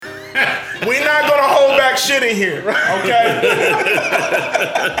We're not gonna hold back shit in here, okay?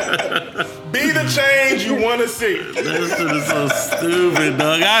 Be the change you want to see. This shit is so stupid,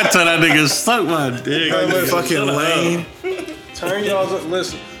 dog. I tell that nigga suck my dick. Fucking lame. Turn y'all.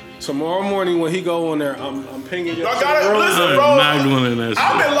 Listen. Tomorrow morning when he go on there, I'm pinging you. I gotta listen, bro. I'm not going in that shit.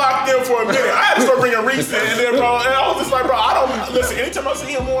 I've been locked in for a minute. I had to start bringing Reese in there, bro. And I was just like, bro, I don't listen. Anytime I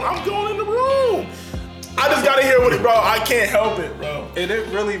see him on, I'm going in the room. I just gotta hear what he, bro. I can't help it, bro. And it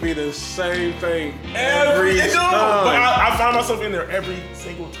really be the same thing Every every time. time. But I find myself in there every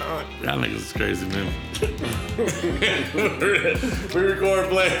single time. Y'all niggas is crazy, man. We record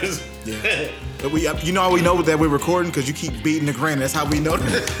plays. Yeah. But you know how we know that we're recording? Because you keep beating the grin. That's how we know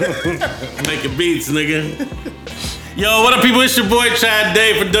that. Making beats, nigga. Yo, what up, people? It's your boy Chad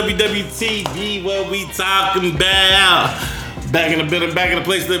Day for WWTV. What we talking about? Back in the building, back in the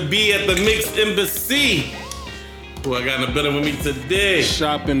place to be at the Mixed Embassy. Who I got in the building with me today?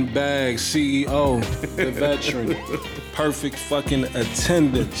 Shopping bag CEO, the veteran, perfect fucking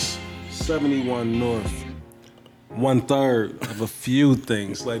attendance. 71 North. 1/3 of a few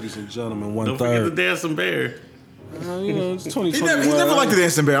things, ladies and gentlemen. Don't forget the 1/3. dancing bear. You know, it's He's 2021. never liked the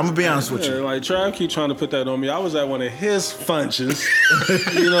dancing bear. I'm gonna be honest with Yeah, you. like Trav keep trying to put that on me. I was at one of his functions.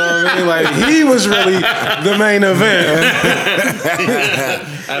 You know what I mean? Like he was really the main event.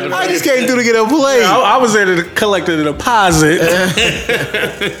 I just came through to get a play. I was there to collect a deposit.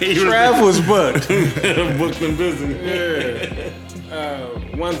 Trav was booked. Booked in business. Yeah.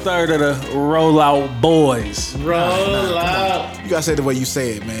 1/3 of the rollout boys. Roll out. You gotta say it the way you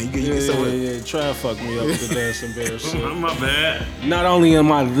say it, man. You can say it. Yeah. Trav fucked me up with the dancing bear shit. My bad. Not only am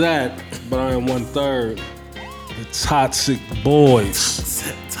I that, but I am 1/3 the toxic boys.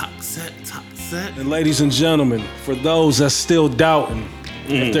 Set. And ladies and gentlemen, for those that's still doubting,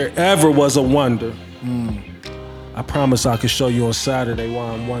 if there ever was a wonder, I promise I can show you on Saturday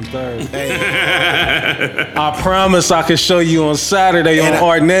why I'm 1/3. I promise I can show you on Saturday on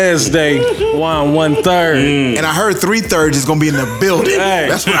Arnez Day why I'm 1/3. And I heard 3/3 is gonna be in the building. Hey.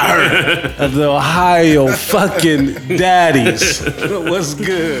 That's what I heard. Of the Ohio fucking daddies. What's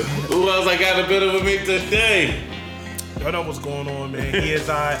good? Who else I got in the building with me today? Y'all know what's going on, man. He is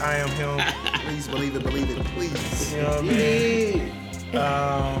I am him. Please believe it, please. You know what I mean? I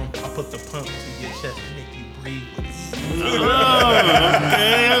put the pump to your chest and make you breathe with it.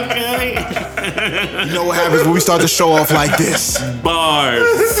 Okay. You know what happens when we start to show off like this? Bars. You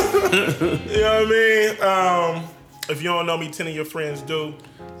know what I mean? If you don't know me, 10 of your friends do.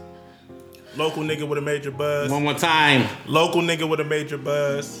 Local nigga with a major buzz. One more time. Local nigga with a major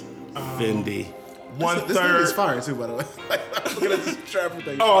buzz. Fendi. This nigga is fire too, by the way. Look at this Trapper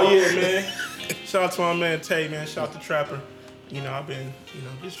thing. Oh yeah, man. Shout out to my man Tay, man. Shout out to Trapper. You know, I've been,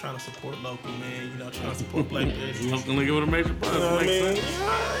 just trying to support local, man. Trying to support black business. Local nigga with a major buzz. You know what I Makes mean? sense. You know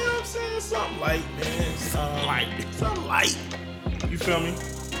what I'm saying? Something light, man. Something light. You feel me?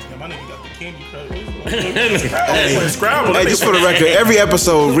 Yeah, my nigga got the Candy Crush. Scrabble. Hey, just for the record, every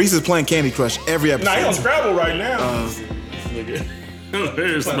episode, Reese is playing Candy Crush. Every episode. Nah, he on Scrabble right now. Nigga.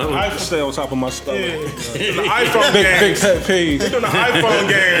 Here's smelling. I stay on top of my stomach. Yeah. The iPhone Big games. pet peeve. He doing the iPhone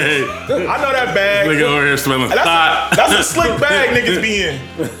games. I know that bag. Nigga over here smelling thought. That's a slick bag niggas be in.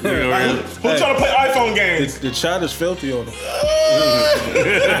 Nigga over here. Who trying to play iPhone games? The chat is filthy on him.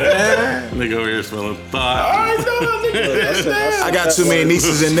 Nigga over here smelling thought. I know, nigga. I got too many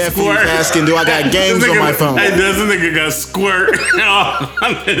nieces and nephews asking, do I got games on my phone? Hey, this nigga got squirt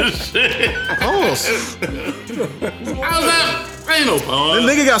on his shit. Pause. How's that? Ain't no The pause.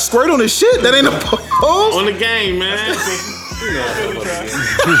 nigga got squirt on his shit? That ain't a pause? On the game, man.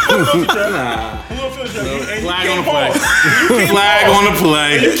 Flag on the play. Flag on the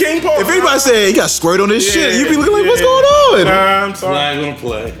play. King Paul. If anybody said he got squirt on his shit, you'd be looking like, what's going on? I'm sorry. Flag on the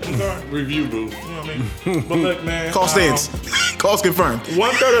play. I'm sorry. Review booth. You know what I mean? But look, man. Call stands. Calls confirmed.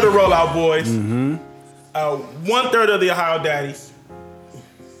 1/3 of the Rollout Boys. 1/3 of the Ohio Daddies.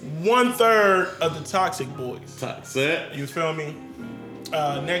 1/3 of the Toxic Boys. Set. You feel me?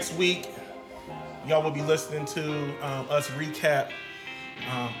 Next week, y'all will be listening to us recap.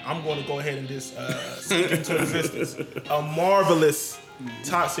 I'm going to go ahead and just sink into existence a marvelous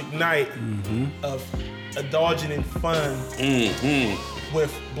toxic night of indulging in fun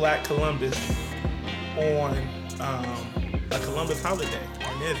with Black Columbus on a Columbus holiday,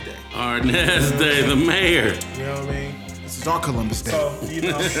 Arnez Day. Arnez Day, the mayor. You know what I mean? This is our Columbus Day. So, you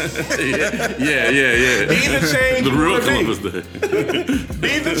know, Yeah. be the change The you real want to Columbus be. Day.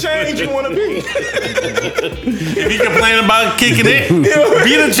 Be the change you want to be. If you complain about kicking it,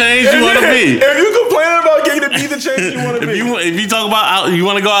 be the change you want to be. If you complain about getting to be the change you want to be. If you talk about you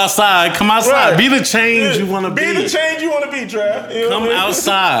want to go outside, come outside. Right. Be the change you want to be. Be the change you want to be, Trav. You know Come what I mean?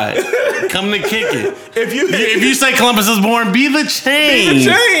 outside. Come to kick it. If you say Columbus is born, be the change,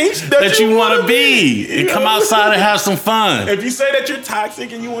 that you want to be. And come outside and have some fun. If you say that you're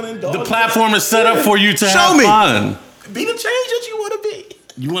toxic and you want to indulge, The platform is set up for you to have fun. Be the change that you want to be.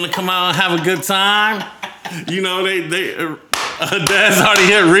 You want to come out and have a good time? You know, Dad's already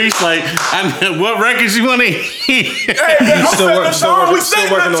hit Reach. Like, what records you want to hear? Hey, man, I'm setting the tone. We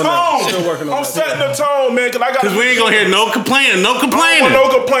setting the tone. Still working on I'm that. setting the tone, man, because I got. Because we ain't going to hear no complaining. No I complaining. don't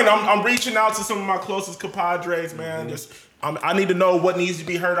want no complaint. I'm reaching out to some of my closest compadres, man. Just, I need to know what needs to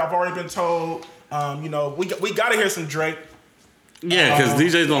be heard. I've already been told. You know, we got to hear some Drake. Yeah, because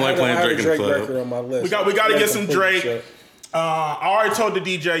DJs don't like playing Drake in the club. record on my list. We got to get some Drake. I already told the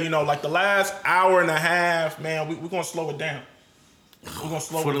DJ, you know, like the last hour and a half, man, we're going to slow it down. We're going to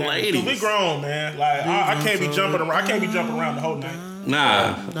slow For it the down. ladies. 'Cause we grown, man. Like, I can't be jumping around. I can't be jumping around the whole night.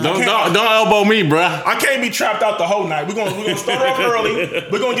 Nah, don't elbow me, bruh. I can't be trapped out the whole night. We're gonna start off early.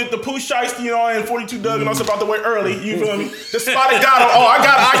 We're gonna get the Pooh Shiesty, you know, and 42 Doug and us about the way early. You feel me? The Spotted Gato. Oh, I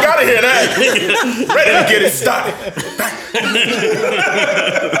gotta hear that. Ready to get it started.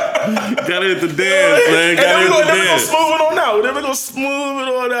 Gotta hit the dance, man. And Gotta then hit we're the gonna dance. smooth it on out. Then we're gonna smooth it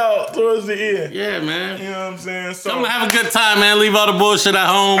on out towards the end. Yeah, man. You know what I'm saying? So Come have a good time, man. Leave all the bullshit at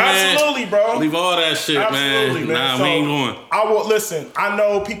home, man. absolutely, bro. Leave all that shit, Absolutely, man. Nah, So, we ain't going. I will listen. I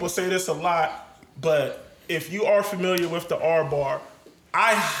know people say this a lot, but if you are familiar with the R Bar,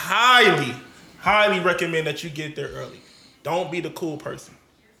 I highly, highly recommend that you get there early. Don't be the cool person.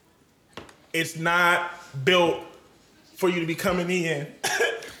 It's not built for you to be coming in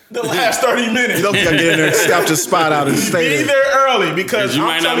the last 30 minutes. You don't gotta get in there and scout your spot out and stay Be there. there early because You I'm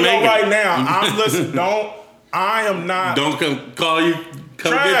might not telling you make it. right now. I am not. Don't call you.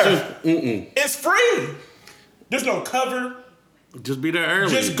 Come Trav, get you. It's free. There's no cover. Just be there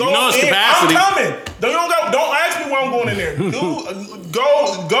early. Just go you know it's in. capacity. I'm coming. Don't ask me where I'm going in there.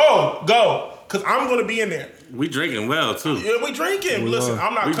 Go. Because I'm going to be in there. We drinking well too. Yeah, we drinking. Listen,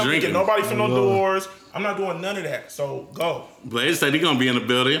 I'm not We coming to get drinking. nobody from no doors. I'm not doing none of that. So go. Blaze said he gonna be in the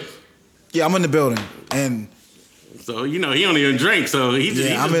building, Yeah, I'm in the building. And so you know he don't even drink. So he just, yeah,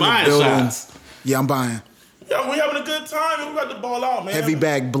 he I'm just in the buying building. shots. Yeah, I'm buying. Yeah, we having a good time. We got the ball out, man. Heavy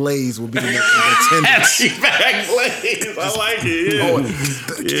Bag Blaze will be in attendance. Happy back Blaze. I like it. Yeah,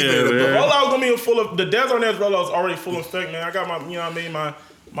 yeah, The man. rollout's gonna be full of the Desert Nets rollout's already full effect, man. I got my, you know what I mean,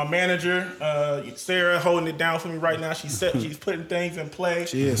 my manager, Sarah, holding it down for me right now. She's putting things in play.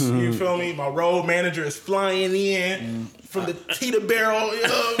 She is. You feel me? My road manager is flying in from the Tita Barrel. You know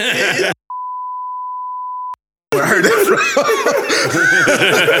what I mean? I heard that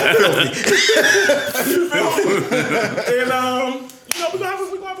And you know, we're gonna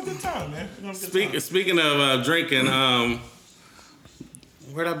have a good time, man. We're gonna have a good time. Speaking of drinking,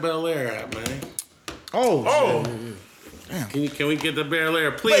 where that Bel Air at, man? Oh, Can we get the Bel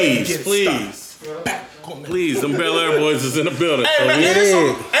Air, Wait, please, get it please, please? Them Bel Air boys is in the building. hey So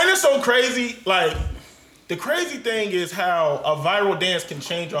man, we- and it's so crazy. Like the crazy thing is how a viral dance can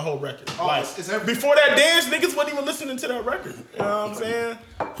change a whole record. Like before that dance, niggas wasn't even listening to that record. You know what I'm saying?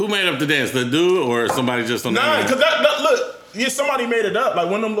 Who made up the dance? The dude or somebody just on Nah, the because that look. Yeah, somebody made it up. Like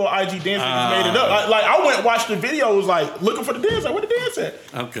one of them little IG dance niggas made it up. Like I went and watched the videos, like looking for the dance. Like where the dance at?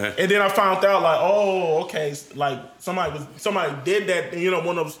 Okay. And then I found out, like, oh, okay, like somebody did that. You know,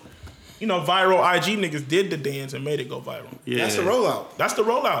 one of those, you know, viral IG niggas did the dance and made it go viral. Yeah. That's the rollout. That's the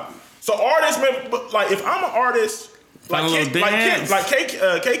rollout. So artists, man, but like if I'm an artist, like Find a little dance.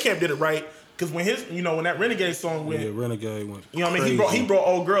 K Camp did it right because when when that Renegade song went, Yeah, Renegade went. you know what I mean, crazy. he brought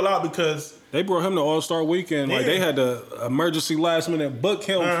old girl out because. They brought him to All Star Weekend. Like Yeah. they had to emergency last minute book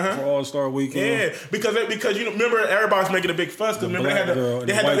him for All Star Weekend. Yeah, because you know, remember everybody's making a big fuss because remember black girl and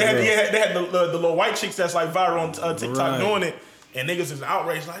they had the white girl. they had the little white chicks that's like viral on TikTok Right. doing it, and niggas is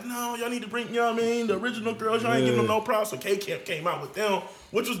outraged like, no, y'all need to bring, you know what I mean, the original girls, y'all ain't giving them no props. So K Camp came out with them,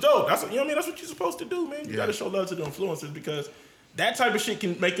 which was dope. That's, you know what I mean, that's what you're supposed to do, man. You got to show love to the influencers because that type of shit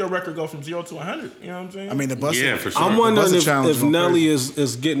can make your record go from 0 to 100. You know what I'm saying? I mean, the bus. Yeah, for sure. I'm wondering Buster if, challenge if went Nelly crazy.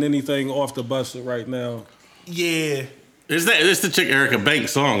 is getting anything off the Buster right now. yeah. It's the chick Erica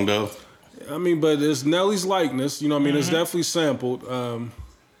Banks song though. I mean, but it's Nelly's likeness. You know what I mean? It's definitely sampled.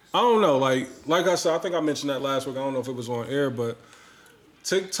 I don't know. Like I said, I think I mentioned that last week. I don't know if it was on air, but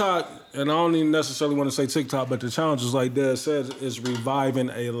TikTok, and I don't even necessarily want to say TikTok, but the challenge is like Dad said, is reviving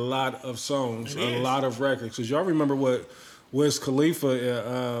a lot of songs, a lot of records. Because y'all remember what Wiz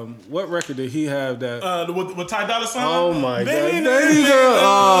Khalifa, what record did he have that? With Ty Dolla $ign. Oh my God, Baby baby girl!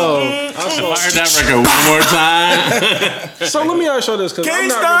 Oh, I Fire that record one more time. So let me ask you this, because I'm Can't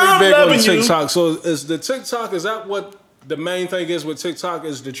not stop really big on loving you. TikTok. So is the TikTok, is that what the main thing is with TikTok,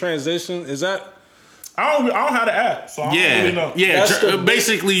 is the transition? Is that? I don't have the app, so I don't really know. Yeah.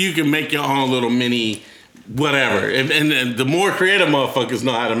 Basically, you can make your own little mini whatever, and the more creative motherfuckers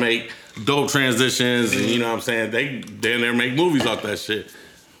know how to make dope transitions, and you know what I'm saying, they make movies off that shit.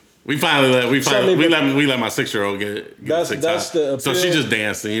 We finally let my 6-year-old get That's the so she just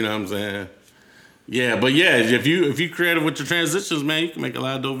dancing, you know what I'm saying? Yeah, but yeah, if you creative with your transitions, man, you can make a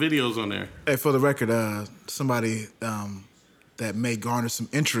lot of dope videos on there. Hey, for the record, somebody that may garner some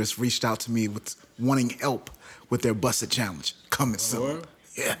interest reached out to me with wanting help with their Busted Challenge coming soon. Word?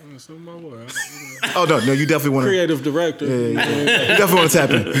 Yeah. That's my word. Oh no, you definitely want to. Creative director. You definitely want to tap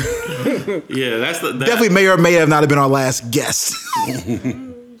in. Yeah, Definitely may or may have not have been our last guest.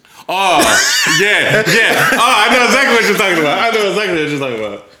 Oh, yeah. Oh, I know exactly what you're talking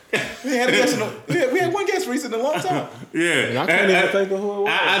about. We had one guest recently in a long time. Yeah. I can't even think of who it was.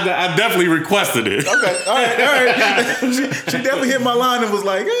 I definitely requested it. Okay, all right. She definitely hit my line and was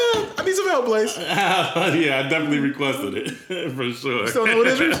like, I need some help, Blaze. Yeah, I definitely requested it for sure. You don't know what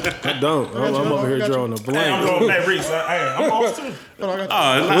it is, Reese? I don't. I'm over here drawing a Hey, I'm blank. going, hey, Reese. I'm lost too.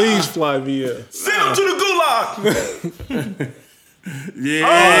 Please fly me in. Send him to the gulag. Yeah.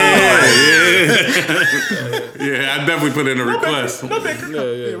 Yeah, I definitely put in a request. No bicker.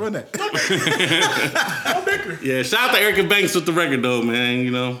 Yeah, run that. No bicker. Yeah, shout out to Erica Banks with the record though, man,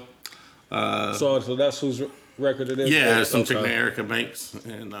 you know. So that's whose record it is? Yeah, some chick Okay. named Erica Banks.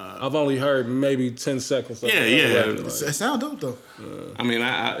 And I've only heard maybe 10 seconds. Of Yeah, the yeah. record. It sound dope though. I mean,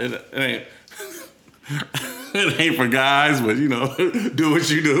 it ain't it ain't for guys, but you know, do what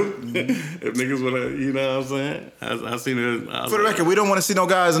you do. If niggas wanna, you know what I'm saying? I seen it. For the record, we don't want to see no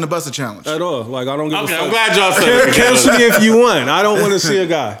guys in the Busted Challenge. At all. Like, I don't give Okay, a fuck. I'm glad y'all said it. Cancel me if you want. I don't want to see a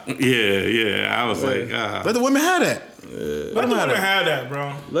guy. Yeah. I was like, Let the women have that. Let them have that,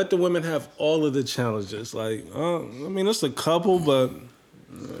 bro. Let the women have all of the challenges. Like, I mean, it's a couple, but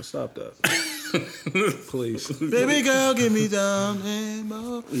stop that. Please. Baby girl, give me down and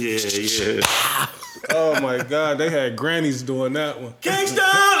more. yeah. Oh my God, they had grannies doing that one. Gangsta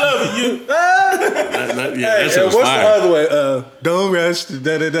loving you. That shit was What's fire. the other way? Don't rush.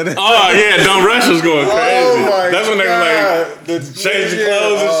 Da-da-da-da. Oh yeah, Don't Rush was going crazy. Oh my That's when they were like changing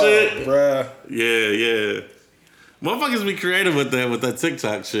clothes and shit. Bruh. Yeah. Motherfuckers be creative with that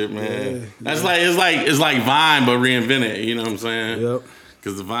TikTok shit, man. That's like it's like Vine but reinvented. You know what I'm saying? Yep.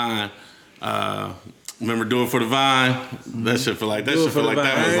 Because the Vine, remember Do It for the Vine? That shit feel like that Do it shit for feel the like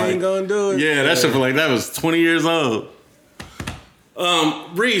that Vine. was I like ain't gonna do it. Yeah, that shit feel like that was 20 years old.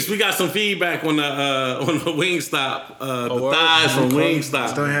 Reese, we got some feedback on the Wingstop, the word? thighs from Still Wingstop.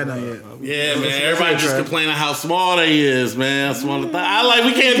 ain't had none yet. Yeah, man. Everybody just complaining how small they is, man. Small thigh. I like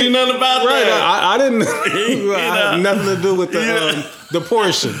we can't do nothing about Right, that. I didn't. I had nothing to do with the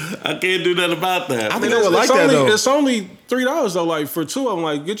portion. I can't do nothing about that. I think I would like it's that only, though. It's only $3 though. Like for two, I'm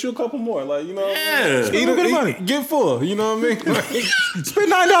like, get you a couple more. Like, you know, Yeah. Spend a little bit of money. Get full. You know what I mean? Like,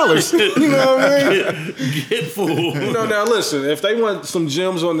 Spend $9. you know what I mean? Get full. You know, now listen, if they want some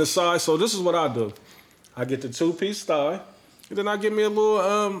gems on the side, so this is what I do. I get the 2-piece thigh, and then I get me a little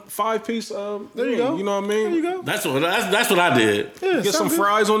 5-piece. There you go. You know what I mean? There you go. That's what I did. Yeah, Get some sound good.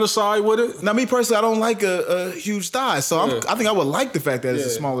 fries on the side with it. Now, me personally, I don't like a huge thigh, so Yeah. I think I would like the fact that it's a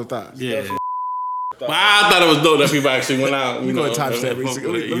Yeah. smaller thigh. Yeah. But I thought it was dope that people actually went out. We gonna type that, You Reese. know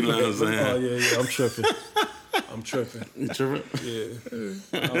what I'm saying? Oh yeah, I'm tripping. I'm tripping. You tripping?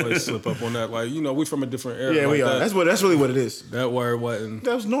 Yeah, I always slip up on that. Like, you know, we from a different era. Yeah, like we are. that. That's really what it is. That word wasn't.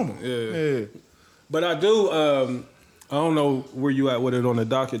 That was normal. Yeah. But I do. I don't know where you at with it on the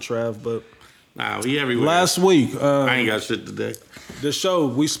docket, Trav. But Nah, we everywhere. last week, I ain't got shit today. the show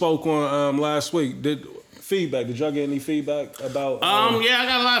we spoke on last week. Did y'all get any feedback about? Yeah, I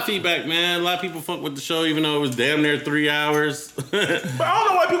got a lot of feedback, man. A lot of people fuck with the show, even though it was damn near 3 hours. But I don't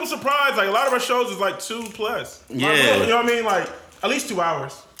know why people surprised. Like a lot of our shows is like 2+. Like, Yeah. you know what I mean? Like at least 2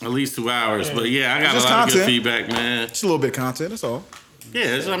 hours. At least 2 hours. But yeah, I got Just a lot of good content. feedback, man. Just a little bit of content. That's all.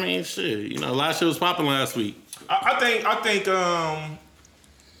 Yeah, I mean, shit. You know, a lot of shit was popping last week. I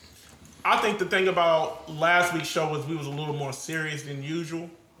think the thing about last week's show was we was a little more serious than usual.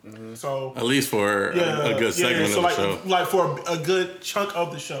 So At least for a good segment so of the show. like for a good chunk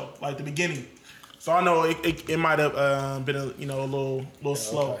of the show, like the beginning. So I know it might have been a little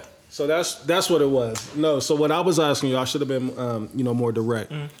slow. so that's what it was. No, so what I was asking you, I should have been more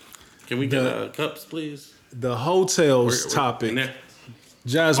direct. Can we get cups, please? The hotels In topic, there?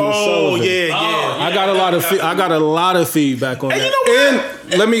 Jasmine Oh Sullivan. yeah. I got a lot of feedback on And that. you know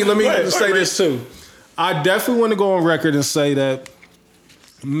what? And let me ahead, say go ahead, this too. I definitely want to go on record and say that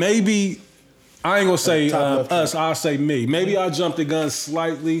maybe I ain't gonna say top left us. I'll say me. Maybe I jumped the gun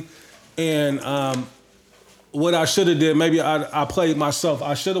slightly, and what I should have did, maybe I played myself.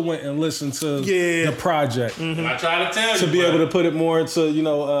 I should have went and listened to the project I try to tell you. to be able to put it more into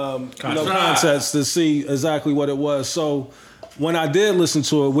context to see exactly what it was. So when I did listen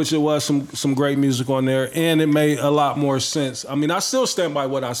to it, which it was some great music on there, and it made a lot more sense. I mean, I still stand by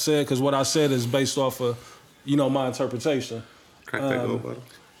what I said because what I said is based off of my interpretation. Crack that go, brother.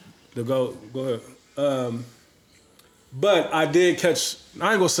 Go ahead. But I did catch,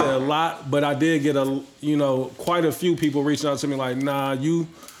 I ain't gonna say a lot, but I did get quite a few people reaching out to me like, nah, you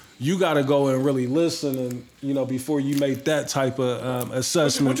gotta go and really listen and, before you make that type of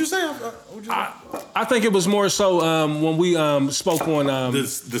assessment. What'd you say? I think it was more so when we spoke on The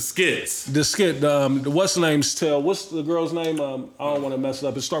skits. the skit, what's the name's tell? What's the girl's name? I don't want to mess it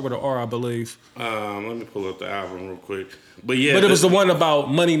up. It started with an R, I believe. Let me pull up the album real quick. But yeah, But it was the one about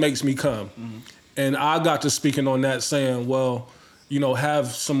money makes me come. Mm-hmm. And I got to speaking on that saying, well, have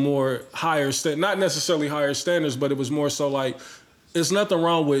some more higher, not necessarily higher standards, but it was more so like, there's nothing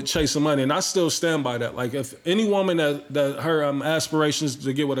wrong with chasing money. And I still stand by that. Like if any woman that her aspirations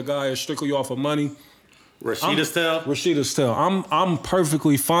to get with a guy is strictly off of money, Rashida's tell. I'm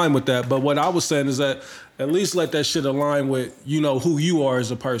perfectly fine with that. But what I was saying is that at least let that shit align with, who you are as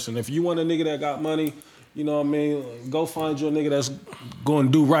a person. If you want a nigga that got money, go find you a nigga that's going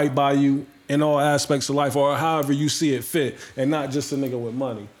to do right by you in all aspects of life or however you see it fit and not just a nigga with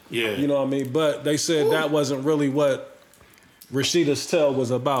money. Yeah. You know what I mean? But they said that wasn't really what Rashida's tell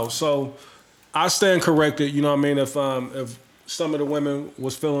was about. So I stand corrected, you know what I mean? If some of the women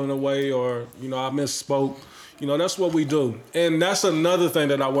was feeling away or, I misspoke, that's what we do. And that's another thing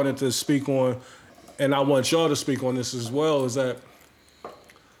that I wanted to speak on, and I want y'all to speak on this as well, is that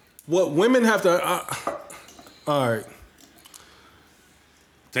what women have to... all right.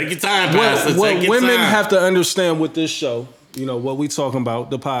 Take your time, Pastor. What Take your women time. have to understand with this show, what we talking about,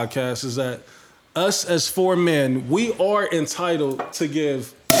 the podcast, is that us as four men, we are entitled to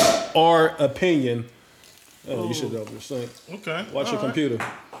give our opinion. Oh, you should open the sink. Okay. Watch your computer.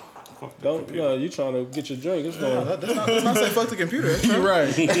 Don't, you trying to get your drink. It's going. That's not say fuck the computer. You're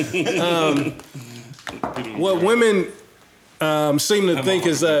right. What women seem to think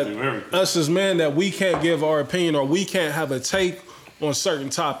is that us as men, that we can't give our opinion or we can't have a take on certain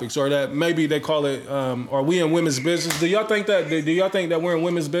topics, or that maybe they call it, are we in women's business? Do y'all think that we're in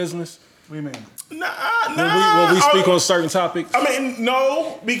women's business? What do you mean? When we speak on certain topics? I mean,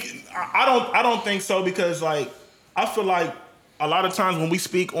 no, I don't think so because like I feel like a lot of times when we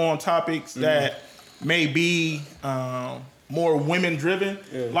speak on topics that may be more women driven,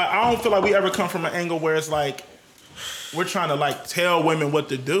 like I don't feel like we ever come from an angle where it's like we're trying to like tell women what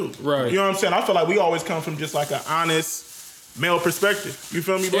to do. Right. You know what I'm saying? I feel like we always come from just like an honest male perspective. You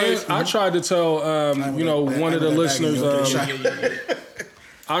feel me, Blaze? I tried to tell one of the listeners.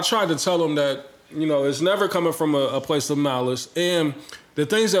 I tried to tell them that it's never coming from a place of malice, and the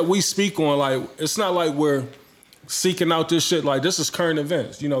things that we speak on, like it's not like we're seeking out this shit. Like this is current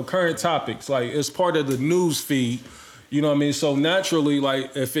events, current topics. Like it's part of the news feed. You know what I mean? So naturally,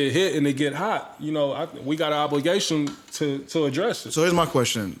 like if it hit and it get hot, we got an obligation to address it. So here's my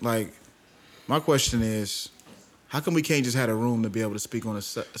question. Like, my question is, how come we can't just have a room to be able to speak on a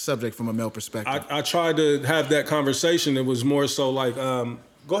subject from a male perspective? I tried to have that conversation. It was more so like,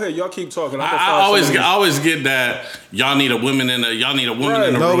 go ahead, y'all keep talking. I always get that y'all need a woman in the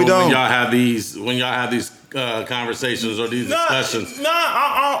room No, we don't. when y'all have these conversations or these discussions.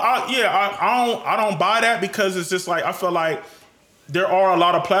 I don't buy that because it's just like I feel like there are a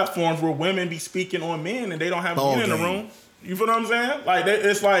lot of platforms where women be speaking on men and they don't have men in the room. You feel what I'm saying? Like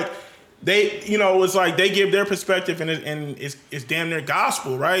it's like it's like they give their perspective and it's damn near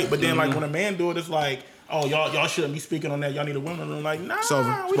gospel, right? But then like when a man do it, it's like, oh, y'all shouldn't be speaking on that. Y'all need a woman in the room. Like, nah, it's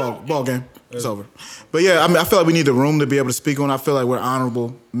over. It's ball game. It's over. But yeah, I mean, I feel like we need the room to be able to speak on. I feel like we're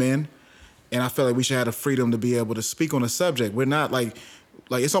honorable men, and I feel like we should have the freedom to be able to speak on a subject. We're not like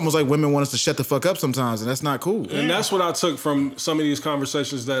it's almost like women want us to shut the fuck up sometimes, and that's not cool. And that's what I took from some of these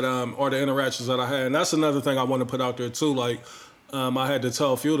conversations that or the interactions that I had. And that's another thing I want to put out there too. Like, I had to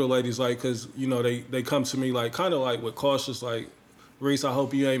tell a few of the ladies, like, because they come to me like kind of like with cautious, like, Reese, I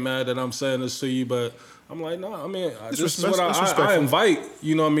hope you ain't mad that I'm saying this to you, but I'm like, no, I mean, this is what I invite,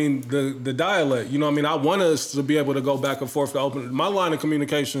 the dialect, I want us to be able to go back and forth to open. My line of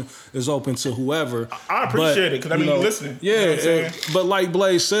communication is open to whoever. I appreciate it, because you're listening. Yeah, you know but like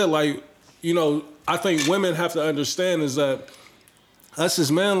Blaze said, like, I think women have to understand is that us as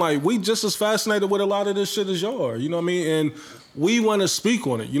men, like, we just as fascinated with a lot of this shit as y'all are, and we want to speak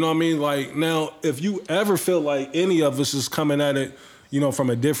on it, Like, now, if you ever feel like any of us is coming at it, from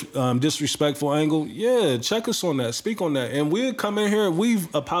a disrespectful angle, yeah, check us on that, speak on that. And we'll come in here,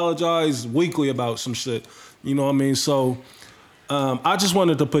 we've apologized weekly about some shit. You know what I mean? So I just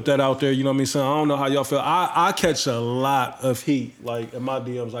wanted to put that out there, you know what I mean? So I don't know how y'all feel. I catch a lot of heat, like, in my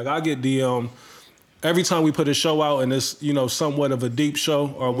DMs. Like, I get DM'd every time we put a show out and it's, somewhat of a deep show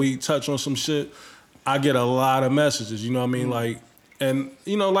or we touch on some shit, I get a lot of messages, you know what I mean? Like, and,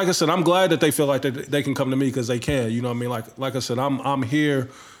 like I said, I'm glad that they feel like they can come to me because they can, you know what I mean? Like I said, I'm here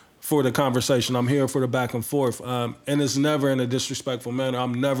for the conversation. I'm here for the back and forth. And it's never in a disrespectful manner.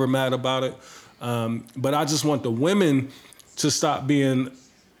 I'm never mad about it. But I just want the women to stop being,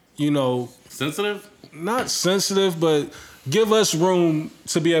 sensitive? Not sensitive, but give us room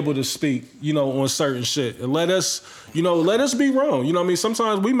to be able to speak, on certain shit. And let us be wrong. You know what I mean?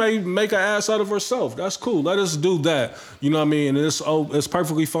 Sometimes we may make an ass out of ourselves. That's cool. Let us do that. You know what I mean? And it's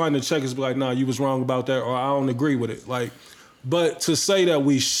perfectly fine to check us, be like, nah, you was wrong about that, or I don't agree with it. Like, but to say that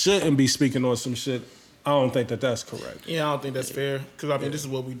we shouldn't be speaking on some shit, I don't think that that's correct. Yeah, I don't think that's fair. Because, this is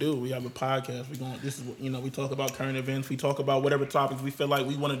what we do. We have a podcast. This is what, we talk about current events. We talk about whatever topics we feel like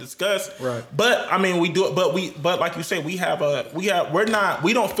we want to discuss. Right. But, we do it. But like you say, we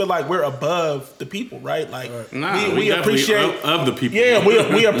don't feel like we're above the people, right? Like, Nah, we appreciate of the people. Yeah,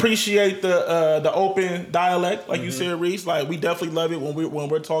 we appreciate the open dialect, like you said, Reese. Like, we definitely love it when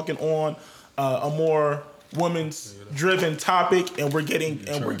we're talking on a more women's driven topic and we're getting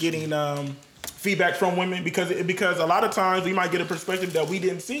feedback from women because a lot of times we might get a perspective that we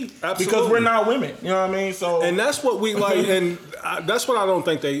didn't see. Absolutely. Because we're not women. You know what I mean? So, and that's what we like, and that's what I don't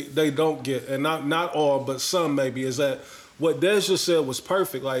think they don't get, and not all, but some maybe, is that what Des just said was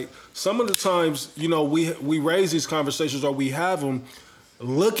perfect. Like, some of the times, we raise these conversations or we have them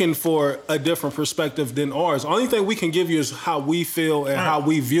looking for a different perspective than ours. The only thing we can give you is how we feel and how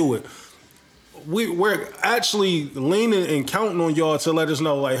we view it. We're actually leaning and counting on y'all to let us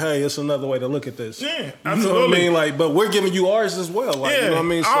know, like, hey, it's another way to look at this. Yeah, absolutely. You know what I mean? Like, but we're giving you ours as well. Like, yeah. You know what I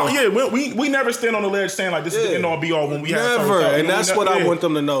mean? So, we never stand on the ledge saying, like, this is the end all be all when we have never. And that's what I want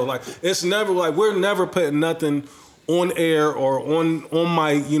them to know. Like, it's never, like, we're never putting nothing on air or on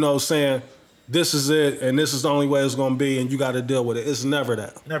mic, saying, this is it and this is the only way it's going to be and you got to deal with it. It's never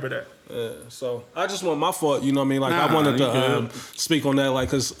that. Never that. Yeah, so I just want my fault, you know what I mean? Like, I wanted to speak on that, like,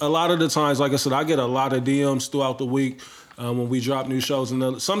 because a lot of the times, like I said, I get a lot of DMs throughout the week when we drop new shows,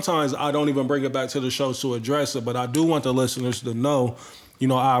 and sometimes I don't even bring it back to the show to address it, but I do want the listeners to know,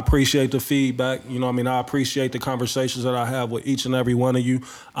 I appreciate the feedback, you know what I mean? I appreciate the conversations that I have with each and every one of you.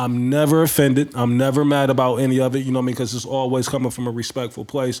 I'm never offended. I'm never mad about any of it, you know what I mean? Because it's always coming from a respectful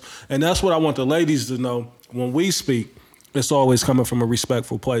place, and that's what I want the ladies to know when we speak. It's always coming from a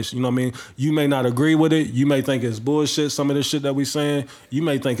respectful place. You know what I mean? You may not agree with it. You may think it's bullshit, some of the shit that we saying. You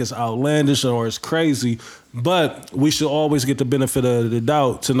may think it's outlandish or it's crazy. But we should always get the benefit of the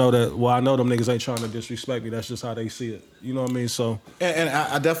doubt to know that, well, I know them niggas ain't trying to disrespect me. That's just how they see it. You know what I mean? So, and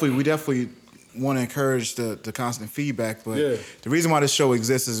we definitely want to encourage the constant feedback. But the reason why this show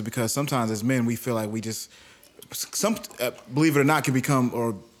exists is because sometimes as men, we feel like we just, believe it or not, can become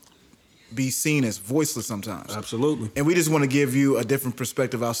or be seen as voiceless sometimes. Absolutely. And we just want to give you a different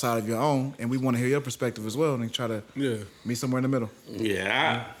perspective outside of your own, and we want to hear your perspective as well, and try to meet somewhere in the middle.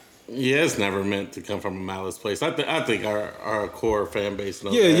 Yeah, it's never meant to come from a malice place. I think our core fan base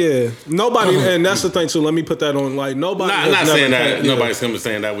knows that. Yeah. Nobody, and that's the thing too. Let me put that on. Like, nobody. Not saying that nobody's coming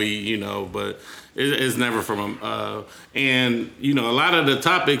saying that but it's never from and a lot of the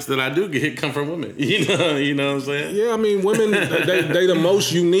topics that I do get come from women. You know what I'm saying? Yeah, I mean, women they the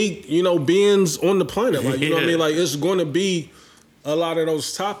most unique beings on the planet. Like, you know what I mean? Like, it's going to be a lot of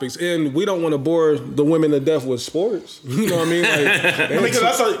those topics, and we don't want to bore the women to death with sports. You know what I mean? Like,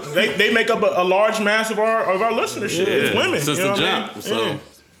 because they make up a large mass of our listenership. Yeah. It's women. Since the jump.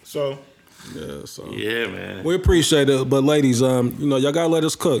 So. Yeah, so yeah, man. We appreciate it, but ladies, y'all gotta let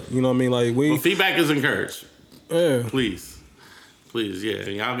us cook. You know what I mean? Like, feedback is encouraged. Yeah, please, yeah.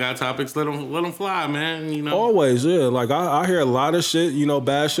 Y'all got topics? Let them fly, man. Always, yeah. Like, I hear a lot of shit,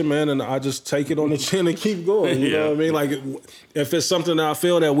 bashing, man, and I just take it on the chin and keep going. You know what I mean? Like, if it's something that I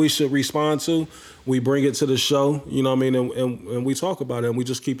feel that we should respond to, we bring it to the show. You know what I mean? And we talk about it, and we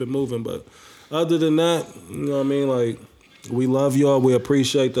just keep it moving. But other than that, you know what I mean? Like, we love y'all. We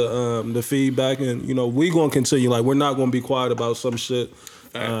appreciate the feedback, and we gonna continue. Like, we're not gonna be quiet about some shit.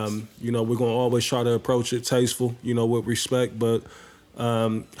 We're gonna always try to approach it tasteful, with respect. But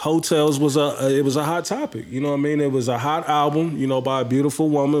Hotels was a hot topic. You know what I mean? It was a hot album, by a beautiful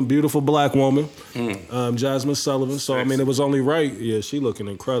woman, beautiful black woman, Jasmine Sullivan. So I mean, it was only right. Yeah, she looking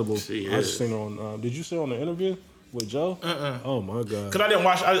incredible. She is. I seen her on. Did you see her on the interview? With Joe? Oh my god. Cause I didn't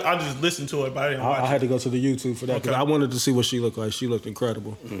watch. I just listened to it, but I didn't watch I had to go to the YouTube for that because I wanted to see what she looked like. She looked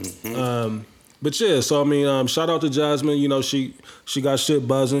incredible. But yeah, so I mean, shout out to Jasmine. You know, she got shit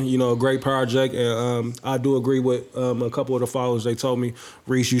buzzing. You know, a great project, and I do agree with a couple of the followers. They told me,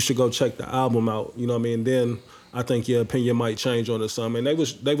 Reese, you should go check the album out. You know what I mean? Then I think your opinion might change on it some. And they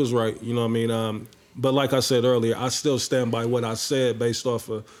was right. You know what I mean? But like I said earlier, I still stand by what I said based off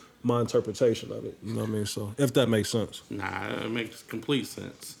of my interpretation of it. You know what I mean? So if that makes sense. Nah, it makes complete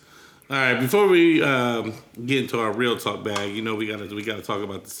sense. All right, before we get into our real talk bag, you know we gotta talk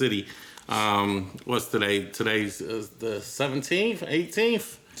about the city. What's today? Today's the 17th,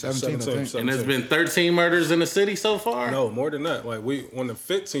 18th? 17th. And there's been 13 murders in the city so far? No, more than that. Like on the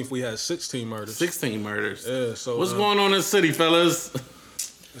 15th, we had 16 murders. 16 murders. Yeah, so what's going on in the city, fellas?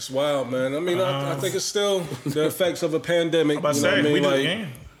 It's wild, man. I mean, I think it's still the effects of a pandemic. I'm about to you know say, what I mean? we Like,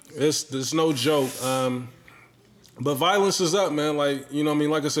 just it's no joke. But violence is up, man. Like, you know what I mean?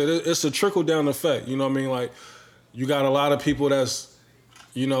 Like I said, it's a trickle down effect. You know what I mean? Like, you got a lot of people that's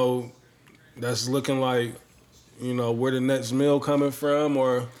looking like, you know, where the next meal coming from,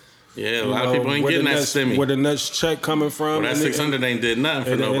 or yeah, a lot of people ain't getting that stimmy. Where the next check coming from? Well, that 600 ain't did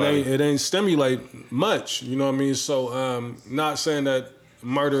nothing for nobody. It ain't stimulate much. You know what I mean? So, not saying that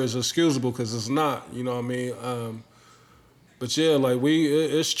murder is excusable because it's not. You know what I mean? But yeah, like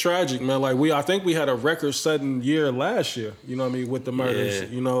it's tragic, man. Like I think we had a record-setting year last year. You know what I mean, with the murders. Yeah.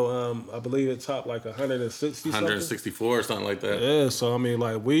 You know, I believe it topped like 160. 164 or something like that. Yeah, so I mean,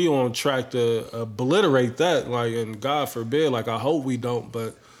 like we on track to obliterate that. Like, and God forbid, like I hope we don't.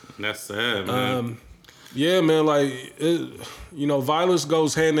 But that's sad, man. Yeah, man. Like violence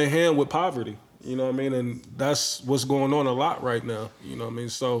goes hand in hand with poverty. You know what I mean, and that's what's going on a lot right now. You know what I mean,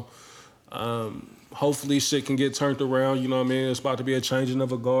 so. Hopefully shit can get turned around, you know what I mean? It's about to be a changing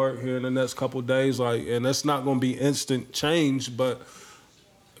of a guard here in the next couple of days, and that's not going to be instant change, but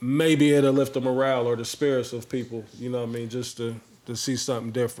maybe it'll lift the morale or the spirits of people, you know what I mean, just to see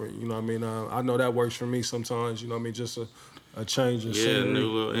something different, you know what I mean? I know that works for me sometimes, you know what I mean, just a change in scenery,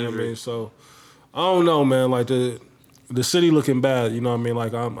 new little you know what I mean? So, I don't know, man, like the city looking bad, you know what I mean?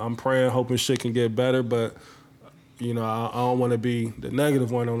 Like I'm praying, hoping shit can get better, but, you know, I don't want to be the negative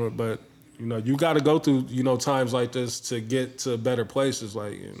one on it, but you know, you got to go through, you know, times like this to get to better places.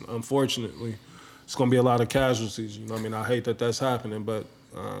 Like, and unfortunately, it's going to be a lot of casualties. You know what I mean? I hate that that's happening, but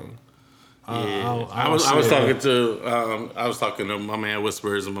I was talking to my man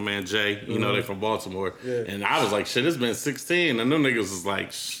Whispers and my man Jay. You know, they from Baltimore. Yeah. And I was like, shit, it's been 16. And them niggas was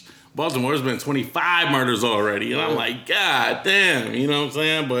like, Baltimore's been 25 murders already. And I'm like, God damn. You know what I'm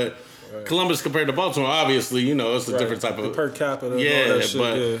saying? But Columbus compared to Baltimore, obviously, you know, it's a different type of... The per capita yeah, and all that shit,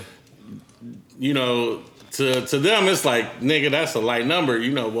 but... You know, to them, it's like, nigga, that's a light number.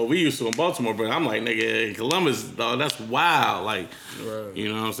 You know, what we used to in Baltimore, but I'm like, nigga, in Columbus, dog, that's wild. Like, you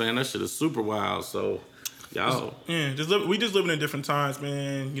know what I'm saying? That shit is super wild. So, y'all. Yeah, we just living in different times,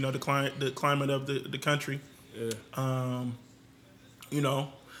 man. You know, the climate of the country. Yeah. You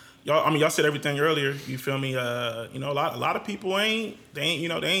know, y'all said everything earlier. You feel me? You know, a lot of people ain't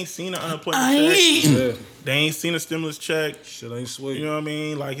seen an unemployment check. Yeah. They ain't seen a stimulus check. Shit ain't sweet. You know what I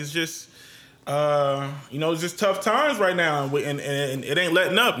mean? Like, it's just... you know, it's just tough times right now, and it ain't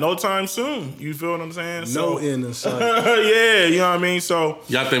letting up no time soon. You feel what I'm saying? No end in sight. Yeah, you know what I mean. So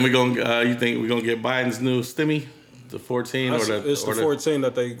y'all think you think we're gonna get Biden's new stimmy, the 14 it's the 14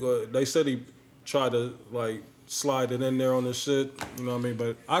 that they said he tried to like slide it in there on this shit. You know what I mean?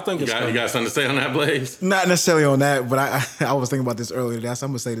 But I think you got something to say on that, Blaze? Not necessarily on that, but I was thinking about this earlier today, so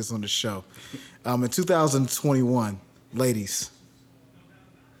I'm gonna say this on the show. In 2021, ladies.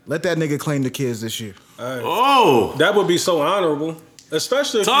 Let that nigga claim the kids this year. Right. Oh, that would be so honorable,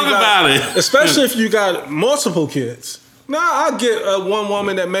 especially if about it. Especially if you got multiple kids. Now I get one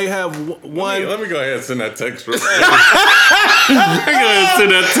woman that may have one. Let me go ahead and send that text real quick.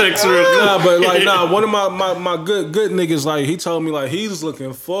 One of my good niggas, like he told me like he's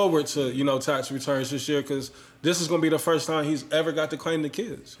looking forward to tax returns this year because this is gonna be the first time he's ever got to claim the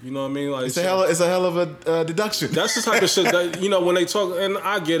kids. You know what I mean? Like it's a hell of a deduction. That's the type of shit that when they talk, and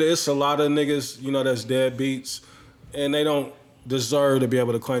I get it. It's a lot of niggas that's deadbeats, and they don't deserve to be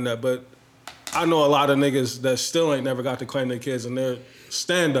able to claim that. But I know a lot of niggas that still ain't never got to claim their kids, and they're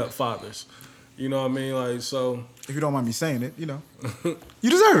stand-up fathers. You know what I mean? Like, so... If you don't mind me saying it, you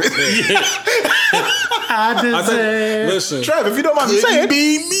deserve it. I deserve it. Listen. Trev, if you don't mind me saying it...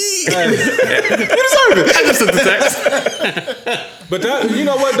 be me. You deserve it. I just sent the text. But that, you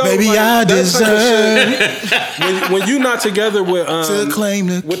know what, though? Maybe I deserve when you're not together with to claim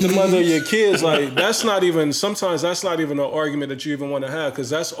the mother of your kids, like, sometimes that's not even an argument that you even want to have, because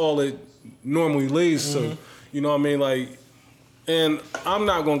that's all it normally leads to. You know what I mean? Like, and I'm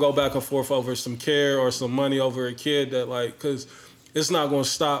not gonna go back and forth over some care or some money over a kid that like, cause it's not gonna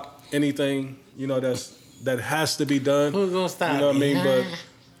stop anything. You know that has to be done. Who's gonna stop? You know what I mean? But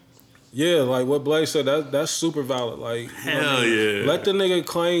yeah, like what Blake said, that's super valid. Like, Hell yeah. Let the nigga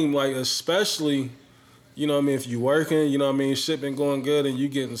claim, like, especially, you know what I mean, if you working, you know what I mean, shit been going good and you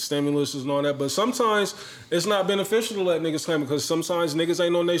getting stimulus and all that. But sometimes it's not beneficial to let niggas claim because sometimes niggas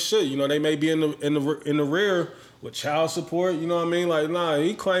ain't on their shit. You know, they may be in the rear with child support. You know what I mean? Like, nah,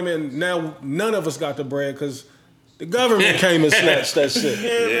 he claiming now none of us got the bread because the government came and snatched that shit.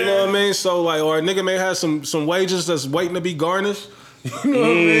 You know what I mean? So like, or a nigga may have some wages that's waiting to be garnished. You know what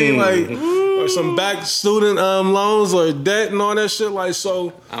I mean? Like, or some back student loans or debt and all that shit. Like,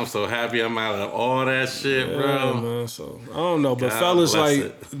 so I'm so happy I'm out of all that shit, bro. yeah, man. So I don't know, but God fellas, bless like,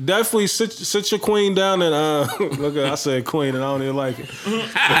 it. definitely sit your queen down and look. I said queen, and I don't even like it.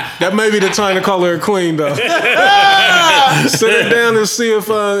 That may be the time to call her a queen, though. Sit her down and see if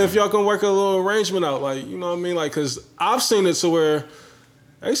y'all can work a little arrangement out. Like, you know what I mean? Like, cause I've seen it to where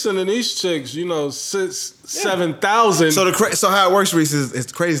they sending these chicks, you know, 7,000. So how it works, Reese, is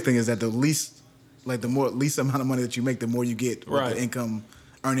the crazy thing is that the least amount of money that you make, the more you get with Right. the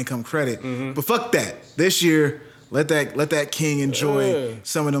earned income credit. But fuck that. This year, let that king enjoy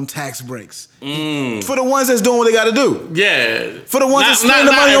some of them tax breaks. For the ones that's doing what they got to do. Yeah. For the ones that spend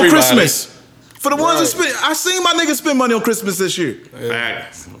the not money on everybody. Christmas. For the ones that spend, I seen my niggas spend money on Christmas this year.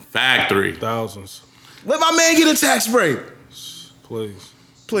 Facts. Factory. Thousands, Let my man get a tax break, please.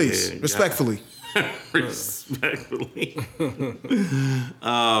 please, respectfully. Respectfully.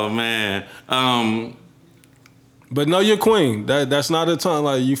 Oh man. But know your queen. That's not a time.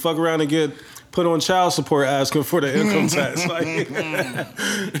 Like, you fuck around and get put on child support asking for the income tax. Like,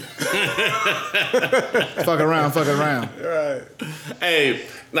 Fuck around. right. Hey,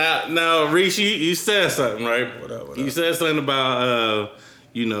 now, Reese, you said something, right? What up? You said something about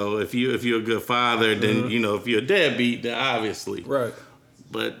you know, if you're a good father, then you know, if you're a deadbeat, then obviously. Right.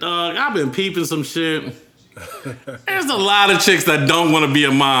 But dog, I've been peeping some shit. There's a lot of chicks that don't want to be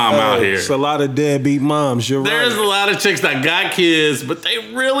a mom out here. It's a lot of deadbeat moms. You're There's right. a lot of chicks that got kids, but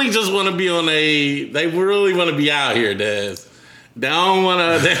they really just want to be they really want to be out here, Des. They don't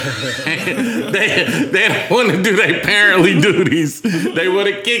want to, they don't want to do their parently duties. They want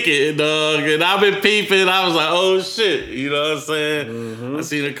to kick it, dog. And I've been peeping. I was like, oh shit. You know what I'm saying? I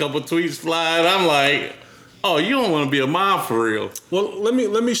seen a couple tweets fly, and I'm like, oh, you don't want to be a mom for real. Well, let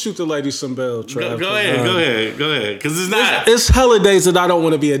me shoot the lady some bell, Trav. Go ahead. Because it's not. It's hella days that I don't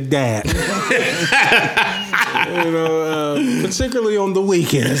want to be a dad. You know, particularly on the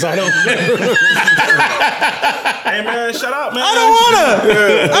weekends. I don't. Hey man, shut up, man. I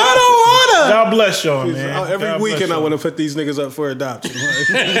don't wanna. God bless y'all, man. Every God bless weekend I y'all. want to put these niggas up for adoption.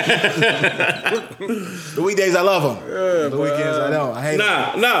 The weekdays I love them. The weekends I don't. I hate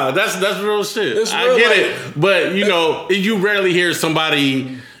them. Nah, that's real shit. It's I real, get like- it, but you know, you rarely hear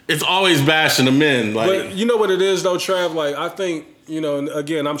somebody. It's always bashing the men. Like, But you know what it is though, Trav? Like, I think, you know, and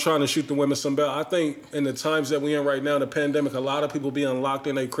again, I'm trying to shoot the women some bell. I think in the times that we're in right now, the pandemic, a lot of people being locked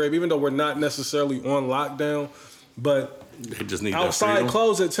in their crib, even though we're not necessarily on lockdown, but they just need that outside freedom.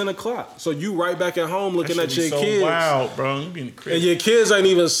 close at 10 o'clock. So you right back at home looking That at shit your be so kids. wild, bro. You be in the crib. And your kids ain't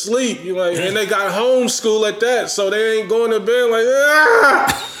even sleep. You like, and they got homeschool at that, so they ain't going to bed like,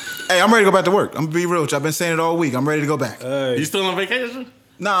 ah! Hey, I'm ready to go back to work. I'm gonna be real with you. I've been saying it all week. I'm ready to go back. You still on vacation?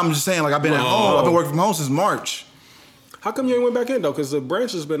 No, I'm just saying, like, I've been at home. I've been working from home since March. How come you ain't went back in though? Because the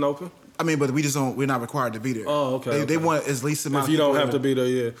branch has been open. I mean, but we're not required to be there. Oh, okay, They okay. want as least amount If of you don't people have to be there,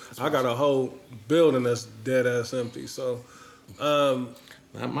 yeah. I got a whole building that's dead ass empty. So,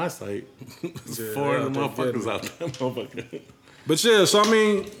 Not my site. It's Yeah, four they of the out there motherfuckers out there, motherfucker. but yeah. So I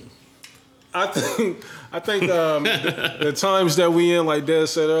mean, I think the times that we in, like Dad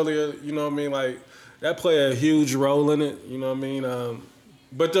said earlier, you know what I mean, like that play a huge role in it. You know what I mean.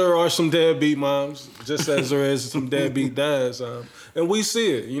 But there are some deadbeat moms, just as there is some deadbeat dads, and we see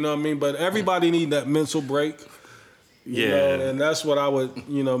it. You know what I mean. But everybody need that mental break. You know, and that's what I would,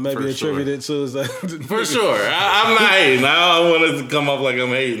 you know, maybe For attribute it to is that. For sure. I'm not hating. I don't want it to come off like I'm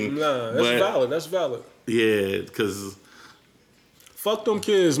hating. Nah, that's valid. That's valid. Yeah, because Fuck them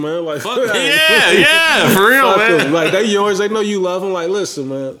kids, man. Like, yeah, for real, fuck man. them. Like, they yours. They know you love them. Like, listen,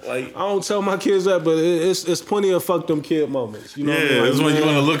 man. Like- I don't tell my kids that, but it's plenty of fuck them kid moments. You know what I mean? Yeah, Like, this is when you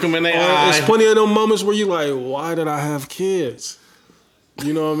man, want to look them in their eye. It's plenty of them moments where you like, why did I have kids?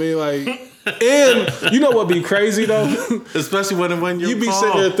 You know what I mean? Like, and you know what be crazy though? Especially when you're You be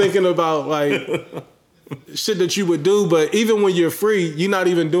sitting there thinking about like, shit that you would do, but even when you're free, you're not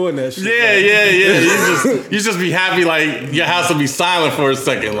even doing that shit. Yeah. You just be happy, like your house will be silent for a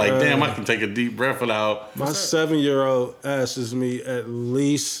second. Like, damn, I can take a deep breath without. My 7-year-old asks me at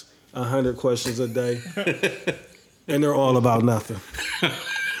least 100 questions a day, and they're all about nothing.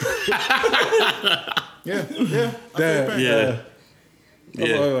 Yeah. Dad,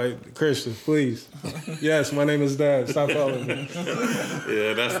 Yeah. I'm like, Christian, please. Yes, my name is Dad. Stop calling me.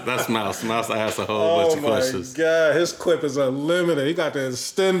 Yeah, that's Mouse. Mouse asks a whole bunch of questions. Oh my God, his clip is unlimited. He got the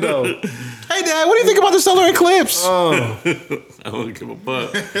extendo. Hey, Dad, what do you think about the solar eclipse? I don't give a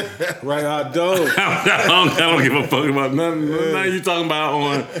fuck. Right, I don't. I don't give a fuck about nothing. Nothing you talking about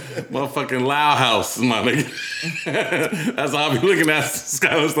on motherfucking Loud House, my nigga. That's how I be looking at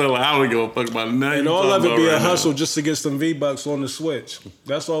Skylar stuff. Like, I don't give a fuck about nothing. And all of it be a hustle just to get some V-Bucks on the Switch.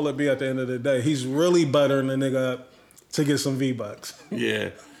 That's all it be at the end of the day. He's really buttering the nigga up to get some V-Bucks. Yeah.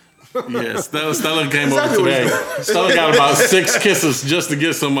 Yeah, Stella came over today. Stella got about 6 kisses just to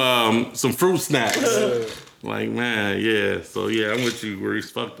get some fruit snacks. Like, man, yeah. So, yeah, I'm with you, Reese.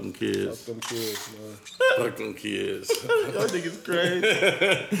 Fuck them kids. Fuck them kids, man. Fuck them kids. Y'all niggas crazy.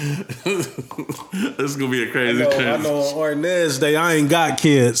 This is going to be a crazy I trip. know on Ornez Day, I ain't got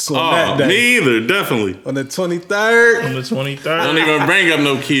kids on that day. Me either, definitely. On the 23rd. On the 23rd. I don't even bring up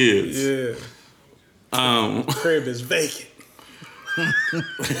no kids. Yeah. Crib is vacant.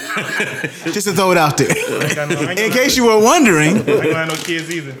 Just to throw it out there. In case you were wondering, I ain't gonna have no kids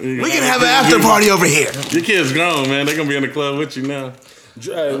either. we can have an after party over here. Your kid's grown, man. They're going to be in the club with you now.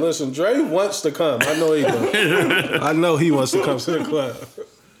 Hey, listen, Dre wants to come. I know he does. I know he wants to come to the club.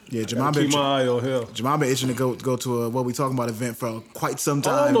 Yeah, Jamal Keep my eye on him. been itching to go to a what we talking about event for quite some I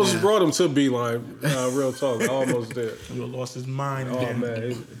time. almost man. brought him to Beeline. Real talk. I almost did. He lost his mind. Oh, then.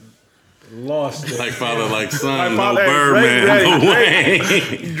 man. He lost it. Like father, like son, Like no father, Birdman, no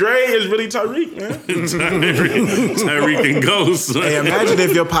Wayne. Dre is really Tariq, man. Tyreek and Ghost. Hey, imagine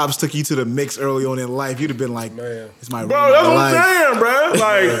if your pops took you to the mix early on in life. You'd have been like, Man. it's my Bro, that's what life. I'm saying, bro.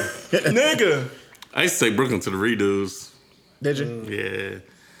 Like, nigga. I used to take Brooklyn to the Redos. Did you? Yeah.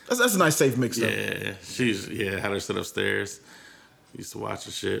 That's a nice safe mix though. Yeah. Had her sit upstairs. Used to watch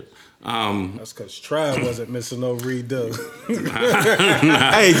the shit. That's because Trav wasn't missing no redo.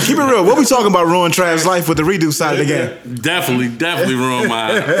 Hey, keep it real. What we talking about ruined Trav's life with the redo side of the game? Definitely ruined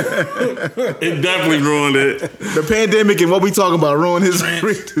it definitely ruined it. The pandemic and what we talking about ruined his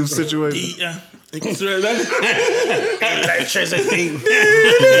redo situation. Yeah.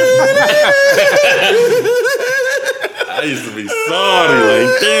 I used to be salty,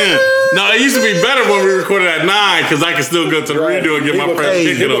 like damn. No, it used to be better when we recorded at 9 because I could still go to the redo and get my friends hey,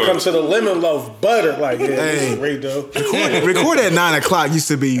 kicking People come on. to the lemon loaf butter like, yeah, Hey. this is redo. Record at 9 o'clock used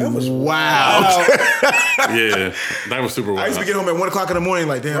to be wow. Yeah, that was super I wild. used to get home at 1 o'clock in the morning,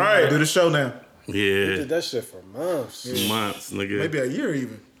 like, damn, I gotta Right. do the show now. Yeah, Did that shit for months. months, nigga. Maybe a year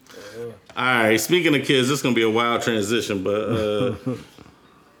even. All right, speaking of kids, this is gonna be a wild transition, but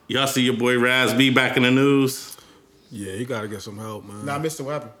y'all see your boy Raz B back in the news. Yeah, you gotta get some help, man. Nah, Mr.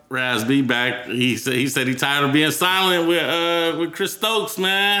 Weapon. Raz B back. He said he tired of being silent with Chris Stokes,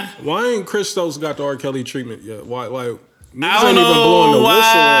 man. Why ain't Chris Stokes got the R. Kelly treatment yet? Why, like, niggas I don't ain't even blowing know the whistle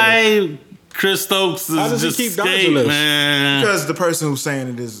on it. why Chris Stokes How is does he just keep dodging escaped, this? man. Because the person who's saying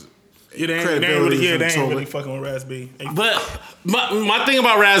it is They ain't credibility really, from they ain't Tola. really fucking with Raz B. But my thing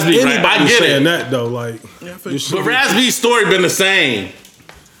about Raz B, right? I Anybody's get saying it. that though, like, you should But Raz B's story been the same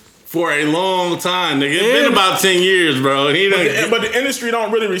for a long time, nigga. It's been about 10 years, bro. And he done, But the industry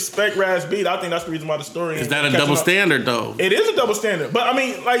don't really respect Raz B. I think that's the reason why the story is that a double standard, though? It is a double standard. But I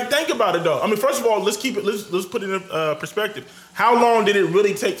mean, like, think about it though. I mean, first of all, let's put it in perspective. How long did it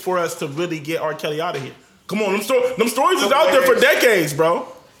really take for us to really get R. Kelly out of here? Come on, them stories is out there for decades, bro.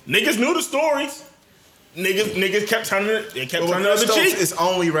 Niggas knew the stories. Niggas kept turning it. They kept turning the other cheek. It's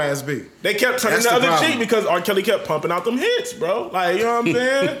only Raz B. They kept turning That's the the other problem. cheek because R. Kelly kept pumping out them hits, bro. Like, you know what I'm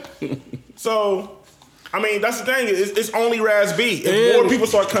saying? So, I mean, that's the thing. It's only Raz B. If more people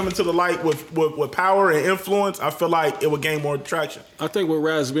start coming to the light with power and influence, I feel like it would gain more traction. I think with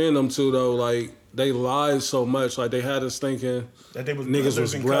Raz being them two though, like, they lied so much, like they had us thinking That they was niggas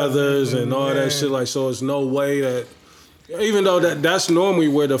was and brothers cousins and all yeah. that shit. Like, so it's no way that, even though that's normally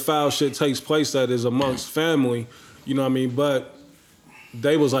where the foul shit takes place, that is amongst family, you know what I mean? But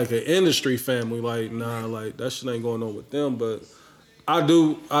they was like an industry family. Like, nah, like that shit ain't going on with them. But I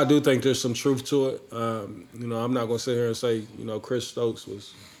do think there's some truth to it. You know, I'm not gonna sit here and say, you know, Chris Stokes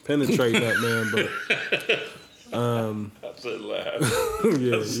was penetrating that man, but. I should laugh.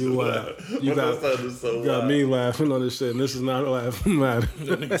 Yeah, you laugh. You got me laughing on this shit, and this is not a laughing matter.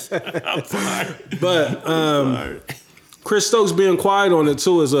 I'm sorry. But Chris Stokes being quiet on it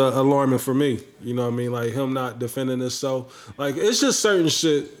too is alarming for me. You know what I mean? Like him not defending himself. Like it's just certain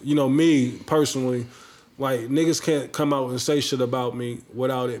shit. You know, me personally, like niggas can't come out and say shit about me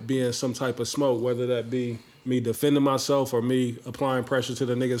without it being some type of smoke, whether that be me defending myself or me applying pressure to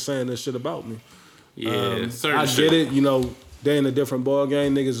the niggas saying this shit about me. Yeah, I get it. You know, they in a different ball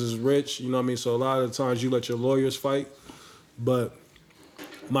game. Niggas is rich. You know what I mean? So a lot of the times you let your lawyers fight, but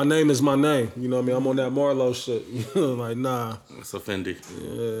my name is my name. You know what I mean? I'm on that Marlo shit. You know, like, nah. It's offended.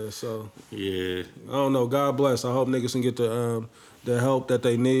 Yeah, so. Yeah. I don't know. God bless. I hope niggas can get the help that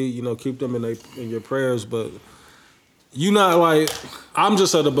they need. You know, keep them in your prayers. But you not like, I'm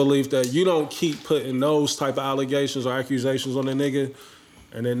just of the belief that you don't keep putting those type of allegations or accusations on a nigga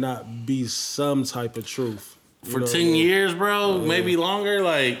and there not be some type of truth. For 10 years, bro, maybe longer.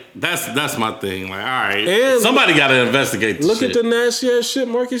 Like that's my thing. Like, all right, and somebody got to investigate this look shit. at the nasty ass shit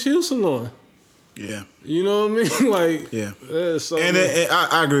Marcus Houston on. Yeah. You know what I mean? Like, Yeah. So, And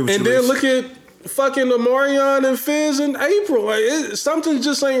I agree with you. and then Reese. look at fucking Omarion and Fizz in April. Like, something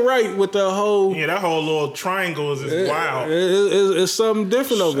just ain't right with the whole. Yeah, that whole little triangle is wild. It's something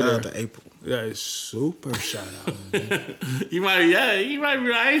different over Shout there. out to April. Yeah, it's super shout out. you might be. I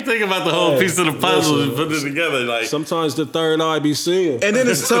ain't thinking about the whole piece of the puzzle and putting it together. Like, Sometimes the third eye be seeing. And then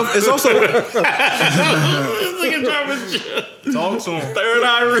it's tough. It's also this nigga dropping Talk to him. third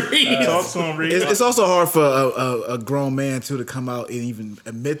eye read. Talk to him, Reed. it's also hard for a grown man too to come out and even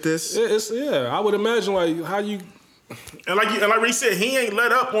admit this. I would imagine like how you. And like Reed said, he ain't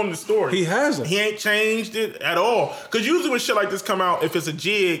let up on the story. He hasn't. He ain't changed it at all. Because usually when shit like this come out, if it's a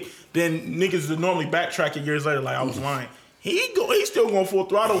jig, then niggas would normally backtrack it years later like, I was lying. He's still going full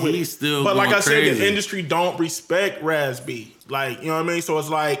throttle with it. He's still But like going I said, crazy. the industry don't respect Raz B. Like, you know what I mean? So it's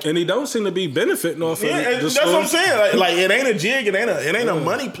like... And he don't seem to be benefiting off Yeah, of and the that's story. what I'm saying. Like it ain't a jig, it ain't a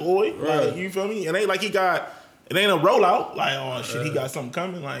money ploy. Right. Like, you feel me? It ain't like it ain't a rollout. Like, oh shit, he got something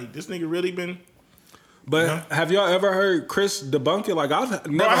coming. Like, this nigga really been... But have y'all ever heard Chris debunk it? Like I've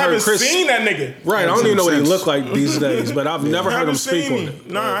never Bro, I heard haven't Chris. seen that nigga. Right, I don't even know what he Since. look like these days, but I've never heard him speak on it.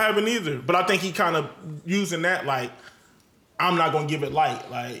 No, I haven't either. But I think he kind of using that like, I'm not gonna give it light.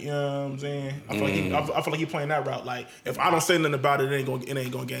 Like, you know what I'm saying? I feel like he playing that route. Like, if I don't say nothing about it, it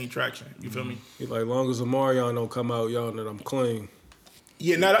ain't gonna gain traction. You feel me? He like, long as Omarion don't come out, y'all know that I'm clean.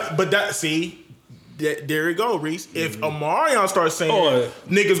 Yeah, there you go, Reese. If Omarion starts saying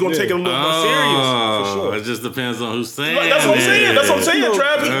niggas gonna take it a little more serious. Oh, sure. it just depends on who's saying. Like, that's what I'm saying. That's what I'm saying,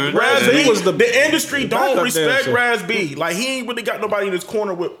 Travis. Raz he B was the industry don't backup respect dancer. Raz B. Like, he ain't really got nobody in his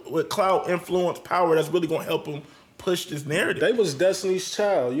corner with clout, influence, power that's really gonna help him push this narrative. They was Destiny's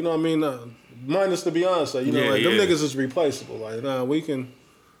Child, you know what I mean? Minus the Beyonce, you know, Yeah, like them yeah. niggas is replaceable. Like, nah, we can,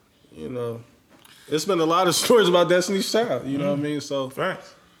 you know. It's been a lot of stories about Destiny's Child, you know what I mean? So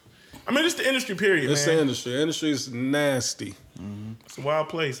Facts. I mean, it's the industry, period, it's man. the industry. The industry is nasty. It's a wild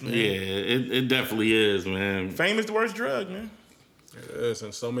place, man. Yeah, it definitely is, man. Fame is the worst drug, man. It is,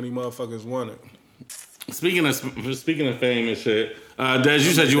 and so many motherfuckers want it. Speaking of fame and shit, Des,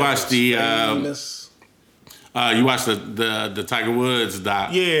 you said you watched the Famous. you watched the Tiger Woods doc.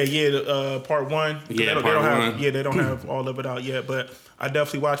 Yeah, part one. Yeah, they part don't have, one. Yeah, they don't have all of it out yet, but I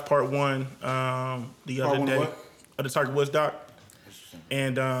definitely watched part one the other one day of what? of the Tiger Woods doc.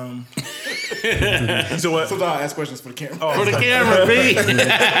 And so what? Sometimes I ask questions for the camera. For the camera, B.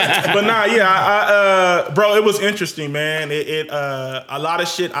 But nah, yeah, I bro, it was interesting, man. It a lot of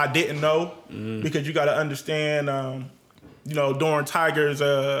shit I didn't know because you got to understand, you know, during Tiger's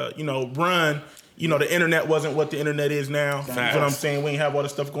run, you know, the internet wasn't what the internet is now. You know what I'm saying? We ain't have all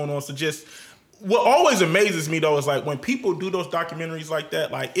this stuff going on. So just what always amazes me though is like when people do those documentaries like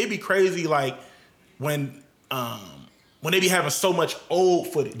that, like it'd be crazy, like when they be having so much old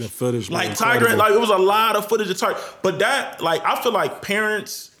footage. The footage was like Tiger, incredible. like it was a lot of footage of Tiger. But that, like, I feel like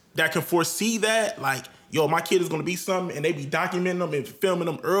parents that can foresee that, like, yo, my kid is gonna be something, and they be documenting them and filming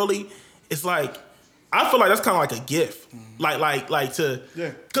them early. It's like, I feel like that's kind of like a gift, like to,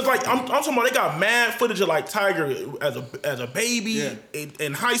 cause like I'm talking about they got mad footage of like Tiger as a baby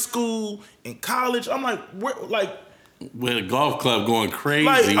in high school, in college. I'm like, where, like. With a golf club going crazy.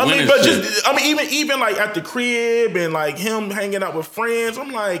 Like, I mean, winning but shit. even like at the crib and like him hanging out with friends,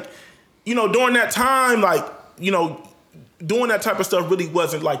 I'm like, you know, during that time, like, you know, doing that type of stuff really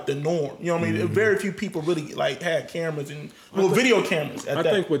wasn't like the norm. You know what I mean? Very few people really like had cameras and video cameras. I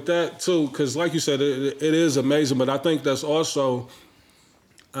think with that too, because like you said, it is amazing, but I think that's also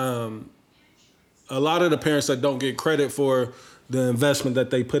a lot of the parents that don't get credit for the investment that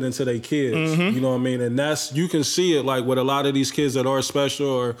they put into their kids. You know what I mean? And that's, you can see it like with a lot of these kids that are special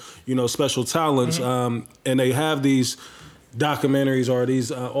or, you know, special talents, and they have these documentaries or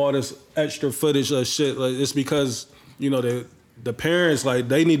these all this extra footage of shit. Like, it's because the parents, like,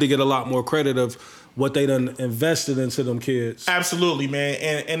 they need to get a lot more credit of what they done invested into them kids. Absolutely, man.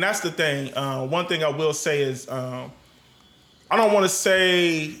 And that's the thing. One thing I will say is I don't want to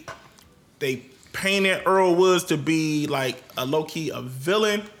say they painted Earl Woods to be like a low-key a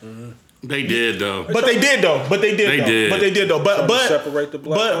villain. Mm-hmm. They did though. But they did though. But Separate the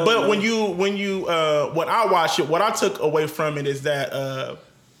black but when I watched it, what I took away from it is that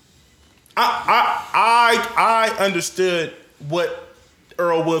I understood what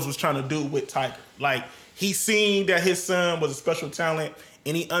Earl Woods was trying to do with Tiger. Like, he seen that his son was a special talent,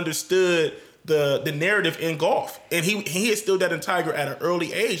 and he understood the narrative in golf, and he instilled that in Tiger at an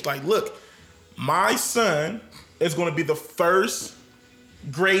early age. Like, look, my son is going to be the first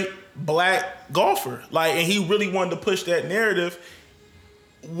great black golfer. Like, and he really wanted to push that narrative.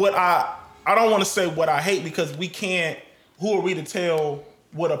 What I don't want to say what I hate, because we can't. Who are we to tell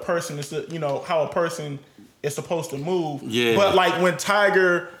what a person is? How a person is supposed to move. Yeah. But like, when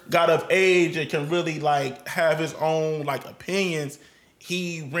Tiger got of age and can really like have his own like opinions,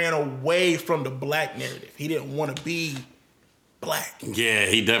 he ran away from the black narrative. He didn't want to be black. Yeah,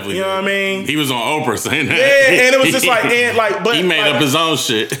 he definitely. You know what I mean? He was on Oprah saying that. Yeah, and it was just like, but he made up his own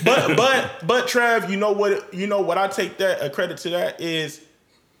shit. but Trav, you know what I take that credit to that is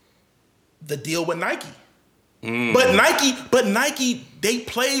the deal with Nike. Mm. But Nike, they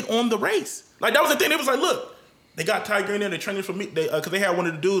played on the race. Like, that was the thing. It was like, look, they got Tiger in there. They're training for me because they had one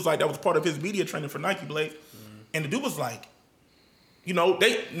of the dudes like that was part of his media training for Nike Blade, and the dude was like,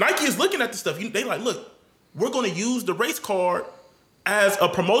 Nike is looking at the stuff. They like, look, we're going to use the race card as a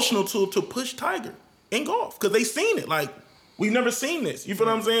promotional tool to push Tiger in golf because they seen it. Like, we've never seen this. You feel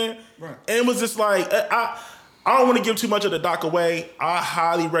what I'm saying? Right. And it was just like, I don't want to give too much of the doc away. I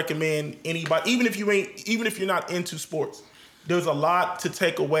highly recommend anybody, even if you're not into sports. There's a lot to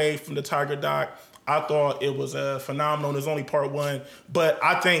take away from the Tiger doc. I thought it was phenomenal. There's only part one, but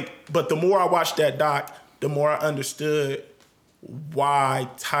the more I watched that doc, the more I understood why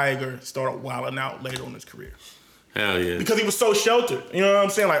Tiger started wilding out later on in his career. Hell yeah. Because he was so sheltered. You know what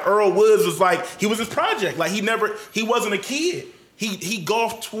I'm saying? Like, Earl Woods was like, he was his project. Like, he wasn't a kid. He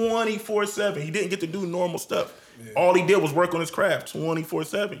golfed 24/7. He didn't get to do normal stuff. Yeah. All he did was work on his craft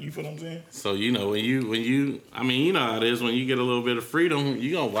 24/7. You feel what I'm saying? So, when you I mean, you know how it is, when you get a little bit of freedom,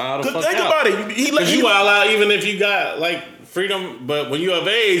 you gonna wild the fuck think out. Think about it. You wild out even if you got like freedom, but when you of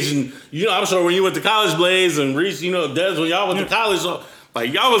age, and I'm sure when you went to college, Blaze and Reese, Des, when y'all went to college,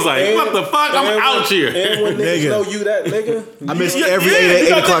 like, y'all was like, what the fuck? I'm out here. And when niggas know you that nigga. I missed every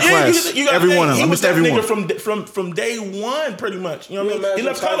 8 o'clock class. Every one of them. I missed every one. From day one, pretty much. You know what I mean? He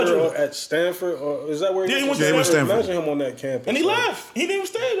left college at Stanford, or is that where he went? Yeah, he went to Stanford. Imagine him on that campus. And he left. He didn't even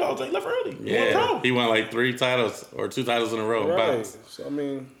stay all day. He left early. Yeah, he won like 3 titles or 2 titles in a row. Right. So, I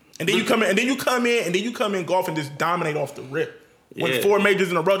mean, and then you come in golf and just dominate off the rip. Win 4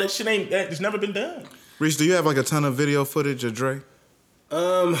 majors in a row. That shit it's never been done. Reese, do you have like a ton of video footage of Dre?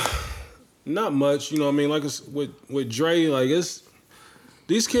 Not much, you know what I mean? Like, it's, with Dre, like,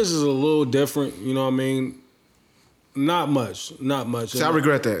 these kids is a little different, you know what I mean? Not much. See, I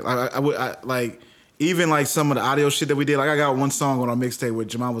regret that. I like, even like some of the audio shit that we did, like, I got one song on our mixtape where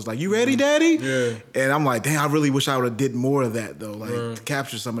Jamal was like, "You ready, Daddy?" Yeah. And I'm like, damn, I really wish I would have did more of that though, like to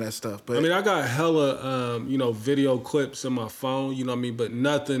capture some of that stuff. But I mean, I got hella, video clips in my phone, you know what I mean? But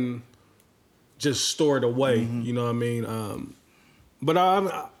nothing just stored away, you know what I mean? But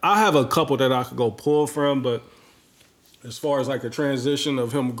I have a couple that I could go pull from, but as far as like a transition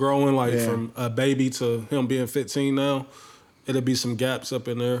of him growing from a baby to him being 15 now, it'll be some gaps up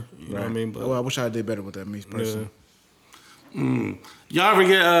in there. You know what I mean? But, I wish I did better with that, me personally. Yeah. Y'all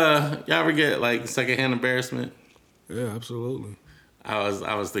ever get like secondhand embarrassment? Yeah, absolutely.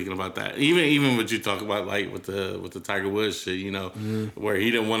 I was thinking about that. Even what you talk about, like with the Tiger Woods shit, where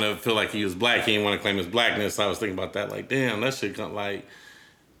he didn't want to feel like he was black, he didn't want to claim his blackness. I was thinking about that, like, damn, that shit like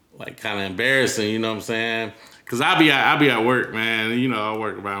kind of embarrassing. You know what I'm saying? Because I be at work, man. I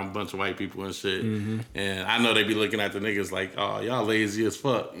work around a bunch of white people and shit, and I know they be looking at the niggas like, oh, y'all lazy as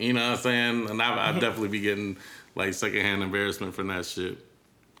fuck. You know what I'm saying? And I definitely be getting like secondhand embarrassment from that shit.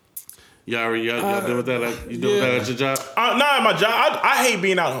 Y'all deal with that? You deal with that at your job? Nah, at my job. I hate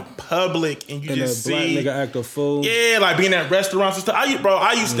being out in public and you just see black nigga act a fool. Yeah, like being at restaurants and stuff.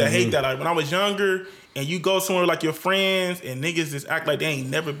 I used to hate that. Like when I was younger and you go somewhere like your friends and niggas just act like they ain't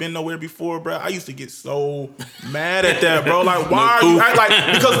never been nowhere before, bro. I used to get so mad at that, bro. Like, why are you act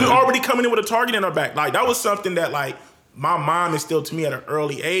like, because we already coming in with a target in our back. Like, that was something that like my mom instilled to me at an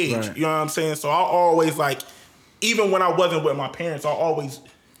early age. Right. You know what I'm saying? So I always like, even when I wasn't with my parents, I always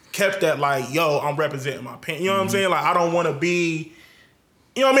kept that like, yo, I'm representing my parents. You know what I'm saying? Like, I don't want to be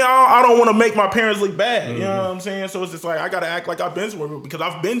you know what I mean? I don't want to make my parents look bad. You know what I'm saying? So it's just like I gotta act like I've been somewhere because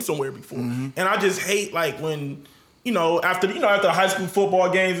I've been somewhere before, and I just hate like when. After high school football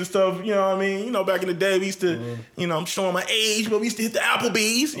games and stuff, you know what I mean? Back in the day, we used to, I'm showing my age, but we used to hit the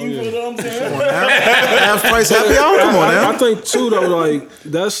Applebee's. You know what I'm saying? Half price happy hour. Come on, now. I think too though, like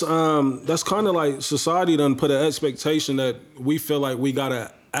that's kind of like society done put an expectation that we feel like we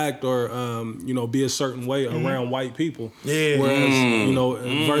gotta act or be a certain way around white people. Yeah.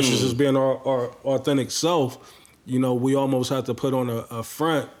 Whereas versus just being our authentic self, we almost have to put on a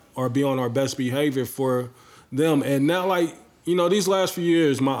front or be on our best behavior for them. And now, like, these last few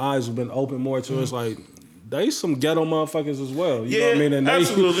years, my eyes have been open more to it's like, they some ghetto motherfuckers as well. You know what I mean? And they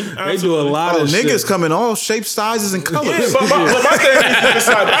do a lot of shit. Niggas come in all shapes, sizes, and colors. Yeah, but my thing is, niggas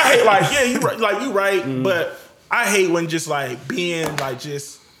side, I hate, like, yeah, you right, but I hate when just, like, being, like,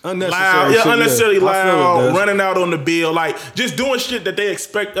 just unnecessarily loud, running out on the bill, like, just doing shit that they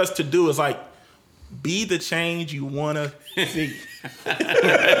expect us to do is, like, be the change you want to see.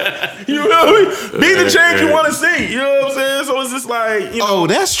 You feel me? Be the change you want to see. You know what I'm saying? So it's just like, oh,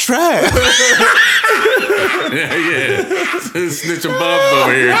 that's trash. yeah. Snitching Bubs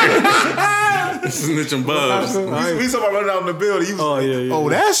over here. Snitching Bubs. We talking about running out in the building. He was oh,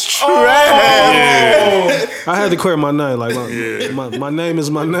 that's trash. I had to clear my name. Like, my name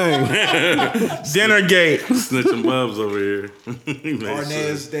is my name. Dinner gate. Snitching Bubs over here.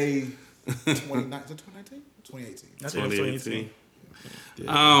 Arnaz Day 2019? 2018. That's 2018.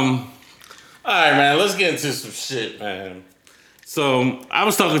 All right, man. Let's get into some shit, man. So I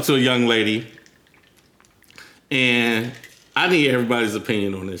was talking to a young lady, and I need everybody's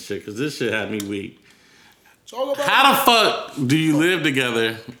opinion on this shit because this shit had me weak. How the fuck do you live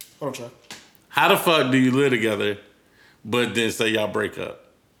together? Hold on, try. How the fuck do you live together, but then say y'all break up?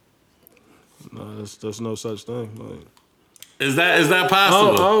 No, there's no such thing. Like, is that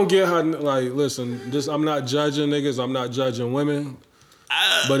possible? I don't get how. Like, listen, I'm not judging niggas. I'm not judging women.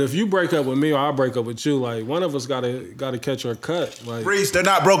 But if you break up with me or I break up with you, like one of us gotta catch our cut. Like, Reese, they're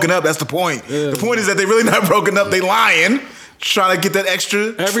not broken up. That's the point. Yeah. The point is that they really not broken up. They lying, trying to get that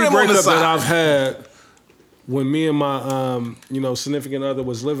extra. Every trim on the breakup side. that I've had, when me and my significant other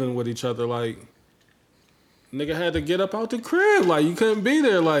was living with each other, like nigga had to get up out the crib. Like you couldn't be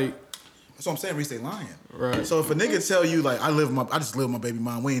there. Like that's what I'm saying. Reese, they lying. Right. So if a nigga tell you like I just live with my baby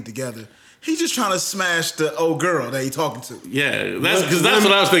mom, we ain't together. He just trying to smash the old girl that he talking to. Yeah, that's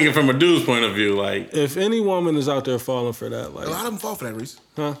what I was thinking from a dude's point of view. Like, if any woman is out there falling for that, like a lot of them fall for that, Reese.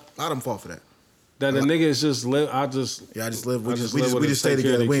 Huh? A lot of them fall for that. That the nigga is just live. I just live. We just stay take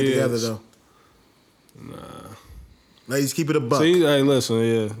care together. of We ain't the together kids. though. Nah. Ladies, keep it a buck. See, hey, listen,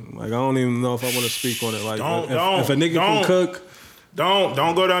 yeah. Like I don't even know if I want to speak on it. Like if a nigga can cook, don't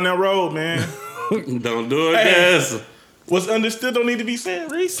go down that road, man. Don't do it, yes. What's understood don't need to be said,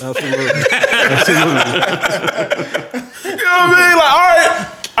 Reese. Absolutely. You know what I mean? Like,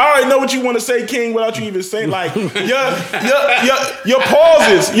 I already know what you want to say, King, without you even saying. Like, your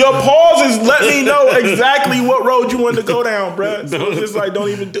pauses let me know exactly what road you want to go down, bruh. So it's just like,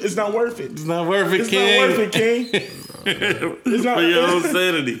 it's not worth it. It's not worth it, It's King. not worth it, King. It's not for your own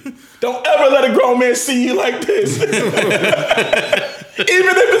sanity. Don't ever let a grown man see you like this. Even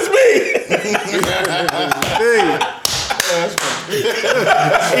if it's me.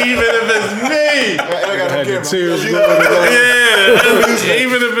 Even if it's me. I got no tears. Yeah.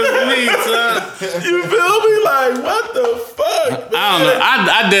 Even if it's me, son. You feel me? Like, what the fuck? I don't know.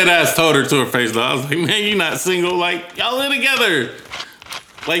 I dead ass told her to her face though. I was like, man, you not single. Like, y'all live together.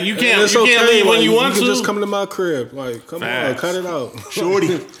 Like you can't leave when you want to. Just come to my crib. Like, come on, cut it out.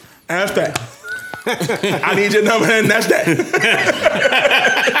 Shorty, ask that. I need your number and that's that.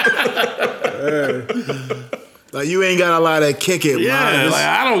 Like you ain't got a lot of kick it, Yeah, man. like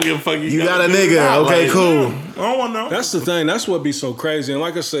I don't give a fuck. You got a nigga. Okay, like, cool. I don't want to know. That's the thing. That's what be so crazy. And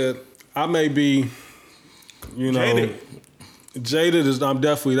like I said, I may be, jaded is I'm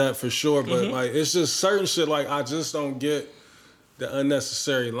definitely that for sure. But like it's just certain shit like I just don't get the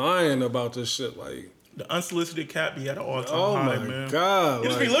unnecessary lying about this shit. Like the unsolicited cat be at an all-time high, man. God. You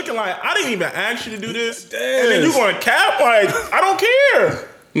just be looking like, I didn't even ask you to do this. Yes. And then you going to cap? Like, I don't care.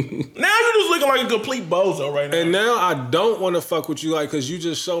 Now you're just looking like a complete bozo right now. And now I don't want to fuck with you, like, because you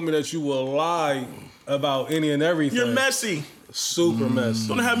just showed me that you will lie about any and everything. You're messy. Super messy.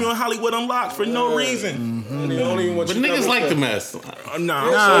 Don't have me on Hollywood Unlocked for no reason. And they don't even want But you niggas like the mess.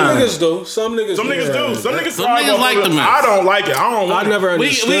 Nah. Some niggas do. Some niggas Some niggas do. Some niggas like the mess. I don't like it. I don't I like never it.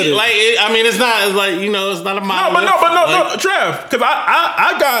 understood it. Like, I mean, it's not like, it's not a model. No, Trev. Because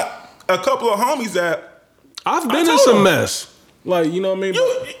I got a couple of homies that I've been in told some them. mess. Like, you know what I mean? you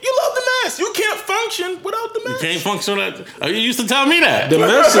love the mess. You can't find function without the mesh. You can't function without. Oh, you used to tell me that. The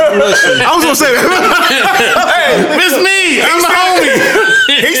mesh, listen, I was gonna say that. It's me. I'm the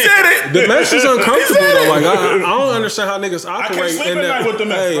homie. He said it. the mesh is uncomfortable though. Like I don't understand how niggas operate sleep in at that. night with the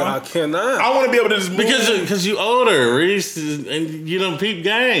mesh, Hey, bro. I cannot. I want to be able to just move. Because you older, Reese, and you don't peep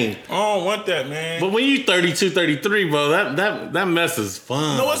game. I don't want that, man. But when you 32, 33, bro, that mess is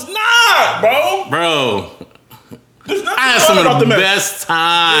fun. No, it's not, bro. Bro, There's nothing I had fun some about of the the mesh. best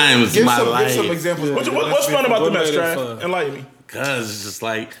times in my Give life. some examples. What's fun about the What mesh, made it Trav? fun? Enlighten me. Cause it's just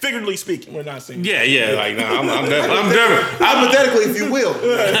like, Figuratively speaking, we're not saying. yeah, like, nah, I'm never. Hypothetically, if you will.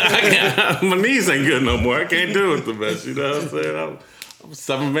 My knees ain't good no more. I can't do it the best. You know what I'm saying? I'm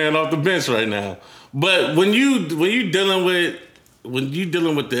 7-man off the bench right now. But when you dealing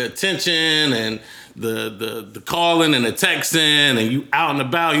with the attention and the calling and the texting and you out and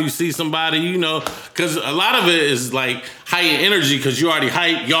about, you see somebody, you know, because a lot of it is like heightened energy because you already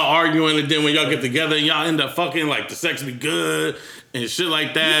hyped, y'all arguing, and then when y'all get together and y'all end up fucking, like the sex be good and shit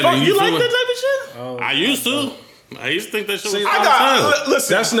like that. And You like feel that type of shit? I used to. I used to think that shit was See, fun.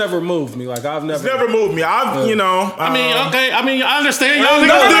 Listen. That's never moved me. Like I've never. It's never moved me. I've, you know. I mean, okay. I mean, I understand y'all No,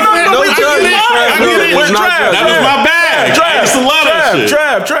 niggas different. no I get judgment, it. Trav. I get it. No, it's not judgment. That was my bag. I used to love that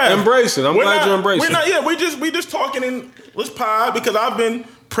shit. Trav. Embrace it. I'm We're glad not- you embrace we're it. not, yeah, we just talking and let's pod because I've been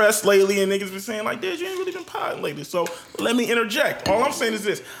pressed lately and niggas been saying like, "Dad, you ain't really been podding lately." So let me interject. All I'm saying is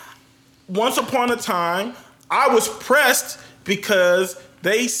this: once upon a time, I was pressed because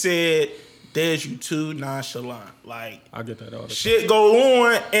they said, "Dad, you too nonchalant." Like I get that all the time. shit go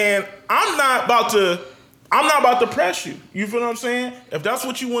on, and I'm not about to press you. You feel what I'm saying? If that's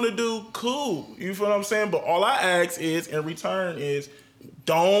what you want to do, cool. You feel what I'm saying? But all I ask is, in return, is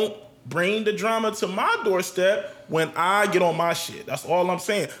don't bring the drama to my doorstep when I get on my shit. That's all I'm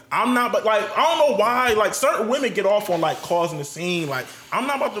saying. I'm not, but like, I don't know why, like, certain women get off on, like, causing a scene. Like, I'm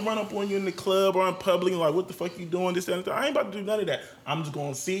not about to run up on you in the club or in public and like, what the fuck you doing, this, that, and that. I ain't about to do none of that. I'm just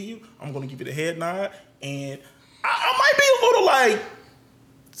going to see you. I'm going to give you the head nod. And I might be a little, like,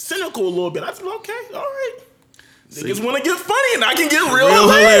 cynical a little bit. I said, okay, all right. Niggas want to get funny and I can get real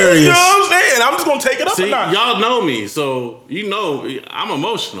hilarious. You know what I'm saying? I'm just going to take it up a See, notch. y'all know me, so you know I'm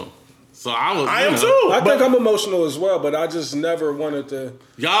emotional. So I am know. too. I think I'm emotional as well, but I just never wanted to.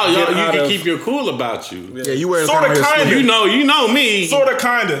 Y'all, Get you out can of- keep your cool about you. Yeah, you wear Sorta, kinda. You know me. Sort of,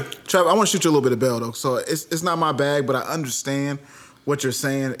 kind of. Trav, I want to shoot you a little bit of bell though. So it's not my bag, but I understand what you're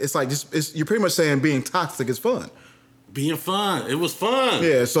saying. It's like you're pretty much saying being toxic is fun. Being fun. It was fun.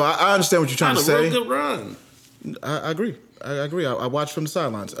 Yeah, so I understand what you're trying Had to a say. real good run. I agree. I agree. I watched from the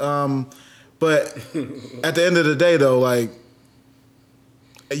sidelines. But at the end of the day, though, like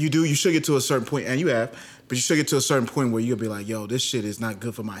you should get to a certain point, and you have, but you should get to a certain point where you'll be like, "Yo, this shit is not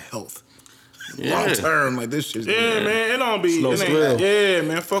good for my health Yeah. long term." Like this shit. Yeah, man. It don't be. no It ain't, thrill. yeah,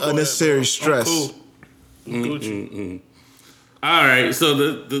 man. Fuck all that, Unnecessary bro. stress. I'm cool. I'm Gucci. All right, so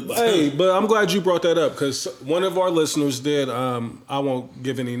the Hey, but I'm glad you brought that up because one of our listeners did. I won't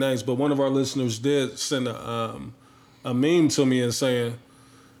give any names, but one of our listeners did send a meme to me and saying,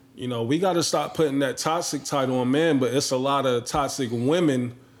 you know, we got to stop putting that toxic title on men, but it's a lot of toxic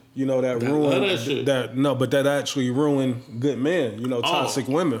women, you know, that ruin that shit. that actually ruin good men. You know, toxic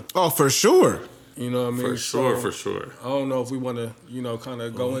women. Oh, for sure. You know what I mean? for sure, So, for sure. I don't know if we want to, you know, kind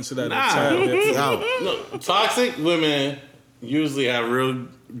of go into that Nah. a tad bit. Out. No, toxic women usually have real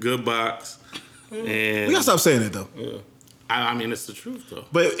good box, and We gotta stop saying it though. I mean it's the truth though.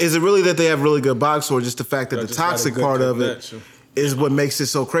 But is it really that they have really good box, or just the fact that I the just got a toxic good part of it connection. is what makes it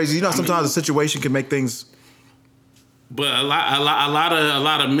so crazy? You know, sometimes a situation can make things. But a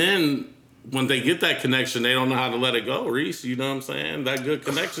lot of men, when they get that connection, they don't know how to let it go, Reese. You know what I'm saying? That good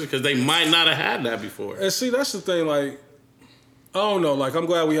connection, because they might not have had that before. And see, that's the thing. Like, I don't know. Like, I'm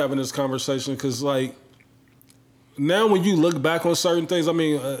glad we having this conversation because, like, now when you look back on certain things, I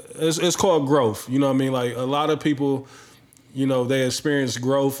mean, it's called growth. You know what I mean? Like, a lot of people, you know, they experience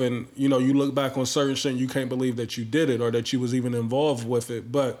growth, and you know, you look back on certain shit, and you can't believe that you did it or that you was even involved with it.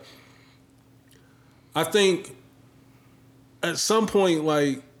 But I think at some point,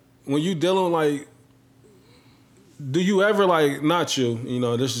 like, when you dealing like, do you ever like, not you, you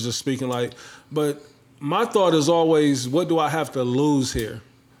know, this is just speaking like, but my thought is always, what do I have to lose here?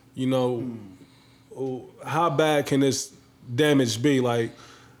 You know, how bad can this damage be? Like,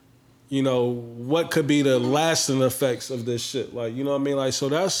 you know, what could be the lasting effects of this shit? Like, you know what I mean? Like, so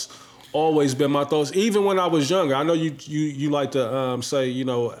that's always been my thoughts. Even when I was younger, I know you like to say, you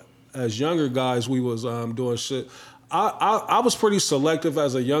know, as younger guys, we was doing shit. I was pretty selective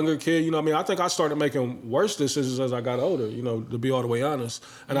as a younger kid. You know what I mean? I think I started making worse decisions as I got older, you know, to be all the way honest.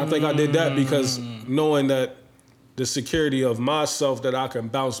 And I think I did that because knowing that the security of myself that I can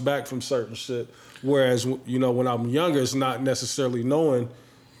bounce back from certain shit. Whereas, you know, when I'm younger, it's not necessarily knowing,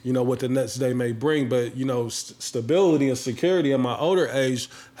 you know, what the next day may bring. But, you know, stability and security in my older age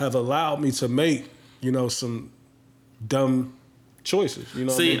have allowed me to make, you know, some dumb choices. You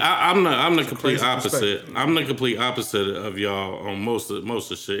know, see, what I I'm the complete opposite. I'm the complete opposite of y'all on most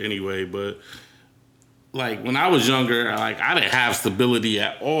of shit anyway. But like when I was younger, like I didn't have stability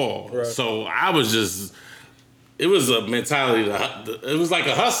at all. Right. So I was just. It was a mentality. It was like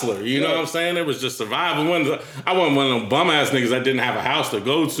a hustler. You know what I'm saying? It was just survival. I wasn't one of them bum ass niggas that didn't have a house to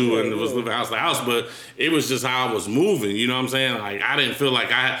go to and was living house to house. But it was just how I was moving. You know what I'm saying? Like I didn't feel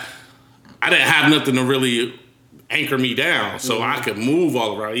like I didn't have nothing to really anchor me down, so I could move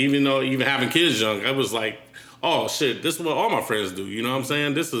all around. Even having kids young, I was like, oh shit, this is what all my friends do. You know what I'm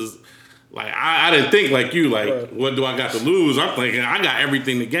saying? This is like I didn't think like you. Like what do I got to lose? I'm thinking I got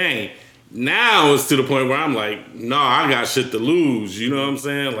everything to gain. Now it's to the point where I'm like, no, I got shit to lose. You know what I'm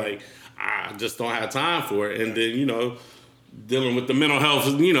saying? Like, I just don't have time for it. And then, you know, dealing with the mental health,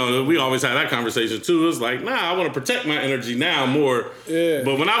 you know, we always had that conversation too. It's like, nah, I want to protect my energy now more. Yeah.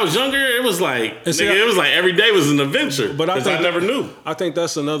 But when I was younger, it was like, it was like every day was an adventure. But I never knew. I think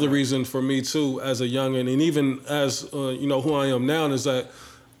that's another reason for me too, as a youngin', and even as you know who I am now, is that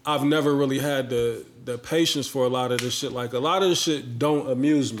I've never really had the patience for a lot of this shit. Like, a lot of this shit don't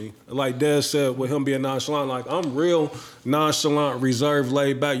amuse me. Like Dez said, with him being nonchalant, like, I'm real nonchalant, reserved,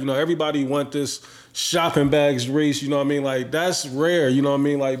 laid back. You know, everybody want this shopping bags, Reese, you know what I mean? Like, that's rare, you know what I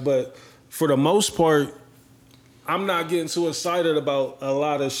mean? Like, but for the most part, I'm not getting too excited about a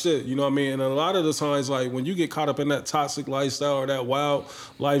lot of shit, you know what I mean? And a lot of the times, like, when you get caught up in that toxic lifestyle or that wild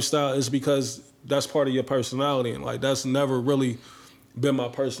lifestyle, it's because that's part of your personality. And, like, that's never really been my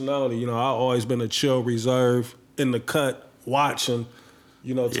personality. You know, I've always been a chill, reserve, in the cut, watching,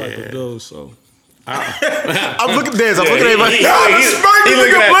 you know, type of dude. So I'm looking at Dez. I'm looking at everybody. He's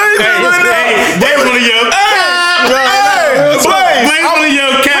looking at Blaze one of your Blaze one of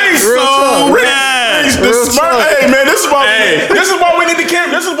your cats so bad. Hey man, this is why we need the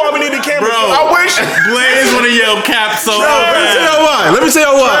camera. This is why we need the camera. Bro, I wish Blaze one of your caps so bad. Let me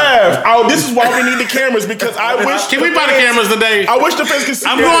tell you why. This is why we need the cameras, because I wish. Can we buy the cameras today? I wish the fans could see.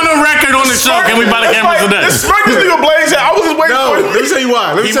 I'm going on record on the show. Can we buy the cameras today? This smirk this nigga Blaze. I was just waiting for it. Let me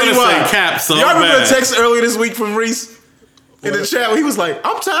tell you why. Caps so Y'all remember bad. the text earlier this week from Reese? In the chat, where he was like,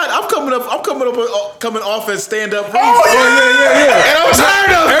 "I'm tired. I'm coming off as stand-up Reese." Yeah. And I'm tired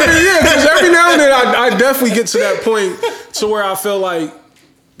of it. Because every now and then I definitely get to that point to where I feel like,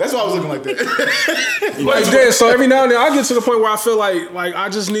 that's why I was looking like that. Like, so every now and then I get to the point where I feel like I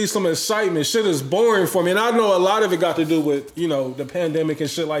just need some excitement. Shit is boring for me, and I know a lot of it got to do with, you know, the pandemic and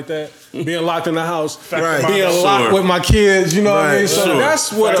shit like that, being locked in the house, being locked with my kids. You know what I mean? So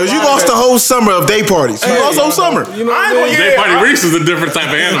that's what. Because you lost the whole summer of day parties. You lost the whole summer. You know what I mean? Day party Reese is a different type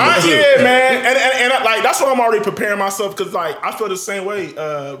of animal too. Yeah, man, and like that's why I'm already preparing myself, because like I feel the same way.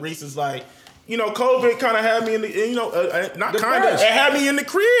 Reese is like, you know, COVID kind of had me in the, you know, not kind of, it had me in the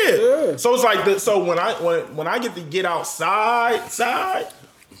crib. Yeah. So it's like, so when I get to get outside,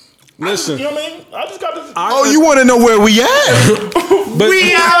 listen, you know what I mean? I just got to. You want to know where we at?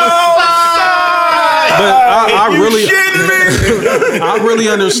 We outside. But I really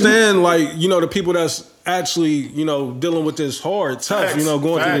understand, like, you know, the people that's actually, you know, dealing with this hard, tough, you know,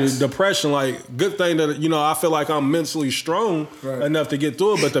 going through the depression. Like, good thing that, you know, I feel like I'm mentally strong enough to get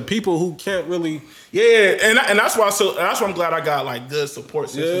through it. But the people who can't really, and that's why. So that's why I'm glad I got like good support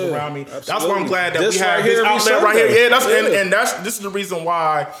systems around me. Absolutely. That's why I'm glad that we have this outlet right here. Yeah, and this is the reason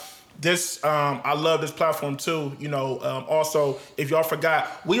why. I love this platform too. You know, also, if y'all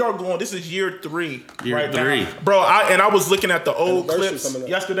forgot, we are going. This is year 3 now, bro. I was looking at the old clips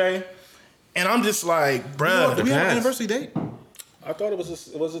yesterday, and I'm just like, bro, do we have an anniversary date? I thought it was the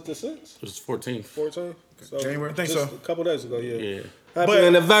 6th? It was 14th. 14th? So January, I think so. A couple days ago, yeah. Happy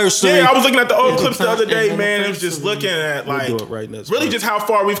anniversary. Yeah, I was looking at the old clips the other day, man. It was just looking at like really just how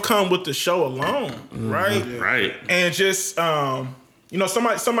far we've come with the show alone, right? Right. And just you know,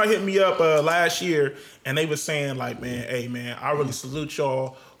 somebody hit me up last year, and they was saying like, man, hey man, I really salute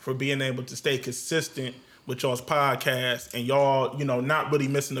y'all for being able to stay consistent with y'all's podcast, and y'all, you know, not really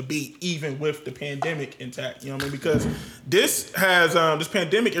missing a beat even with the pandemic intact. You know what I mean? Because this has this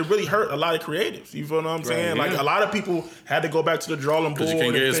pandemic, it really hurt a lot of creatives. You feel what I'm saying? Yeah. Like a lot of people had to go back to the drawing board. Because you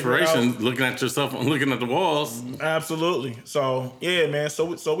can't get inspiration looking at yourself, looking at the walls. Absolutely. So yeah, man.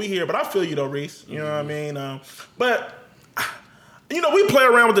 So we here, but I feel you though, Reese. You know what I mean? But you know, we play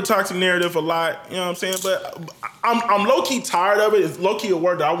around with the toxic narrative a lot, you know what I'm saying? But I'm low-key tired of it. It's low-key a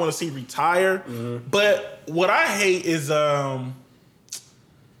word that I want to see retire. Mm-hmm. But what I hate is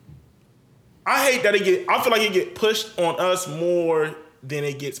I hate that I feel like it get pushed on us more than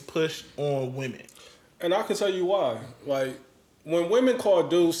it gets pushed on women. And I can tell you why. Like, when women call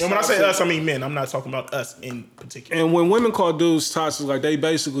dudes And when I toxic, say us, I mean men. I'm not talking about us in particular. and when women call dudes toxic, like, they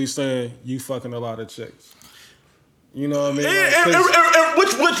basically saying, you fucking a lot of chicks. You know what I mean?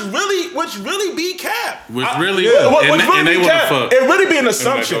 Which really be cap. Which really, And they want to fuck. It really be an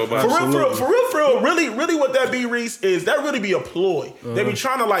assumption. go For real, really what that be, Reese, is that really be a ploy. They be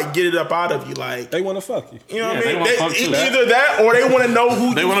trying to like get it up out of you, like They want to fuck you. you know what I Yeah, they mean? wanna fuck too. Either that or they want to know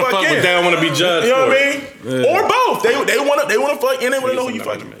who They you want to fuck, in. but they don't want to be judged. You know for what I it. mean? Or both. They want to fuck and they want to know who you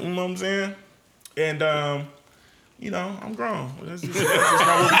Something fucking. like You know what I'm saying? And you know, I'm grown. That's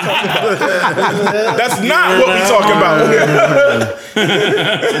not what we talking about. That's not what we talking about.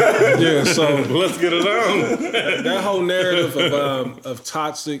 Yeah, so Let's get it on. that whole narrative of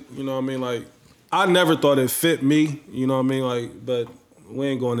toxic, you know what I mean? Like, I never thought it fit me, you know what I mean? Like, but we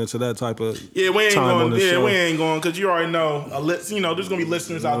ain't going into that type of Yeah, we ain't time on going. the Yeah, show. we ain't going because you already know. You know, there's gonna be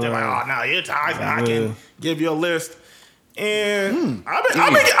listeners out there like, oh, no, you're toxic. I can give you a list. And I've been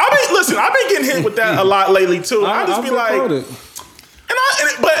getting hit with that a lot lately too. I just be like,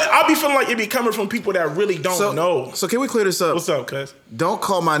 but I be feeling like it be coming from people that really don't know. So can we clear this up? What's up, cuz? Don't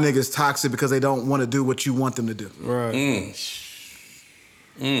call my niggas toxic because they don't want to do what you want them to do. Right.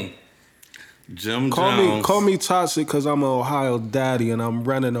 Jim Jones. Call me toxic because I'm an Ohio daddy and I'm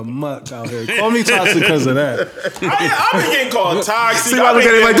running amok out here. Call me toxic because of that. I've been getting called toxic. See why I look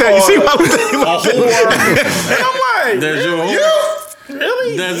at it like that? You see why I look at it like that? And I'm like, There's your whore.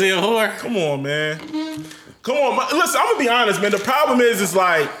 really? There's your whore. Come on, man. Come on, listen. I'm gonna be honest, man. The problem is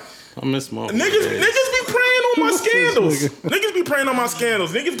like I miss my niggas be preying on my scandals. Niggas be preying on my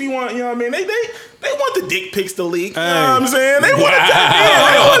scandals. Niggas be want, you know what I mean? They want the dick pics to leak. You know what I'm saying? They want to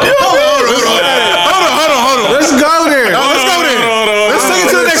Hold on. Let's go there. Let's take it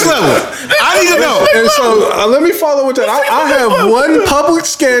to the next level. I need to know. And so let me follow with that. I have one public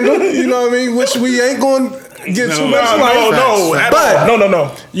scandal, you know what I mean, which we ain't going to get too much light. No.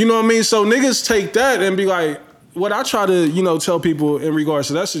 You know what I mean? So niggas take that and be like, what I try to, you know, tell people in regards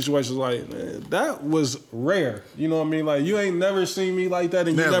to that situation is like, man, that was rare. You know what I mean? Like, you ain't never seen me like that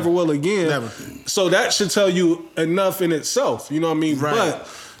and you never will again. Never. So that should tell you enough in itself. You know what I mean? Right. But,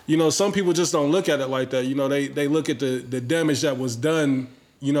 you know, some people just don't look at it like that. You know, they look at the damage that was done,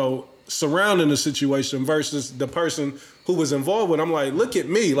 you know, surrounding the situation versus the person who was involved with. I'm like, look at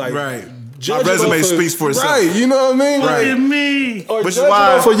me. Like, Right. judge My it resume off of- speaks for itself. Right. You know what I mean? Right. Like, me. or Which is judge it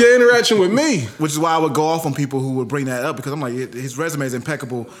why- off of your interaction with me. Which is why I would go off on people who would bring that up because I'm like, his resume is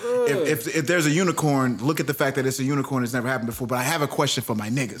impeccable. If there's a unicorn, look at the fact that it's a unicorn that's never happened before. But I have a question for my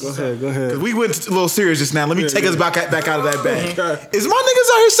niggas. Go ahead. Because we went a little serious just now. Let me take us back out of that bag. Okay. Is my niggas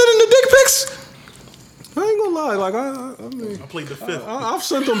out here sending the dick pics? I ain't gonna lie. Like, I mean, I plead the fifth. I've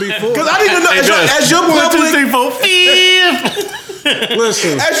sent them before. Because I need to know, as your 1, 2, public, 3, 4, 5.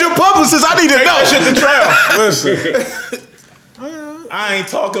 Listen, as your publicist, I need to know. Shit the trail. listen. I ain't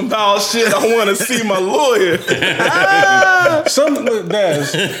talking about shit. I want to see my lawyer. Look,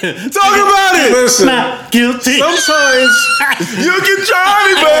 Daz. Talk about it. Listen. Not guilty. Sometimes, You can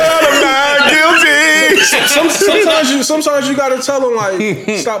try me, but I'm not guilty. sometimes you gotta tell them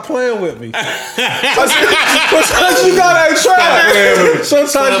like, stop playing with me. Sometimes you gotta try.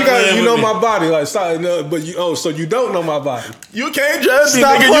 Sometimes you gotta, you know my body, like stop. No, but you, so you don't know my body. You can't judge me,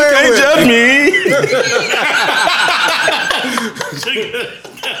 Stop nigga. You playing can't with judge me.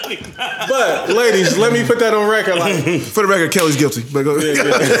 But ladies, let me put that on record. Like, For the record, Kelly's guilty. But go this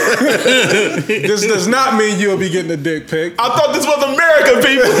does not mean you'll be getting a dick pic. I thought this was America,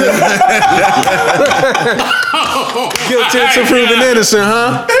 people. Guilty until proven innocent,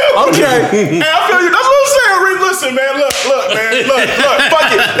 huh? Okay. Hey, I feel you. That's what I'm saying, Rick. Listen, man. Look, man. Look.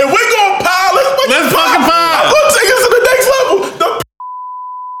 Fuck it. If we gonna pile, let's fucking pile. I'm gonna take us to the next level.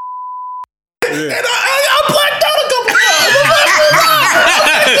 And I blacked out a couple times.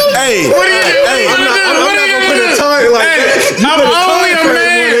 Hey, What are you doing? hey, What are you doing? What are you Put a doing? time like that. I'm only a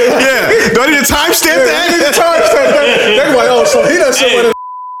man. yeah. Do I need to timestamp that? They be like, oh, so he done said what?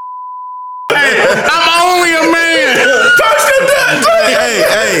 I'm only a man.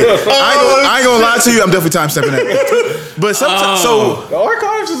 Hey, I ain't gonna lie to you. I'm definitely timestamping that. But sometimes, The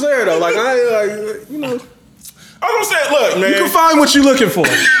archives is there though. Like you know, I'm gonna say, look, man. you can find what you're looking for.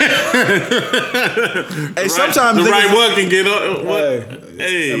 hey, sometimes The niggas- right one can get up. What?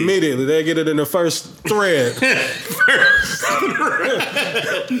 Hey. Immediately, they get it in the first thread.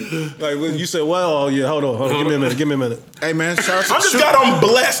 Like when you said, "Well, yeah, hold on, give me a minute." Hey man, shout I out just got on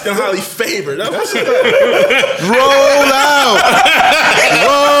blessed and highly favored. That's what's up. roll out.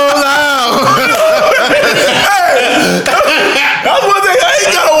 That's one thing I ain't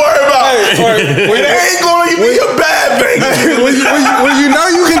gotta worry about. Hey, When they ain't gonna give me a bad thing. when you know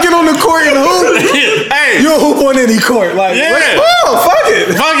you can get on the court and hoop, Hey, you'll hoop on any court. Like, Yeah. fuck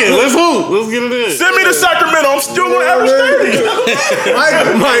it. fuck it. Let's hoop. Let's get it in. Send me to Sacramento. I'm still gonna average 30.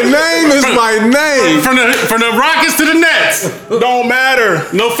 My name is my name. From the Rockets to the Nets. Don't matter.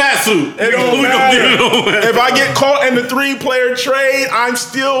 No fat suit. It don't matter. If I get caught in the 3-player trade, I'm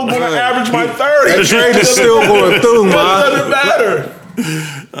still gonna average my 30. That trade is still going through, It man. doesn't matter.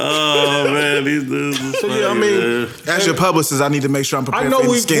 Oh man, these dudes. Is funny, yeah, I mean, man. As your publicist, I need to make sure I'm prepared I know for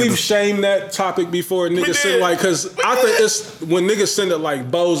any we've scandal. shamed that topic before. Niggas send did. like, because I think it's when niggas send it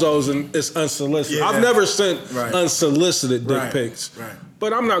like bozos and it's unsolicited. Yeah. I've never sent Right. unsolicited dick Right. pics. Right.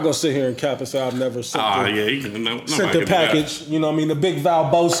 But I'm not gonna sit here and cap and say I've never sent Oh the, yeah, you can. No, sent the package. You know what I mean? The big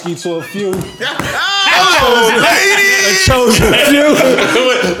Valboski to a few. Ladies! A chosen few.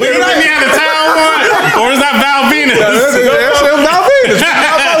 We can let me out of town one, or is that Val Venus? That's Val Venus.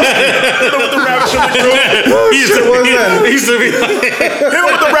 With the Ravishing McRule. He used to he used to be like Hit him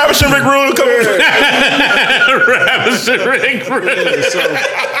with the Ravishing McRule. Come here. Ravishing Rick Rude.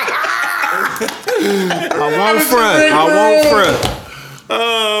 I won't front.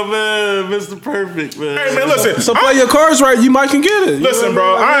 Oh man, Mr. Perfect, man. Hey man, listen. So play your cards right, you might can get it. You Listen, know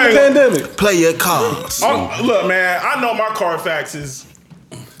what bro, I mean? I ain't- Pandemic. Play your cards. Look, man, I know my Carfax is.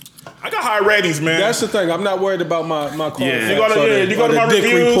 I got high ratings, man. That's the thing. I'm not worried about my cards. Yeah. you go to my dick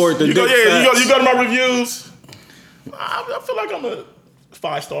reviews. report. The you go, dick yeah, facts. you go to my reviews. I feel like I'm a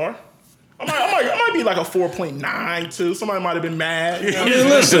 5-star. I might be like a 4.9 too. Somebody might have been mad. You know? I mean,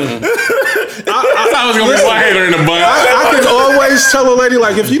 listen. I thought I was gonna be one hater in the butt. I can always tell a lady,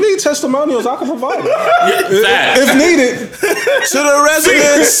 like, if you need testimonials, I can provide it. Facts. If needed. To the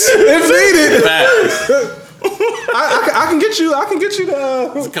residents. If needed. Facts. I can get you. I can get you the.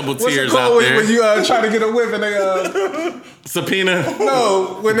 There's a couple what's it tears called out when, there. when you try to get a whip and they Subpoena.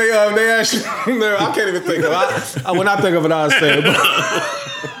 no when they ask you. I can't even think of it. When I think of it, I'll say it.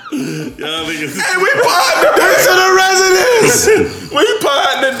 Y'all niggas. Hey, we potting today. To the residents. We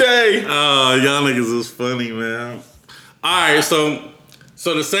potting today. Oh, y'all niggas is funny, man. All right, so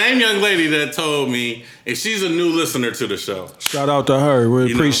the same young lady that told me, and she's a new listener to the show. Shout out to her. We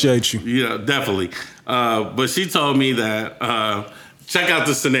You appreciate know, you. Yeah, definitely. But she told me that check out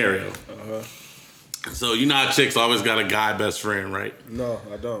the scenario. So you know how chicks always got a guy best friend, right? No,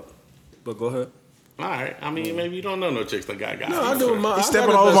 I don't. But go ahead. All right. I mean, maybe you don't know no chicks that got guys. No, I do. He's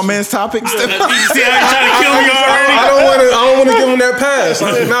stepping all over my man's topic. You see how you trying to kill me already? I don't want to give them that pass.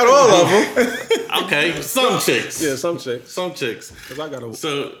 Not all of them. Okay, some chicks. Yeah, some chicks. Some chicks. Cause I got a.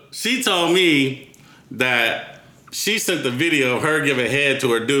 So she told me that she sent the video of her giving head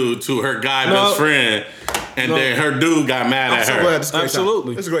to her dude to her guy best friend, and then her dude got mad at her.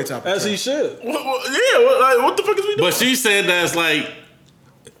 Absolutely. It's a great topic. As he should. What the fuck is we doing? But she said that's like,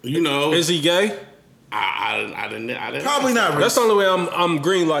 you know, Is he gay? I didn't. Probably not. That's the only way I'm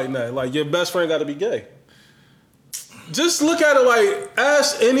green lighting that. Like, your best friend got to be gay. Just look at it like,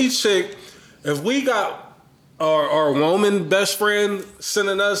 ask any chick, if we got our woman best friend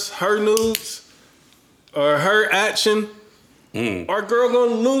sending us her nudes or her action, our girl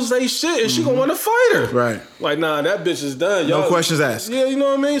gonna lose they shit and she gonna want to fight her. Right. Like, nah, that bitch is done. No Y'all, questions asked. Yeah, you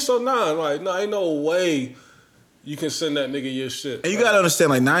know what I mean? So, ain't no way you can send that nigga your shit. And you gotta understand,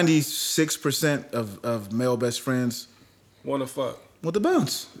 like 96% of male best friends Wanna fuck. want the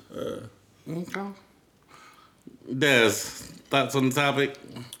bounce. Okay. Des, thoughts on the topic?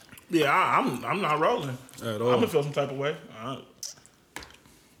 Yeah, I'm not rolling At I'm all. gonna feel some type of way.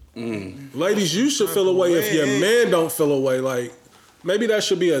 Ladies, you should feel away if your man don't feel away. Like, maybe that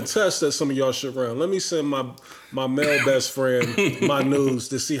should be a test that some of y'all should run. Let me send my male best friend my news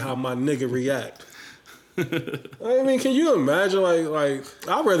to see how my nigga react. I mean, can you imagine? Like,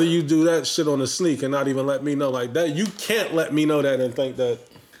 I'd rather you do that shit on the sneak and not even let me know. Like that, you can't let me know that and think that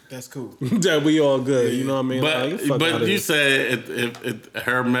That's cool. that we all good. You know what I mean? Like, fuck But outta you here. said if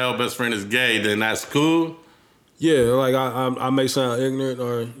her male best friend is gay, then that's cool. Yeah, like I may sound ignorant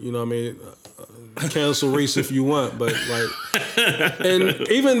or, you know what I mean, cancel Reese if you want, but like, and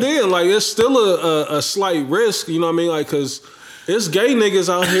even then, like, it's still a slight risk, you know what I mean, like, cause it's gay niggas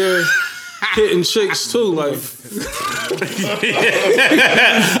out here hitting chicks too, like. I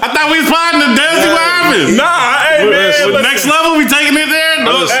thought we was plotting to Desi. What happened? Nah, hey man, The next level, we taking it there.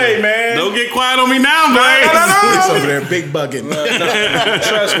 hey man, Don't get quiet on me now, man. He's over there big bugging.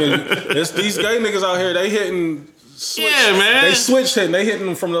 Trust me, it's these gay niggas out here. They hitting. Switch, Yeah, man. They switch hitting. They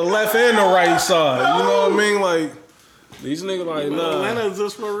hitting from the left and the right side. You know what I mean? Like these niggas, like nah. Atlanta's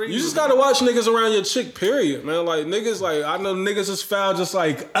just for a reason. You just gotta watch niggas around your chick. Period, man. Like niggas, like I know niggas is foul just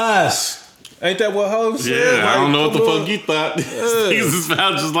like us. Ain't that what hoes said? Yeah, I don't know what the come on. fuck you thought. Niggas is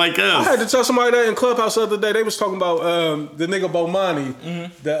found just like I us. had to tell somebody that in Clubhouse the other day. They was talking about the nigga Bomani,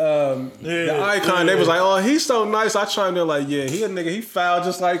 the icon. They was like, oh, he's so nice. I chimed in like, yeah, he a nigga. He foul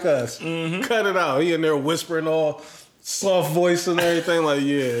just like us. Cut it out. He in there whispering all soft voice and everything. Like,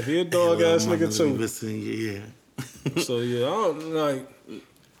 yeah, he a dog ass nigga too. Listen, yeah. So yeah, I don't like.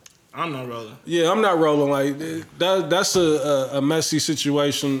 I'm not rolling. Yeah, I'm not rolling like that. That's a messy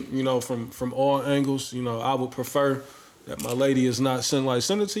situation, you know, from all angles. You know, I would prefer that my lady is not send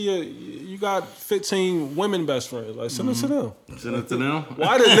it to you. You got 15 women best friends. Like send it to them. Send it to them.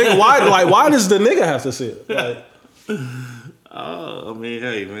 Why does the nigga have to see it? Like, I mean,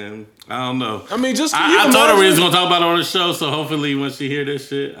 hey, man. I don't know. I mean, just I told her we was gonna talk about it on the show, so hopefully when she hear this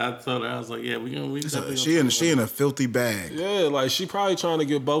shit, I told her I was like, yeah, we definitely She in a filthy bag. Yeah, like she probably trying to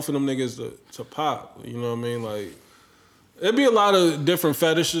get both of them niggas to pop. You know what I mean? Like it'd be a lot of different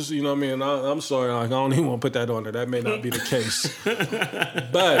fetishes. You know what I mean? I'm sorry, like I don't even want to put that on there. That may not be the case,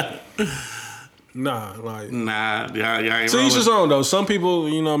 but. Nah, yeah, ain't to each his rolling. own though. Some people,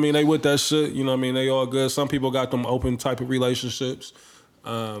 you know what I mean, they with that shit, you know what I mean, they all good. Some people got them open type of relationships.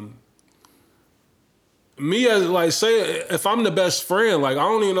 Me as like say if I'm the best friend, like I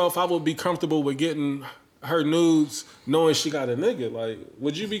don't even know if I would be comfortable with getting her nudes knowing she got a nigga. Like,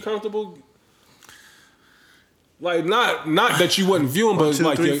 would you be comfortable? Like not that you wouldn't view him, but 2,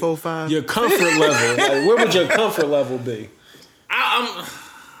 like 3, 4, 5. your comfort level. Like where would your comfort level be?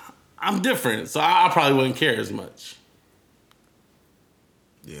 I'm different, so I probably wouldn't care as much.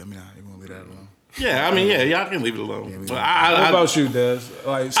 Yeah, I mean, you won't leave that alone. Yeah, I mean, yeah, y'all can leave it alone. But What about you, Des?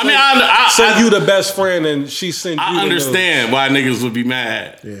 Like, say, I say you the best friend and she sent you. I understand why niggas would be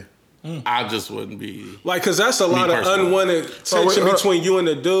mad. Yeah. I just wouldn't be. Like, cause that's a lot of personally. unwanted tension between you and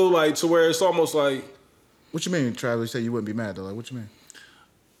the dude. Like, to where it's almost like. What you mean, Travis? You say you wouldn't be mad though? Like, what you mean?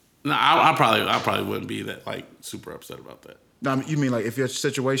 No, I probably wouldn't be that like super upset about that. No, I mean, you mean like if your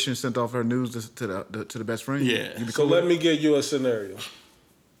situation sent off her news to the best friend? Yeah. you'd be So cool let with me give you a scenario. it?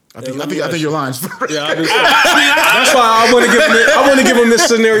 I think your line's Yeah, I do. That's why I want to give him this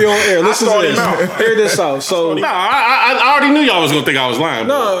scenario on air. Listen to this. Hear this out. So No, I already knew y'all was gonna think I was lying.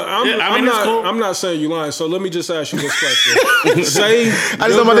 no, I'm not saying you lying. So let me just ask you this question. Say I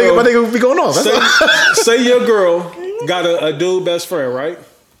just know my nigga would be going off. say your girl got a dude best friend, right?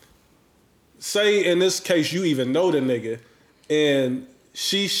 Say in this case you even know the nigga, and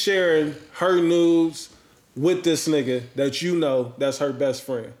she's sharing her nudes with this nigga that you know that's her best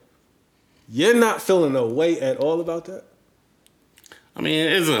friend. You're not feeling no way at all about that? I mean,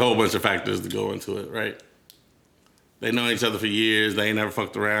 it's a whole bunch of factors to go into it, right? They know each other for years. They ain't never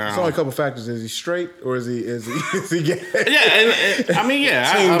fucked around. It's only a couple factors. Is he straight or is he gay? Yeah, and I mean,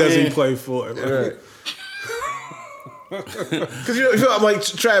 yeah. Team I doesn't mean, play for it. Right. Because you know, I'm like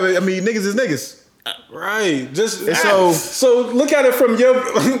Travis. I mean, niggas is niggas. Right. Just so- so look at it from your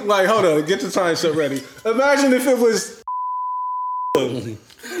like. Hold on. Get the time set ready. Imagine if it was. And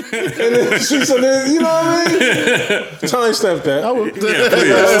then she said, you know what I mean? Timestamp that.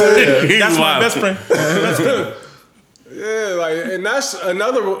 yeah, please. That's my wild. best friend. Yeah, like, and that's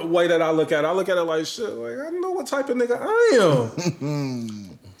another way that I look at it. I look at it like, shit, like, I know what type of nigga I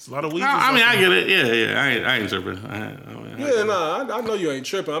am. It's a lot of weed. I mean, I get it. Yeah. I ain't tripping. Yeah, nah, I know you ain't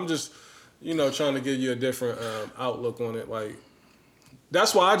tripping. I'm just, trying to give you a different outlook on it. Like,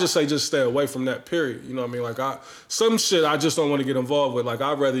 that's why I just say just stay away from that, period. You know what I mean? Like, some shit I just don't want to get involved with. Like,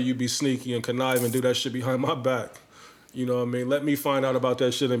 I'd rather you be sneaky and connive and do that shit behind my back. You know what I mean? Let me find out about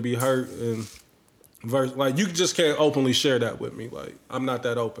that shit and be hurt. And like, you just can't openly share that with me. Like, I'm not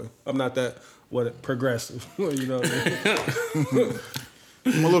that open. I'm not that, progressive. You know what I mean?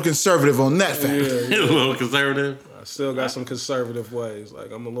 I'm a little conservative on that fact. He's a little conservative. I still got some conservative ways.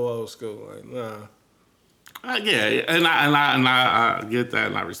 Like, I'm a little old school. Like, nah. Yeah, and I get that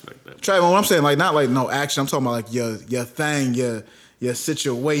and I respect that. Travis, what I'm saying, like, not like no action. I'm talking about like your thing, your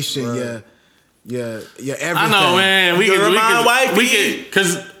situation, Right. your everything. I know, man. We You're my wifey. could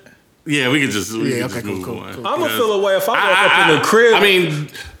just okay, move cool. on. I'm gonna feel away if I walk up in the crib. I mean,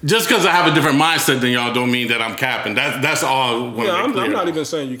 just because I have a different mindset than y'all don't mean that I'm capping. That's all. yeah, I'm not even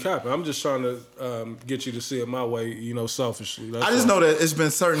saying you capping. I'm just trying to get you to see it my way, selfishly. That's I just all. know that it's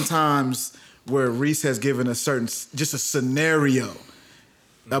been certain times where Reese has given just a scenario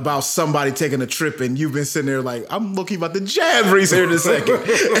about somebody taking a trip, and you've been sitting there like, I'm looking about to jab Reese here in a second.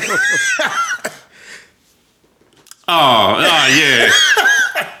 Oh yeah.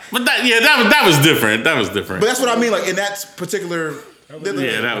 But that was different. That was different. But that's what I mean, like in that particular.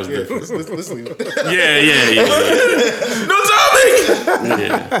 Yeah, that was different. Let's leave it. Yeah. No topic.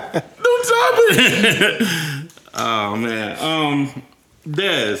 Yeah. No topic. Oh man.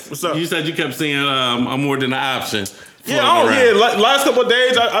 Des, What's up? You said you kept seeing I'm more than an option. Last couple of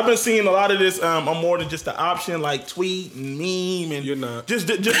days, I've been seeing a lot of this. I'm more than just the option, like tweet and meme, and You're not. just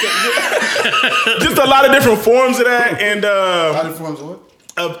a lot of different forms of that, and Other forms of what?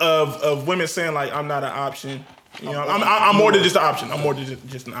 of women saying like I'm not an option. You know, I'm more than just an option. I'm more than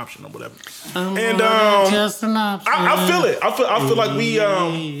just an option or whatever. Just an option. I feel it. I feel like we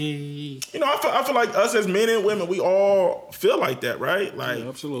you know, I feel like us as men and women, we all feel like that, right? Like, Yeah,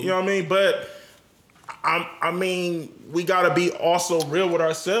 absolutely. You know what I mean? But I mean, we gotta be also real with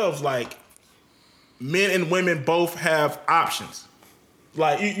ourselves. Like, men and women both have options.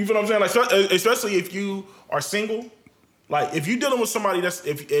 Like, you feel what I'm saying? Like, especially if you are single. Like, if you're dealing with somebody that's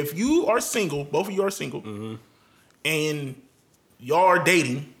if you are single, both of you are single, and y'all are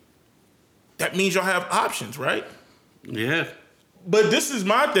dating, that means y'all have options, right? Yeah. But this is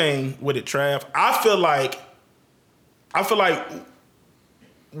my thing with it, Trav. I feel like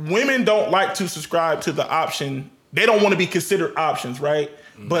women don't like to subscribe to the option. They don't want to be considered options, right?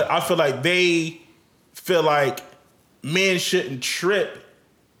 But I feel like they feel like men shouldn't trip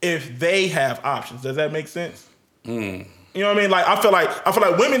if they have options. Does that make sense? You know what I mean? Like I feel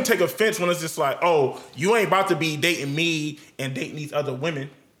like women take offense when it's just like, oh, you ain't about to be dating me and dating these other women,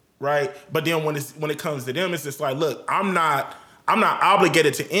 right? But then when it comes to them, it's just like, look, I'm not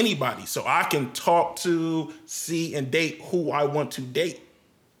obligated to anybody, so I can talk to, see, and date who I want to date.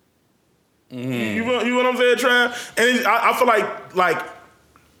 You know what I'm saying, Trav? And I feel like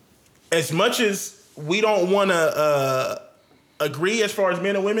as much as we don't want to agree as far as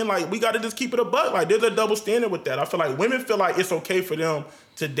men and women, like we got to just keep it a buck. Like there's a double standard with that. I feel like women feel like it's okay for them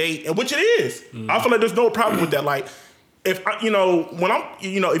to date, and which it is. I feel like there's no problem with that. Like if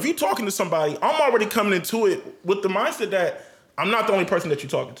if you're talking to somebody, I'm already coming into it with the mindset that I'm not the only person that you're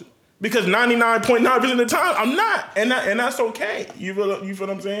talking to, because 99.9% of the time I'm not, and that's okay. You feel what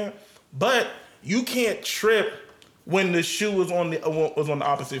I'm saying? But you can't trip when the shoe was on the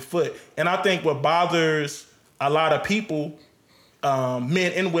opposite foot. And I think what bothers a lot of people,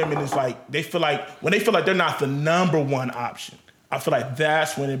 men and women, is like when they feel like they're not the number one option. I feel like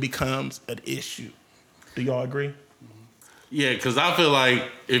that's when it becomes an issue. Do y'all agree? Yeah, because I feel like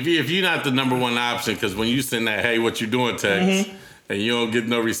if you're not the number one option, because when you send that, hey, what you doing text, and you don't get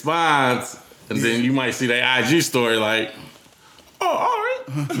no response, and then you might see that IG story like, oh, all right.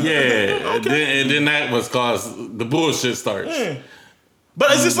 Yeah, okay. and then that was cause the bullshit starts. Yeah.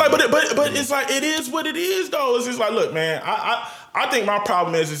 But it's just like, but it's like it is what it is though. It's just like, look, man, I think my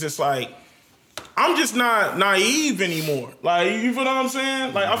problem is just like I'm just not naive anymore. Like, you feel what I'm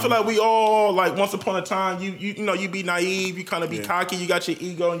saying? Like I feel like we all, like, once upon a time, you know, you be naive, you kind of be cocky, you got your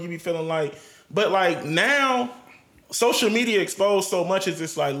ego, and you be feeling like, but like now, social media exposed so much. It's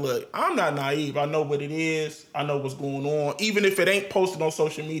just like, look, I'm not naive. I know what it is. I know what's going on. Even if it ain't posted on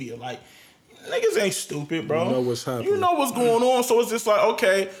social media, like, niggas ain't stupid, bro. You know what's happening. You know what's going on. So it's just like,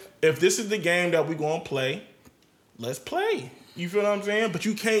 okay, if this is the game that we're gonna play, let's play. You feel what I'm saying? But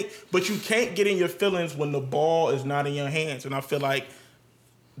you can't get in your feelings when the ball is not in your hands. And I feel like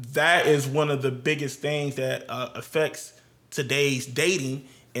that is one of the biggest things that affects today's dating.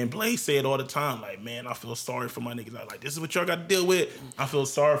 And Blaze say it all the time, like, man, I feel sorry for my niggas. Like, this is what y'all got to deal with. I feel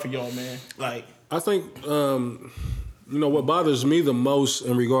sorry for y'all, man. Like, I think, what bothers me the most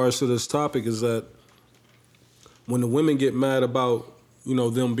in regards to this topic is that when the women get mad about,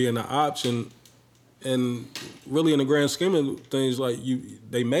 them being an option, and really in the grand scheme of things, like,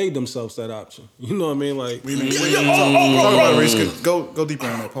 they made themselves that option. You know what I mean? Like, go deeper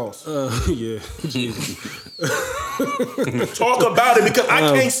on that pause. yeah. talk about it, because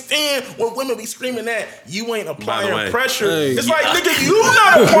I can't stand when women be screaming that you ain't applying pressure. Hey. It's like, nigga, you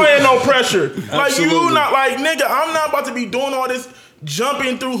not applying no pressure. Like, you Absolutely. not, like, nigga, I'm not about to be doing all this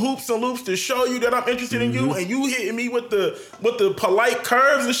jumping through hoops and loops to show you that I'm interested in you, and you hitting me with the polite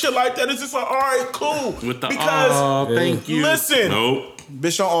curves and shit like that. It's just like, all right, cool. With the because thank you. Listen, Nope.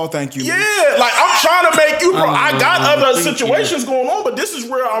 Bitch, don't all thank you. yeah, like, I'm trying to make you, bro. I got other situations going on, but this is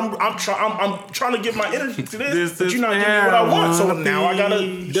where I'm trying to give my energy to this. But you're not giving me what I want, so now I gotta.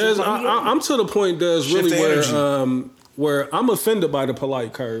 I'm to the point, Des, really the where I'm offended by the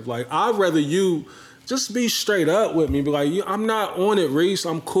polite curve. Like, I'd rather you just be straight up with me. Be like, I'm not on it, Reese.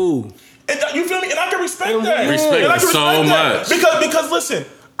 I'm cool. And you feel me? And I can respect that. Respect And I can so much. Because listen,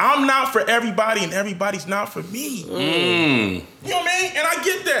 I'm not for everybody, and everybody's not for me. You know what I mean? And I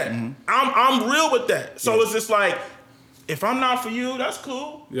get that. I'm real with that. So it's just like, if I'm not for you, that's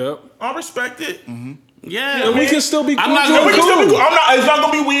cool. Yep. I respect it. Yeah. And we can still be cool. I'm not And gonna we can still be cool. It's not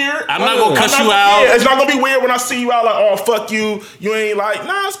gonna be weird. I'm not gonna cuss I'm you not- out. Yeah, it's not gonna be weird when I see you out like, oh, fuck you. You ain't like,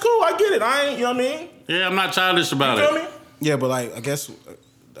 nah, it's cool. I get it. I ain't, you know what I mean? Yeah, I'm not childish about You feel it. me? Yeah, but like I guess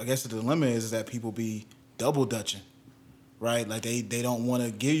the dilemma is that people be double dutching, right? Like they don't want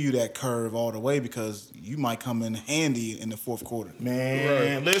to give you that curve all the way because you might come in handy in the fourth quarter.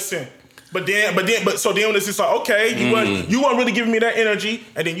 Man, listen. But then when it's just like, okay, you weren't really giving me that energy,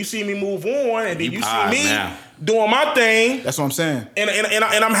 and then you see me move on, and then you see me doing my thing. That's what I'm saying. And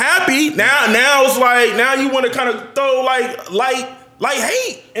I'm happy. Now it's like, now you want to kind of throw like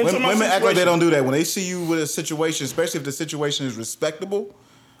hate into my Women situation. act like they don't do that. When they see you with a situation, especially if the situation is respectable,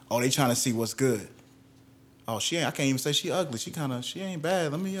 they trying to see what's good. Oh, I can't even say she ugly. She ain't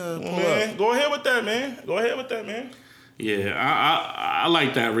bad. Let me pull up. Go ahead with that, man. Yeah, I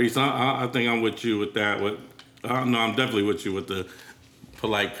like that, Reese. I think I'm with you with that. No, I'm definitely with you with the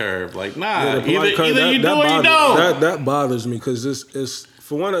polite curve. Like, either you do or you don't. That bothers me because it's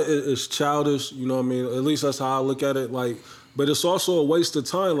for one, it's childish. You know what I mean? At least that's how I look at it. Like, but it's also a waste of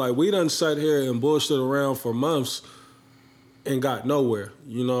time. Like, we done sat here and bullshit around for months and got nowhere.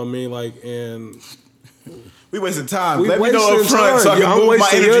 You know what I mean? Like, and we wasting time. Let me know up front so I can move my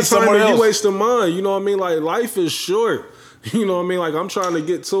energy somewhere else. You wasting mine. You know what I mean? Like, life is short. You know what I mean? Like, I'm trying to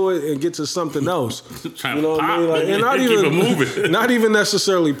get to it and get to something else. You know what I mean? Like, and not even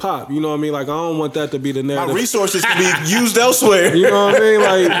necessarily pop. You know what I mean? Like, I don't want that to be the narrative. My resources can be used elsewhere. You know what I mean?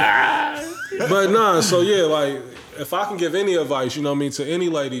 Like, but nah. So yeah, like, if I can give any advice, you know what I mean, to any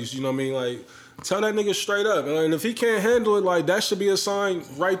ladies, you know what I mean, like, tell that nigga straight up. And if he can't handle it, like, that should be a sign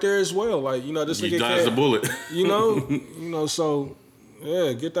right there as well. Like, you know, this nigga dodged the bullet. You know, so.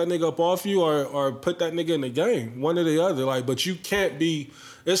 Yeah, get that nigga up off you or put that nigga in the game. One or the other. Like, but you can't be,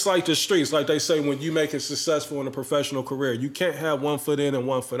 it's like the streets. Like they say, when you make it successful in a professional career, you can't have 1 foot in and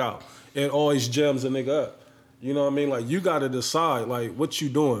 1 foot out. It always jams a nigga up. You know what I mean? Like, you got to decide, like, what you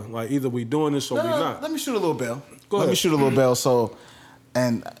doing. Like, either we doing this or we not. Let me shoot a little bell. Let me shoot a little bell. So,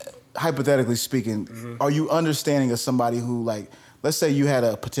 and hypothetically speaking, are you understanding of somebody who, like, let's say you had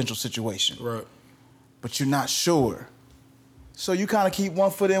a potential situation. Right. But you're not sure. So you kind of keep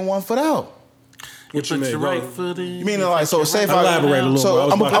 1 foot in, 1 foot out. What you mean, right foot in? You mean like, so say if I elaborate a little so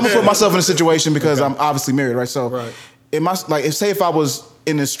bit. I'm gonna put myself in a situation because I'm obviously married, right? So if I was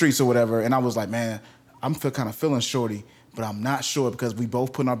in the streets or whatever, and I was like, man, I'm feeling shorty, but I'm not sure because we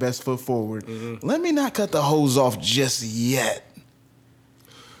both putting our best foot forward. Let me not cut the hose off just yet.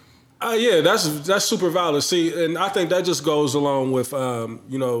 Yeah, that's super valid. See, and I think that just goes along with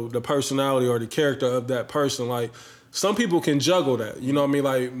the personality or the character of that person. Like, some people can juggle that. You know what I mean?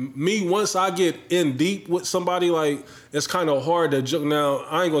 Like, me, once I get in deep with somebody, like, it's kind of hard to juggle. Now,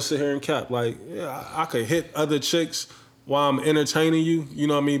 I ain't gonna sit here and cap. Like, yeah, I could hit other chicks while I'm entertaining you. You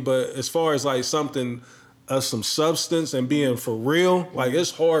know what I mean? But as far as like something of some substance and being for real, like,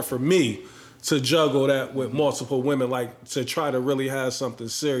 it's hard for me to juggle that with multiple women, like, to try to really have something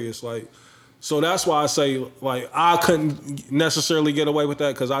serious. Like, so that's why I say, like, I couldn't necessarily get away with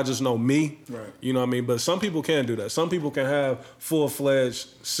that because I just know me. Right. You know what I mean? But some people can do that. Some people can have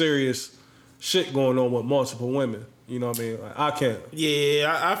full-fledged, serious shit going on with multiple women. You know what I mean? Like, I can't.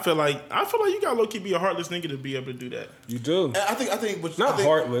 Yeah, I feel like you got low-key be a heartless nigga to be able to do that. You do. I think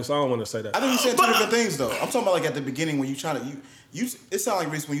heartless. I don't want to say that. I think you said two different things though. I'm talking about like at the beginning when you try to it sounded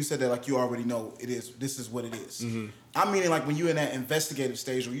like, Reese, when you said that, like, you already know this is what it is. I'm meaning like when you're in that investigative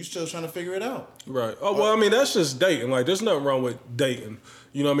stage where you still trying to figure it out. Right. Oh, well, I mean, that's just dating. Like, there's nothing wrong with dating.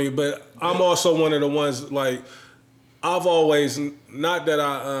 You know what I mean? But I'm also one of the ones, like, I've always, not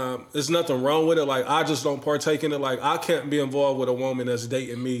that there's nothing wrong with it. Like, I just don't partake in it. Like, I can't be involved with a woman that's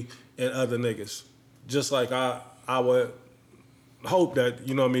dating me and other niggas. Just like I would hope that,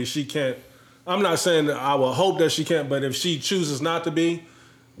 you know what I mean, she can't. I'm not saying that I will hope that she can't, but if she chooses not to be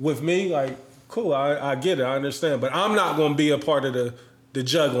with me, like, cool, I get it, I understand. But I'm not going to be a part of the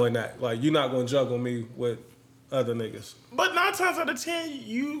juggling that. Like, you're not going to juggle me with other niggas. But 9 times out of 10,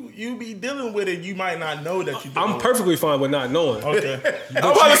 you be dealing with it, you might not know that you do. I'm perfectly fine with not knowing. Okay.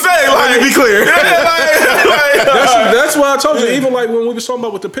 I'm about to say, like, to be clear. That's why I told you, even like when we was talking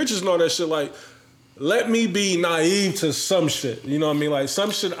about with the pictures and all that shit, like, let me be naive to some shit. You know what I mean? Like,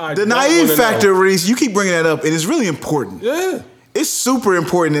 some shit I The don't naive factor, know. Reese, you keep bringing that up, and it's really important. Yeah. It's super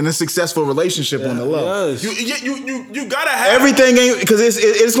important in a successful relationship on the low. Yes. You gotta have Everything ain't, because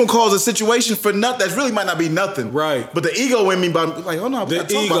it's gonna cause a situation for nothing that really might not be nothing. Right. But the ego in me, like, oh no, The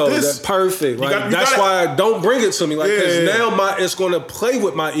talk ego, about this. that's perfect. Like, you that's gotta- why I don't bring it to me. Like, because Yeah. now it's going to play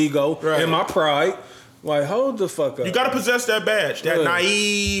with my ego Right. and my pride. Like, hold the fuck up. You gotta possess that badge, that Yeah.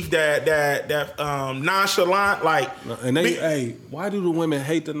 naive, that nonchalant, like. And hey, why do the women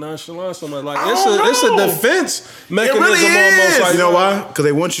hate the nonchalance so much? Like, I it's don't a know. defense mechanism really almost. is. Like, You know why? Because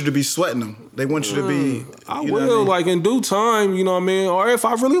they want you to be sweating them. They want you to be. I you know will, what I mean? like, in due time, you know what I mean? Or if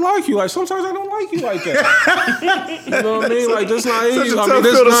I really like you, like, sometimes I don't like you like that. You know what I mean? Like, that's not Such easy. a I tough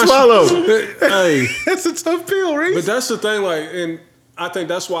mean, pill to that's swallow. Hey, That's a tough pill, Reese. but that's the thing, like, and I think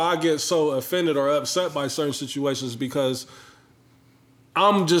that's why I get so offended or upset by certain situations, because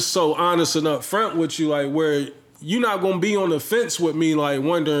I'm just so honest and upfront with you, like, where you're not gonna be on the fence with me, like,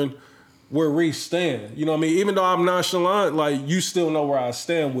 wondering where Reese stand. You know what I mean? Even though I'm nonchalant, like, you still know where I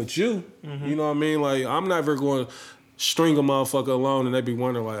stand with you. Mm-hmm. You know what I mean? Like, I'm never going to string a motherfucker alone and they be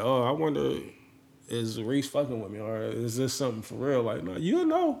wondering, like, oh, I wonder, is Reese fucking with me? Or is this something for real? Like, no, you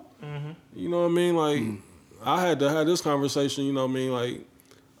know. Mm-hmm. You know what I mean? Like, I had to have this conversation, you know what I mean, like,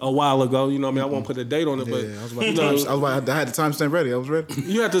 a while ago. You know what I mean? I won't put a date on it, but Yeah, I had the timestamp ready. I was ready.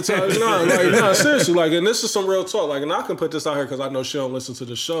 you have to tell, no, seriously, like, and this is some real talk, like, and I can put this out here because I know she don't listen to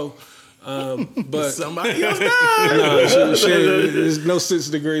the show, but Somebody else does. no, there's no 6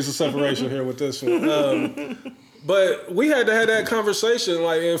 degrees of separation here with this one. But we had to have that conversation,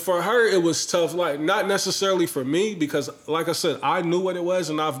 like, and for her it was tough, like, not necessarily for me because, like I said, I knew what it was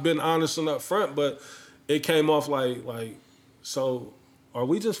and I've been honest and upfront, but it came off like, so are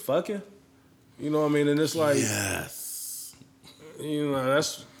we just fucking? You know what I mean? And it's like, Yes. you know,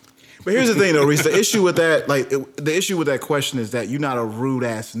 that's. But here's the thing, though, Reese. The issue with that, the issue with that question is that you're not a rude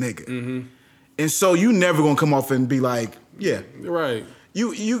ass nigga, and so you never gonna come off and be like, yeah, Right.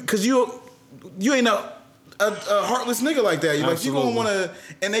 because you ain't a heartless nigga like that. Like you gonna Absolutely. want to,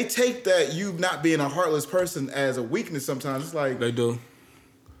 and they take that you not being a heartless person as a weakness. Sometimes it's like, They do.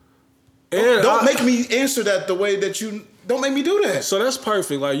 And don't make me answer that the way that you. Don't make me do that. So that's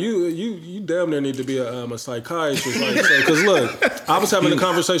perfect. Like you damn near need to be a psychiatrist, like, because look, I was having a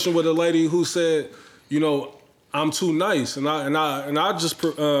conversation with a lady who said, you know, I'm too nice, and I just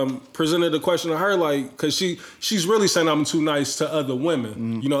presented a question to her, like, because she's really saying I'm too nice to other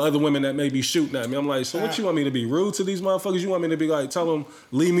women, you know, other women that may be shooting at me. I'm like, so what you want me to be rude to these motherfuckers? You want me to be like, tell them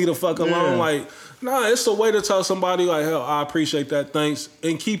leave me the fuck alone? Like, nah, it's a way to tell somebody like, hell, I appreciate that, thanks,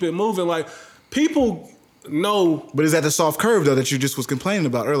 and keep it moving. Like, people. No, But is that the soft curve though that you just was complaining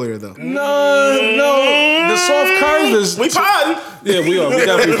about earlier though? no. The soft curve is We potting. Yeah, we are. We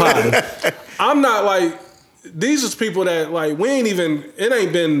definitely potting. I'm not like these is people that like we ain't even. It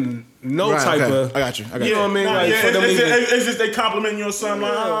ain't been no Right, type okay. of. I got you. You know what I mean? Nah, Like yeah, for them even. it's just they complimenting you or something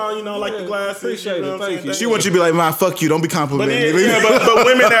like, oh, you know, like the glasses. appreciate you know it, what I'm thank saying? you. She wants you to be like, man, fuck you. Don't be But, complimenting me. but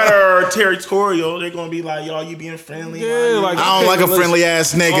women that are territorial, they're gonna be like, y'all, you being friendly. Yeah, like I don't like a friendly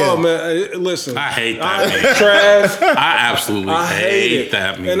ass nigga. Oh man, listen. I hate that. Trash. I absolutely I hate it.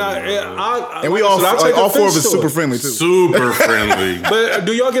 that. And meme, I And we like I all, said, I like, take all four of offense us to super it. friendly too. super friendly. But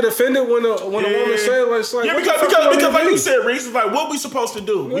do y'all get offended when a woman say like, it's like Yeah, what the because fuck you want me like to you do? said, Reese, it's like, what we supposed to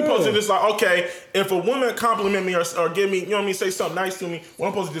do? We supposed to just like, okay, if a woman compliment me or give me, you know what I mean, say something nice to me, well,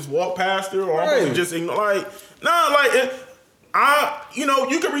 I'm supposed to just walk past her, or I'm supposed to Right. just ignore, like, nah, like, you know,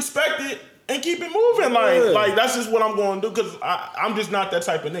 you can respect it and keep it moving, like that's just what I'm going to do, because I'm just not that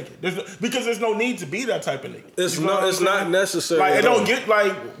type of nigga. Because there's no need to be that type of nigga. It's You know what I'm it's not saying? necessary. Like, it at all. don't get,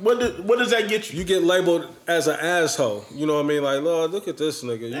 like, what does that get you? You get labeled as an asshole. You know what I mean? Like, Lord, look at this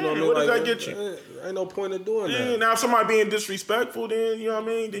nigga. You know what I mean? what does like, that get you? Ain't no point in doing Yeah, that. now if somebody being disrespectful, then you know what I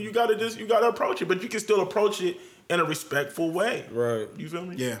mean. Then you gotta approach it, but you can still approach it in a respectful way. Right. You feel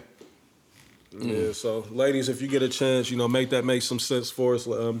me? Yeah. Yeah. So, ladies, if you get a chance, you know, make some sense for us.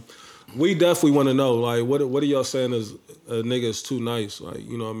 We definitely want to know, like, what are y'all saying is a nigga is too nice? Like,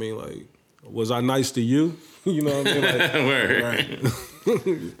 you know what I mean? Like, was I nice to you? You know what I mean? Like,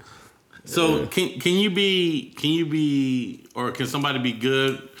 Word. So can you be or can somebody be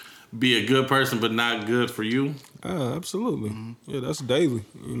a good person but not good for you? absolutely. Yeah, that's daily.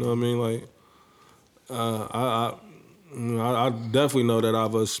 You know what I mean? Like, I definitely know that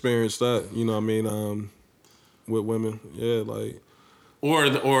I've experienced that. You know what I mean? With women, yeah, like.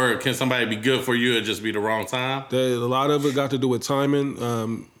 Or can somebody be good for you and just be the wrong time? A lot of it got to do with timing. A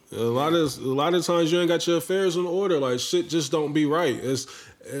lot of times you ain't got your affairs in order. Like shit just don't be right.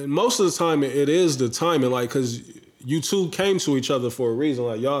 And most of the time it is the timing. Like because you two came to each other for a reason.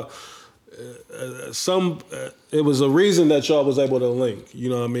 Like y'all, it was a reason that y'all was able to link. You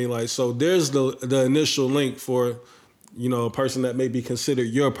know what I mean? Like so there's the initial link for, you know, a person that may be considered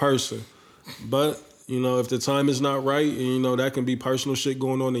your person, but. You know, if the time is not right, and you know that can be personal shit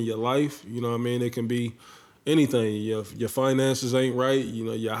going on in your life. You know what I mean? It can be anything. Your finances ain't right. You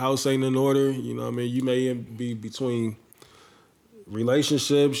know, your house ain't in order. You know what I mean? You may be between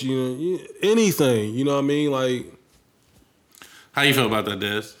relationships. You know, anything. You know what I mean? Like, How you feel about that,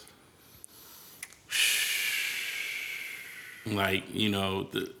 Des? Like, you know,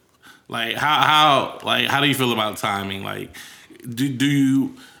 how do you feel about timing? Like, do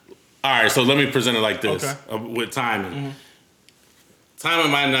you All right, so let me present it like this Okay. With timing.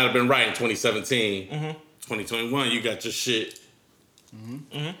 Timing might not have been right in 2017. 2021, you got your shit.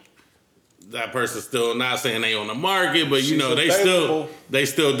 That person's still not saying they on the market, but you know they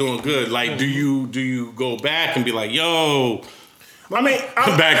still doing good. Like, do you go back and be like, yo? I mean,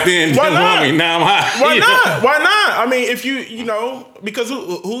 back then, why didn't not? want me. Now I'm hot. Why not? Why not? I mean, if you know, because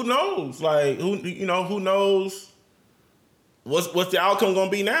who knows? Like, who knows what's the outcome going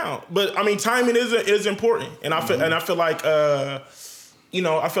to be now? But I mean, timing is important, and I feel like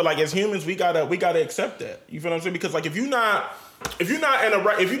I feel like as humans we gotta accept that. You feel what I'm saying? Because like if you're not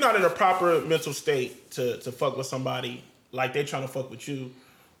in a proper mental state to fuck with somebody like they trying to fuck with you,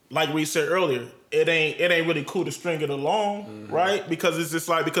 like we said earlier, it ain't really cool to string it along, right? Because it's just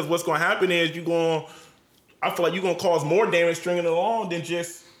like, because what's gonna happen is I feel like you're gonna cause more damage stringing it along than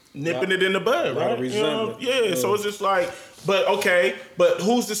just nipping it in the bud, right? You know? Yeah. So it's just like, but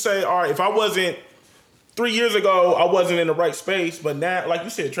who's to say, all right, if I wasn't 3 years ago, I wasn't in the right space, but now, like you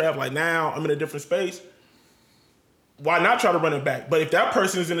said, Trav, like now I'm in a different space. Why not try to run it back? But if that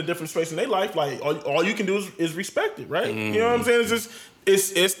person is in a different space in their life, like all you can do is respect it, right? You know what I'm saying? It's just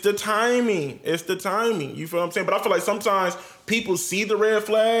it's the timing. It's the timing. You feel what I'm saying? But I feel like sometimes people see the red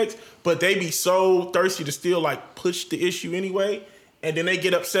flags, but they be so thirsty to still like push the issue anyway, and then they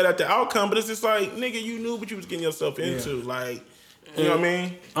get upset at the outcome. But it's just like, nigga, you knew what you was getting yourself into, like. You know what I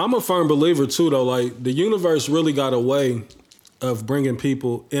mean? I'm a firm believer too, though. Like the universe really got a way of bringing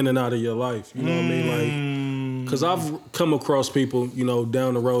people in and out of your life. You know what I mean? Like, because I've come across people,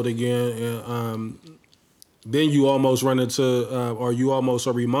 down the road again, and then you almost run into, or you almost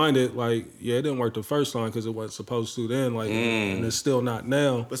are reminded, like, yeah, it didn't work the first time because it wasn't supposed to then, like, and it's still not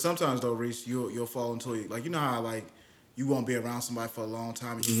now. But sometimes though, Reese, you'll fall into it. Like, you know how like you won't be around somebody for a long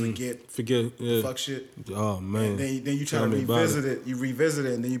time and you forget fuck shit. Oh man. And then you try to revisit it. You revisit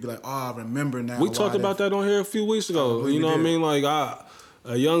it and then you be like, oh, I remember now. We talked about that on here a few weeks ago. You know what I mean? Like a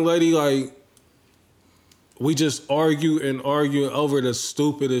young lady, like, we just argue over the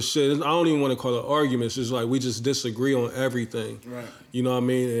stupidest shit. I don't even want to call it arguments. It's like we just disagree on everything. Right. You know what I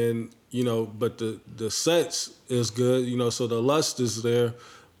mean? And but the sex is good, so the lust is there.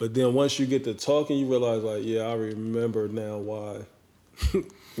 But then once you get to talking, you realize, like, yeah, I remember now why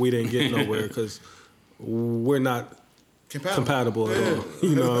we didn't get nowhere, because we're not compatible at all.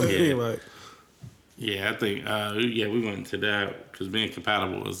 You know what I mean? Like, yeah, I think, we went into that because being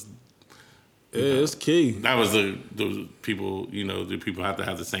compatible is. It's key. That was the people, do people have to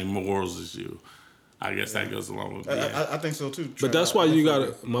have the same morals as you? I guess that goes along with it. I think so too. But that's why you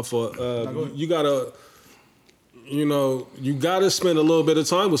gotta, my fault, you gotta. You got to spend a little bit of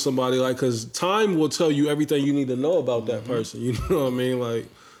time with somebody, like, because time will tell you everything you need to know about that person. You know what I mean? Like,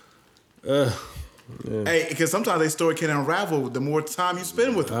 yeah. Hey, because sometimes their story can unravel the more time you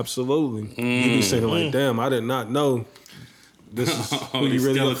spend with them. Absolutely. You be saying, like, damn, I did not know this is who you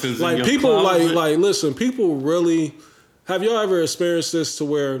really are. Like, people, like, listen, people really, have y'all ever experienced this to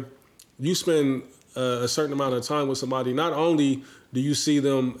where you spend a certain amount of time with somebody, not only do you see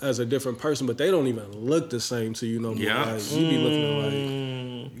them as a different person, but they don't even look the same to you no more. Yeah. Like, you be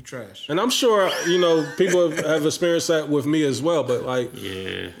looking like you trash. And I'm sure, people have experienced that with me as well, but like,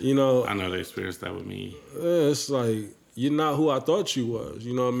 yeah, I know they experienced that with me. It's like, you're not who I thought you was,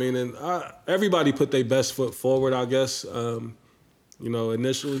 you know what I mean? And everybody put their best foot forward, I guess,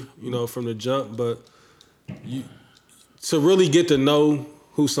 initially, from the jump, but to really get to know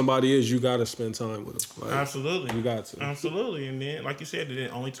who somebody is, you got to spend time with them. Like, absolutely. You got to. Absolutely. And then, like you said, then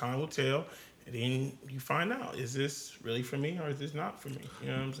only time will tell. And then you find out, is this really for me or is this not for me? You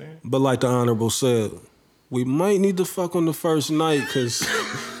know what I'm saying? But like the Honorable said, we might need to fuck on the first night, because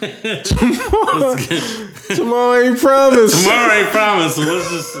tomorrow ain't promised. Tomorrow ain't promised, so let's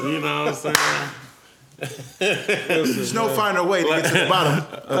just, you know what I'm saying? There's no finer way to get to the bottom.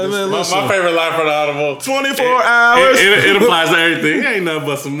 My favorite line for the Audible: 24 hours. It applies to everything. It ain't nothing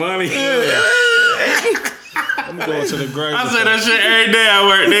but some money. I'm going to the grave. I say that shit every day I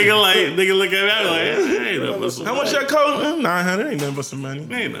work. Nigga look at me. I'm like, it ain't nothing but some How money. much that cost? 900. Ain't nothing but some money.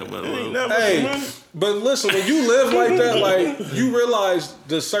 Ain't nothing but Ain't money. nothing but some money. But listen, when you live like that, like, you realize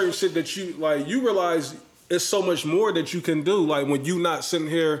the certain shit that you realize it's so much more that you can do. Like, when you not sitting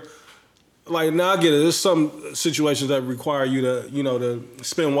here. Like, now I get it. There's some situations that require you to, to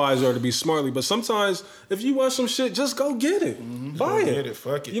spend wisely or to be smartly. But sometimes, if you want some shit, just go get it. Buy it. Get it.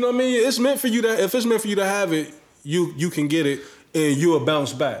 Fuck it. You know what I mean? It's meant for you to. If it's meant for you to have it, you can get it and you'll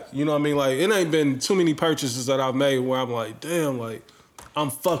bounce back. You know what I mean? Like, it ain't been too many purchases that I've made where I'm like, damn, like, I'm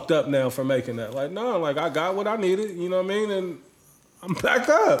fucked up now for making that. Like, no, like, I got what I needed. You know what I mean? And I'm back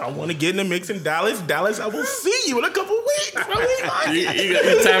up. I want to get in the mix in Dallas. Dallas, I will see you in a couple weeks. Bro. You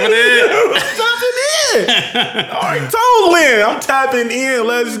tapping in? I'm tapping in. All right, told Lynn, I'm tapping in.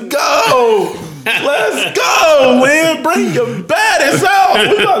 Let's go. Let's go, Lynn. Bring your baddest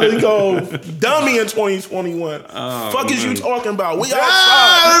out. We about to go dummy in 2021. Fuck is you talking about? We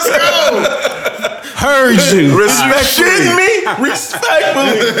outside. Let's go. Heard you. Respectfully. Me?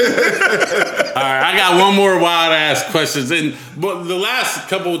 Respectfully. All right, I got one more wild ass questions, and but the last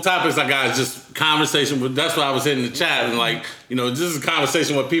couple of topics I got is just conversation. But that's why I was hitting the chat and like, this is a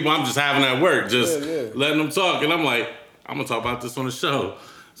conversation with people I'm just having at work, just letting them talk, and I'm like, I'm gonna talk about this on the show.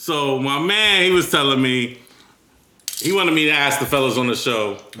 So my man, he was telling me he wanted me to ask the fellas on the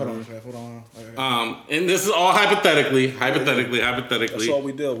show. Hold on. And this is all hypothetically. That's all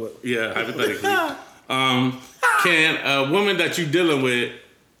we deal with. Yeah, hypothetically. Can a woman that you dealing with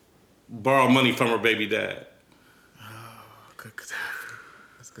borrow money from her baby dad?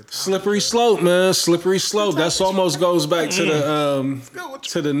 Slippery slope, man. Slippery slope. That's almost goes back to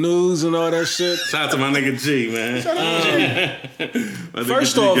the news and all that shit. Shout out to my nigga G, man.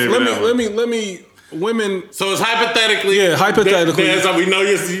 First off, let me women. So it's hypothetically. Yeah, hypothetically. So we know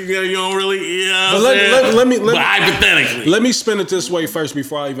you don't really. But let me. But hypothetically, let me spin it this way first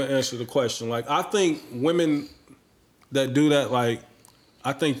before I even answer the question. Like, I think women that do that, like,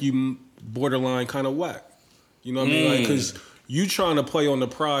 I think you borderline kind of whack. You know what I mean? Like, because you trying to play on the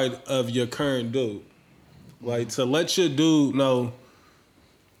pride of your current dude. Like, to let your dude know,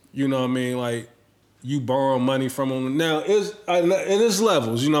 you know what I mean? Like, you borrow money from him. Now, it is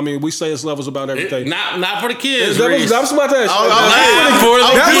levels. You know what I mean? We say it's levels about everything. Not for the kids. That was about to ask you.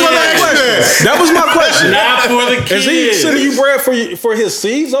 That was my question. Not for the kids. Is he sending you bread for his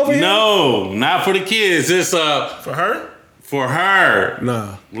seeds over here? No, not for the kids. It's for her. For her.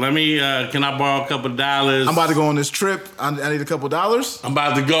 Nah. Let me, can I borrow a couple dollars? I'm about to go on this trip. I need a couple dollars. I'm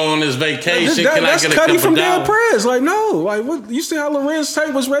about to go on this vacation. Can I that's get a Cuddy couple from dollars? Dead Prez. Like, no. Like, what? You see how Lorenz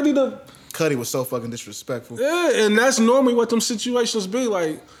Tate was ready to... Cuddy was so fucking disrespectful. Yeah, and that's normally what them situations be.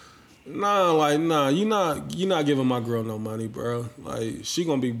 Like, nah, you're not giving my girl no money, bro. Like, she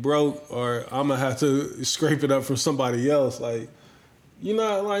gonna be broke or I'm gonna have to scrape it up from somebody else. Like, you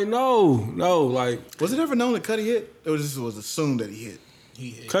know, like, no, like. Was it ever known that Cuddy hit? Or was assumed that he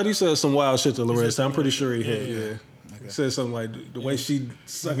hit? Cuddy said some wild shit to Lorenz. I'm pretty sure he hit. Yeah. He said something like the way she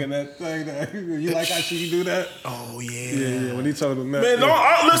sucking that thing. You like how she do that? Oh yeah. Yeah. When he told him that. Man,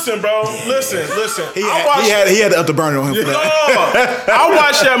 listen, bro. Listen. He had to up the burner on him for that. I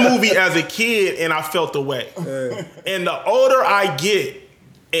watched that movie as a kid and I felt the way. And the older I get,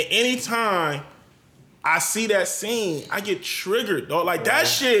 at any time I see that scene, I get triggered, dog. Like that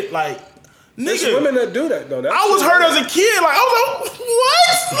shit, like. There's Nigga, women that do that though. I was hurt as a kid. Like I was like,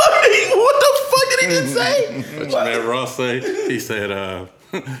 what? Like, what the fuck did he just say? What your man Ross say? He said,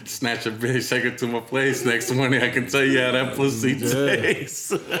 snatch a bitch, take her to my place. Next morning I can tell you how that pussy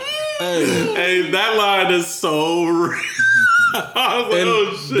tastes. Hey, that line is so real.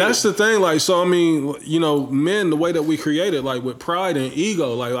 That's the thing, like, so I mean, you know, men, the way that we created, like with pride and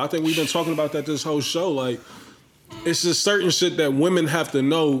ego, like I think we've been talking about that this whole show. Like, it's just certain shit that women have to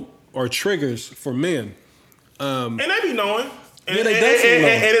know are triggers for men. And they be knowing. And, yeah, they definitely know.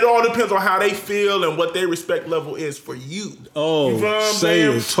 And it all depends on how they feel and what their respect level is for you. Oh, you know what I'm say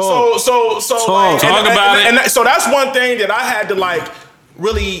saying? it. Talk. So Talk about it. And so that's one thing that I had to like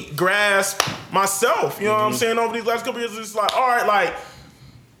really grasp myself. You know what I'm saying? Over these last couple years, it's like, all right, like,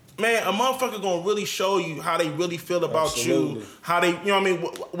 man, a motherfucker gonna really show you how they really feel about you, how they, you know what I mean,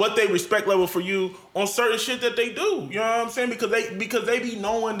 what they respect level for you on certain shit that they do. You know what I'm saying? Because they be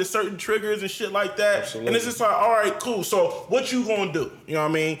knowing the certain triggers and shit like that. Absolutely. And it's just like, all right, cool. So what you gonna do? You know what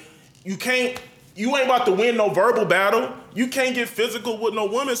I mean? You ain't about to win no verbal battle. You can't get physical with no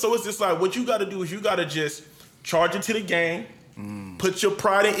woman. So it's just like, what you gotta do is you gotta just charge it to the game. Put your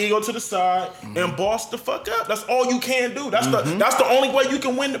pride and ego to the side and boss the fuck up. That's all you can do. That's the only way you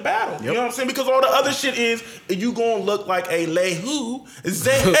can win the battle. Yep. You know what I'm saying? Because all the other shit is you gonna look like a lehu,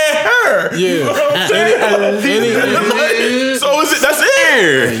 her. Yeah. You know what I'm saying? So that's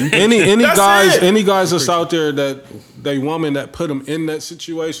it. Any guys that's out there that they woman that put them in that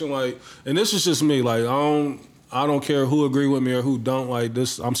situation, like, and this is just me, like, I don't care who agree with me or who don't, like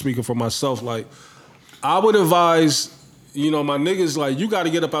this. I'm speaking for myself. Like, I would advise, you know, my niggas, like, you got to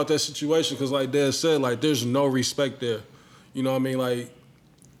get up out that situation because, like Dad said, like, there's no respect there. You know what I mean? Like,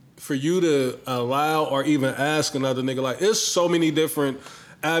 for you to allow or even ask another nigga, like, it's so many different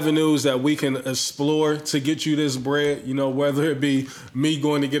avenues that we can explore to get you this bread, you know, whether it be me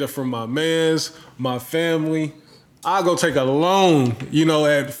going to get it from my mans, my family, I'll go take a loan,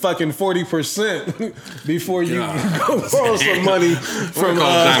 at fucking 40% before you go borrow some money from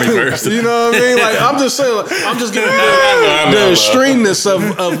Johnny first. You know what I mean? Like, I'm just saying, I'm just giving you the extremeness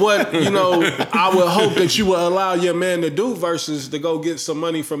of what, I would hope that you would allow your man to do versus to go get some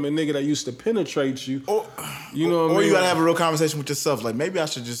money from a nigga that used to penetrate you. Or, you know what I mean? Or you gotta have a real conversation with yourself. Like, maybe I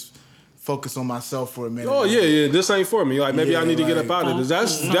should just focus on myself for a minute. Oh yeah, this ain't for me. Like maybe I need to get up out of this.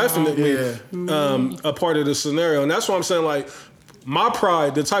 That's definitely a part of the scenario, and that's why I'm saying like my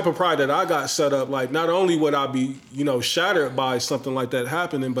pride, the type of pride that I got set up. Like not only would I be shattered by something like that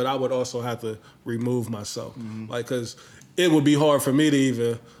happening, but I would also have to remove myself, like because it would be hard for me to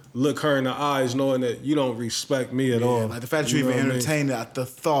even look her in the eyes, knowing that you don't respect me at all. Like the fact that you even entertained the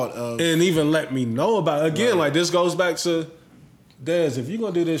thought of, and even let me know about it. Again. Like this goes back to Dez. If you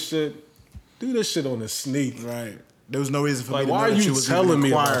gonna do this shit. Do this shit on the sneak. Right. There was no reason for me to know why are that you was telling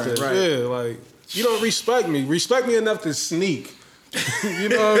me about this? Right. Yeah, like, you don't respect me. Respect me enough to sneak. You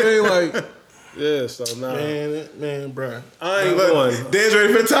know what I mean? Like, yeah, so nah. Man, bruh. I ain't going. Dan's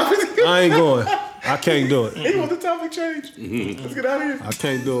ready for the topic. I ain't going. I can't do it. He want the topic change. Let's get out of here. I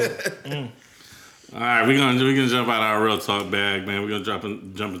can't do it. All right, we're gonna jump out our real talk bag, man. We're gonna jump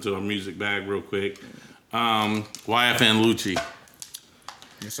into our music bag real quick. YFN Lucci.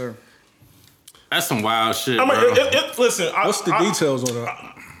 Yes, sir. That's some wild shit, I mean, bro. listen. What's the details on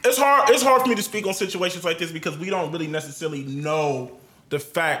that? It's hard for me to speak on situations like this because we don't really necessarily know the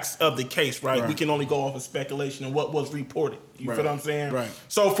facts of the case, right? We can only go off of speculation and what was reported. You feel what I'm saying? Right.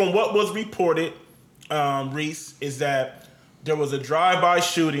 So from what was reported, Reese, is that there was a drive-by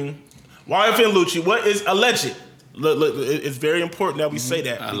shooting. YFN Lucci, what is alleged? Look, it's very important that we say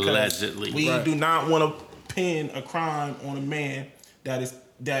that. Allegedly. We do not want to pin a crime on a man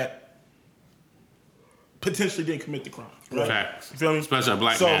that potentially didn't commit the crime. Right? Facts. You feel me? Especially a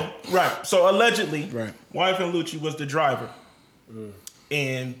black man. Right. So allegedly, Right. YFN Lucci was the driver.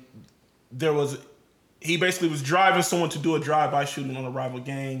 And he basically was driving someone to do a drive-by shooting on a rival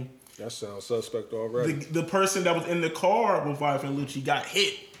gang. That sounds suspect already. The person that was in the car with YFN Lucci got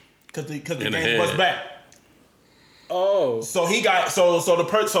hit because the In the gang was head. back. Oh. So he got so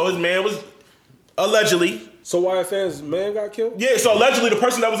his man was allegedly. So YFN's man got killed? Yeah, so allegedly the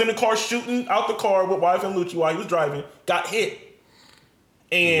person that was in the car shooting out the car with YFN Lucci while he was driving got hit.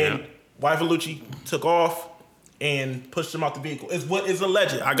 And YFN Lucci took off and pushed him out the vehicle. Is what is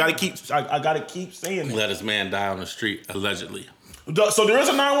alleged. I gotta keep saying that. Let his man die on the street, allegedly. So there is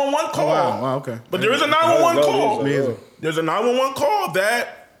a 911 call. Wow, okay. But there is a 911 call. Me either. There's a 911 call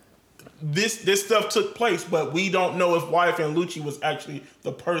that this stuff took place, but we don't know if YFN Lucci was actually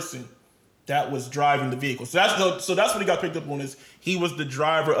the person that was driving the vehicle. So that's what he got picked up on, is he was the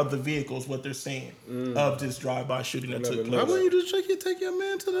driver of the vehicle, is what they're saying, of this drive-by shooting that took Why place. wouldn't you just take your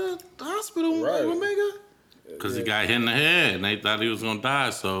man to the hospital, Right. Omega? Because he got hit in the head and they thought he was gonna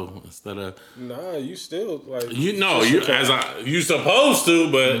die. So instead of Nah, you still like you supposed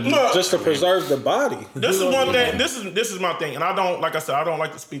to, but just to preserve the body. This is one thing. This is my thing, and I don't like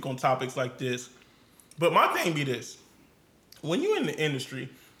to speak on topics like this. But my thing be this: when you're in the industry,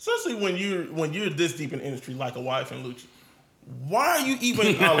 especially when you're this deep in the industry, like a YFN Lucci, why are you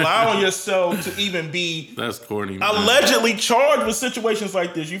even allowing yourself to even be that's corny. Man. allegedly charged with situations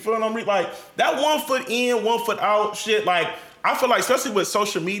like this? You feel what I'm like that 1 foot in, 1 foot out shit. Like I feel like, especially with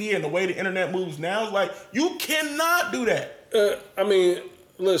social media and the way the internet moves now, it's like you cannot do that. I mean,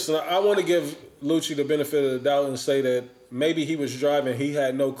 listen, I want to give Lucci the benefit of the doubt and say that maybe he was driving, he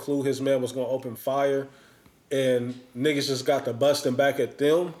had no clue his man was going to open fire, and niggas just got to busting back at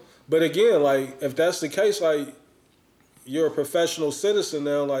them. But again, like, if that's the case, like, you're a professional citizen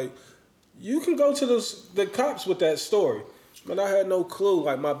now, like, you can go to the cops with that story. Man, I had no clue,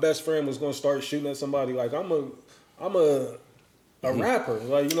 like, my best friend was going to start shooting at somebody. Like, I'm a rapper,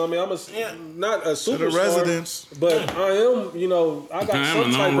 like, you know what I mean? I'm not a superstar, residents. but I am, I got I'm some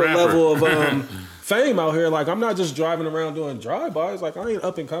a type known of rapper. level of fame out here. Like, I'm not just driving around doing drive-bys. Like, I ain't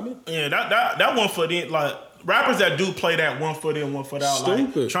up and coming. Yeah, that 1 foot in, like rappers that do play that 1 foot in, 1 foot out,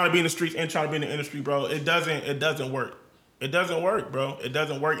 Stupid. like trying to be in the streets and trying to be in the industry, bro. It doesn't work. It doesn't work, bro. It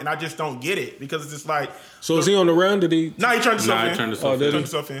doesn't work, and I just don't get it because it's just like. So is he on the run? Did he? Nah, he turned himself in. he turned himself He in. turned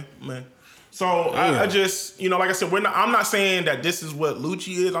himself in, man. So I just, like I said, I'm not saying that this is what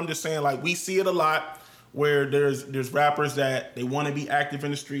Lucci is. I'm just saying, like, we see it a lot where there's rappers that they want to be active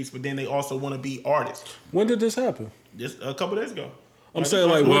in the streets, but then they also want to be artists. When did this happen? Just a couple days ago. I'm saying,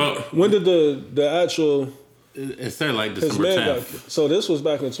 like, when did the actual It said like his December man got 10th. So this was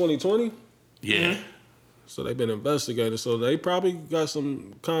back in 2020? Yeah. So they've been investigating. So they probably got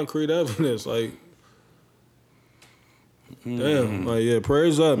some concrete evidence. Like, Damn, like yeah,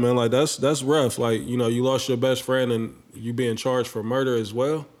 prayers up, man. Like that's rough. Like you lost your best friend and you being charged for murder as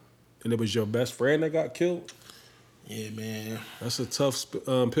well, and it was your best friend that got killed. Yeah, man. That's a tough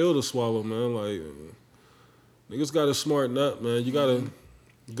pill to swallow, man. Like niggas gotta smarten up, man. You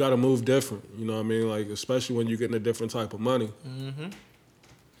gotta move different. You know what I mean? Like especially when you're getting a different type of money. Mm-hmm.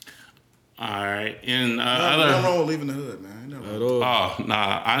 All right, and nothing wrong with leaving the hood, man. At all. Oh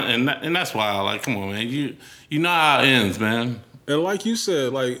nah, and that's why. Like, come on, man. You know how it ends, man. And like you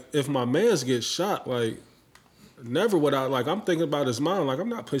said, like if my man's get shot, like never would I. Like I'm thinking about his mom. Like I'm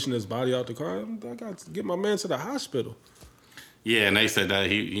not pushing his body out the car. I got to get my man to the hospital. Yeah, and they said that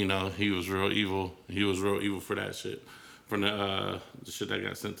he was real evil. He was real evil for that shit, from the shit that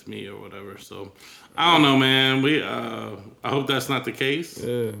got sent to me or whatever. So I don't know, man. I hope that's not the case.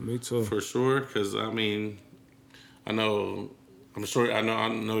 Yeah, me too. For sure, because I mean, I know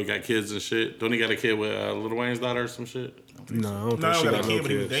he got kids and shit. Don't he got a kid with Lil Wayne's daughter or some shit? No, I don't No, think she got a got kid, no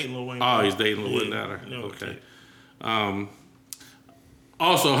but he was kids. dating Lil Wayne. Oh, he's dating Lil Wayne's Yeah, daughter. no Okay. kid.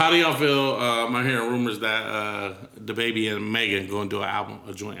 Also, how do y'all feel? I'm hearing rumors that the baby and Megan going to do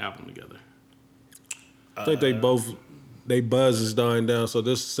a joint album together. I think they buzz is dying down. So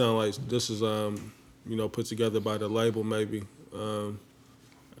this sound like this is put together by the label maybe.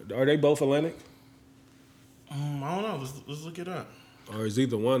 Are they both Atlantic? I don't know. Let's look it up. Or is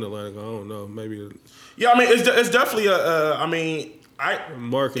either one Atlantic? I don't know. Maybe Yeah, I mean, it's definitely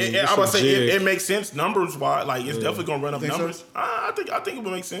marketing. I would say jig. it makes sense numbers wise. Like it's definitely gonna run up Think so? numbers. I think it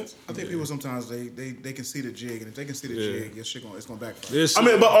would make sense. I think people sometimes they can see the jig, and if they can see the jig, your shit it's gonna backfire. It's-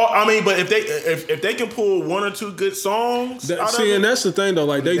 But if they can pull one or two good songs, out see, of and it, that's the thing though.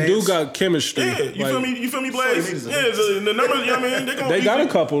 Like they do Dance. got chemistry. yeah, you Like, feel me? You feel me, Blaze? So Yeah, so the numbers. You know what I mean, They got a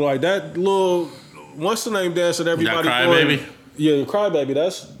couple like that little. What's the name dance that everybody? Cry doing? Baby? Yeah, Cry Baby.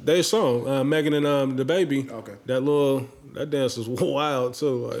 That's their song. Megan and the baby. Okay. That dance is wild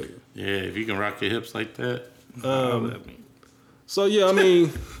too. Like Yeah, if you can rock your hips like that. I mean, so. Yeah, I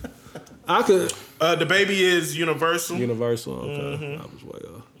mean, I could. The baby is Universal. Universal. Okay, I was way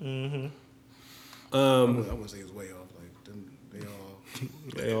off. I wouldn't say it's way off. Like them,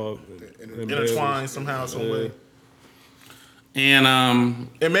 They all Intertwined somehow, some way. and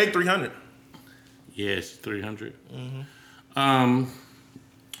And Meg 300. yeah, she's 300.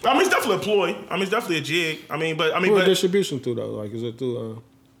 I mean, it's definitely a ploy. I mean, it's definitely a jig. Who are distribution through though? Like, is it through?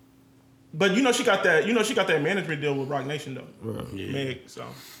 But she got that management deal with Rock Nation though. Yeah. Meg, so.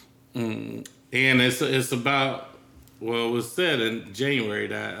 And it's about, well, it was said in January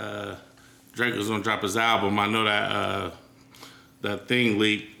that Drake was gonna drop his album. I know that that thing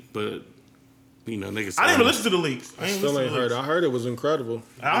leaked, but niggas. I didn't even listen to the leaks. I Still ain't heard. I heard it was incredible.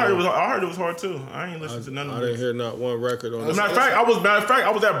 I heard it was hard too. I ain't listened to none of I it. didn't hear not one record on As a it. matter of fact,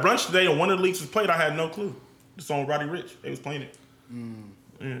 I was at brunch today and one of the leaks was played. I had no clue. The song Roddy Ricch. They was playing it.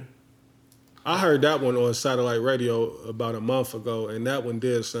 Yeah. I heard that one on satellite radio about a month ago, and that one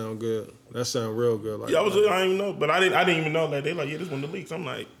did sound good. That sound real good. Like, Yeah, I didn't even know, but I didn't even know that they like, yeah, this one of the leaks. I'm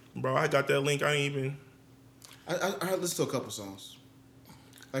like, bro, I got that link. I ain't even. I listened to a couple songs.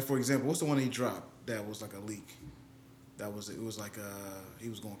 Like for example, what's the one he dropped that was like a leak? It was like he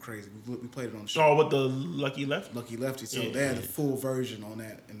was going crazy. We played it on the show. Oh, with the Lucky Left. Lucky Lefty. So Yeah. they had the full version on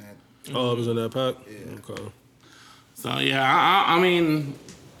that and that. Oh, it was in that pack. Yeah. Okay. So yeah, I mean.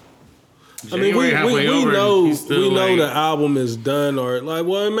 I mean, we halfway over, know he's still like- the album is done, or like,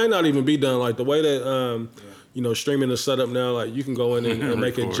 well, it may not even be done. Like the way that streaming is set up now, like you can go in and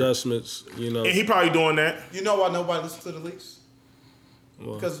make Record. adjustments. And he probably doing that. You know why nobody listens to the leaks?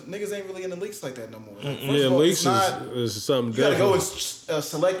 Well, Because niggas ain't really in the leaks like that no more. Like, first yeah, of all, leaks it's not, is something you gotta different. go and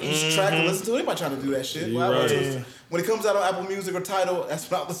select each track and listen to it. Anybody trying to do that shit? Well, I right. listen- When it comes out on Apple Music or Tidal, that's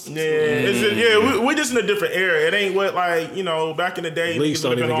what I listen Yeah, to. it's just, we just in a different era. It ain't what back in the day. Leaks niggas don't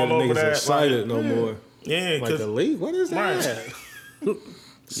would've even been get all over niggas that. excited no more. Yeah, Like a leak? What is that?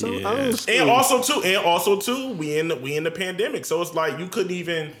 So Yeah. old school. and also too, we in the pandemic, so it's like you couldn't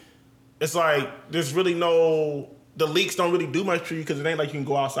even. It's like there's really no. The leaks don't really do much for you because it ain't like you can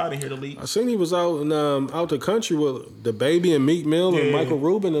go outside and hear the I leaks. seen he was out in out the country with the baby and Meek Mill and Yeah. Michael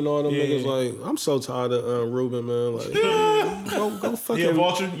Rubin and all them Yeah. niggas. Like, I'm so tired of Rubin, man. Like, go fucking. He a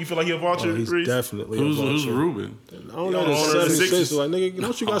vulture? You feel like he a vulture? Oh, he's Reese? definitely a Who's vulture. Ruben? I don't know Owner of the the 76. Sixers. Like, nigga,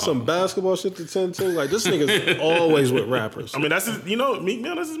 don't you got some basketball shit to tend to? Like, this nigga's always with rappers. I mean, that's his. Meek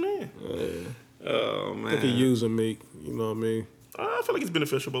Mill, that's his man. Oh I think he man. using Meek. You know what I mean? I feel like it's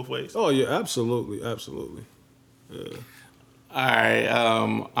beneficial both ways. Oh yeah, absolutely, absolutely. All right,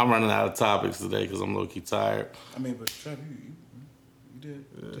 I'm running out of topics today because I'm low key tired. I mean, but Trev, you did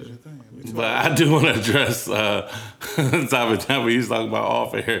your thing. I mean, But I do want to address the topic that we was talking about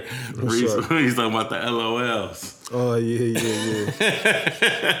off air. What's up? He's talking about the LOLs. Oh yeah.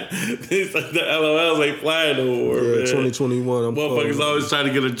 It's like the LOLs ain't flying no more, Yeah, man. 2021. I'm Motherfuckers calling. always try to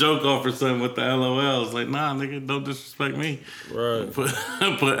get a joke off or something with the LOLs. Like, nah, nigga, don't disrespect me. Right. Put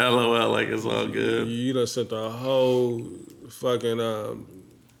LOL like it's all good. You done sent a whole fucking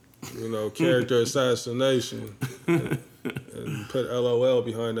character assassination and put LOL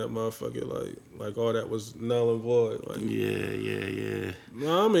behind that motherfucker like all that was null and void. Like, Yeah.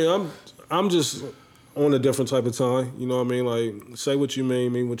 no, I mean I'm just on a different type of time. You know what I mean? Like, say what you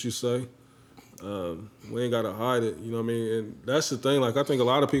mean what you say. We ain't gotta hide it. You know what I mean? And that's the thing. Like, I think a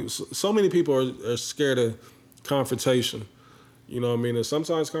lot of people, so many people are scared of confrontation. You know what I mean? And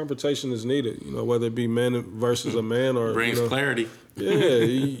sometimes confrontation is needed. You know, whether it be man versus a man or Brings clarity. Yeah,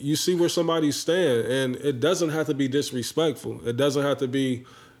 you see where somebody stand, and it doesn't have to be disrespectful. It doesn't have to be,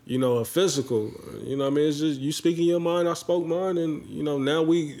 a physical. You know what I mean? It's just you speaking your mind, I spoke mine, and now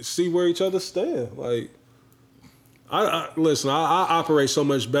we see where each other stand. Like, I operate so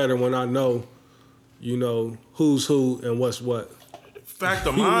much better when I know, who's who and what's what. Fact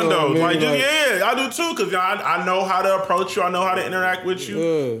of mine, though. Like, I do too, because I know how to approach you. I know how to interact with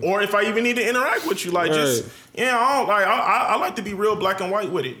you. Or if I even need to interact with you. Like, I like to be real black and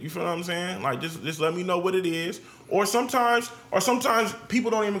white with it. You feel what I'm saying? Like, just let me know what it is. Or sometimes people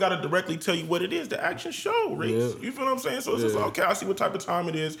don't even got to directly tell you what it is. The actions show, Reese. Yeah. You feel what I'm saying? So it's just like, okay, I see what type of time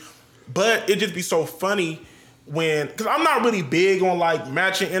it is. But it just be so funny because I'm not really big on, like,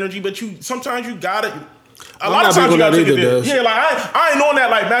 matching energy, but sometimes you got to. A lot of times you gotta take it there. Yeah, like I ain't on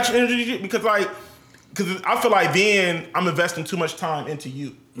that like matching energy shit because I feel like then I'm investing too much time into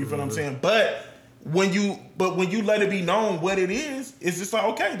you. You feel what I'm saying? But when you let it be known what it is, it's just like,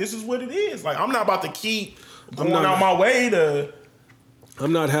 okay, this is what it is. Like, I'm not about to keep going out my way to.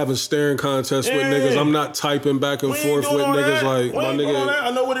 I'm not having staring contests with niggas. I'm not typing back and forth with niggas like my nigga.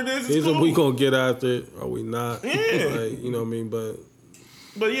 I know what it is. Either we gonna get after it or we not. Yeah. Like, you know what I mean?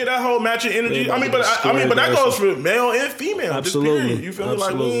 But yeah, that whole matching energy. But that goes for male and female. Absolutely. You feel me?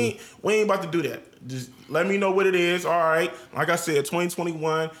 Like we ain't about to do that. Just let me know what it is. All right. Like I said,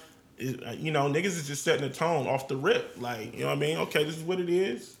 2021. Niggas is just setting the tone off the rip. Like, you know what I mean? Okay, this is what it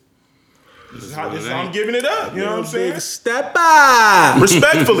is. This is how I'm giving it up. You know what I'm saying? Step up.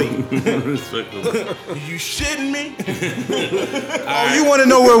 Respectfully. Respectfully. You shitting me? You want to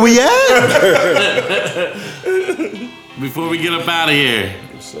know where we at? Before we get up out of here,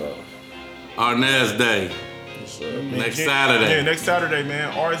 What's up? our NAS Day. Next Saturday. Yeah, next Saturday,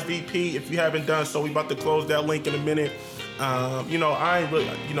 man. RSVP if you haven't done so. We about to close that link in a minute. I ain't really,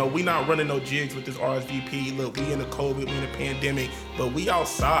 we not running no jigs with this RSVP. Look, we in the COVID, we in the pandemic, but we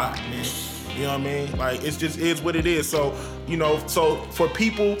outside, man. You know what I mean? Like, it's just is what it is. So, so for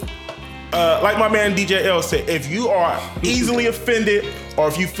people, like my man DJ L said, if you are easily offended or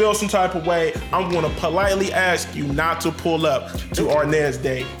if you feel some type of way, I'm going to politely ask you not to pull up to our NAS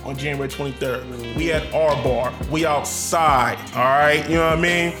Day on January 23rd. We at our bar. We outside, all right? You know what I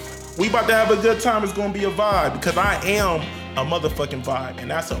mean? We about to have a good time. It's going to be a vibe because I am a motherfucking vibe,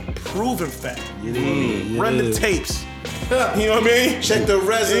 and that's a proven fact. Run the tapes. You know what I mean? Check the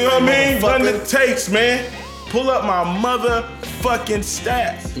resume. You know what I mean? Run the tapes, man. Pull up my motherfucking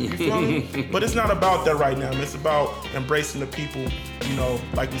stats. You feel me? But it's not about that right now. It's about embracing the people,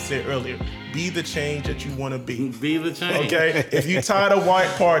 like we said earlier. Be the change that you want to be. Be the change. Okay? If you tired of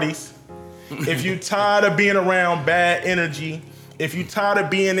white parties, if you tired of being around bad energy, if you tired of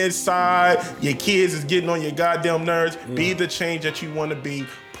being inside, your kids is getting on your goddamn nerves, be the change that you want to be.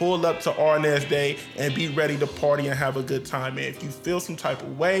 Pull up to our NAS Day and be ready to party and have a good time, man. If you feel some type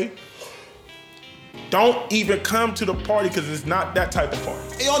of way, don't even come to the party because it's not that type of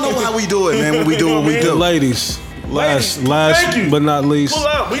party. Y'all know how we do it, man. When we do what we do. Ladies, last thank you. but not least, Pull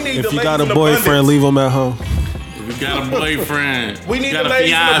up. We need if the you got a ladies in boyfriend, abundance. leave him at home. If you got a boyfriend, We need got the a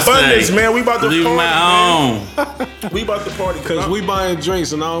ladies in fiance, abundance, man. We about to leave party, them at home. We about to party. Cause we buying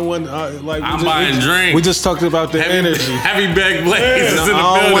drinks and I don't want I'm buying drinks. We just talked about the energy. Heavy bag blazes in the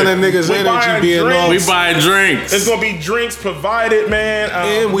I don't want a building. nigga's We energy buying being drinks. lost. We buying drinks. It's gonna be drinks provided, man.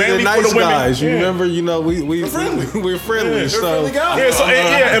 And we the mainly for nice women. guys. You Yeah. remember, we're friendly. So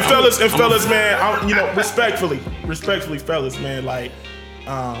Yeah, and fellas, man, respectfully, fellas, man, like,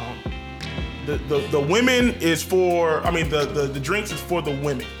 the women is for, the drinks is for the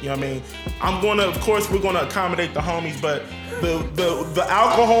women. You know what I mean? Of course, we're gonna accommodate the homies, but the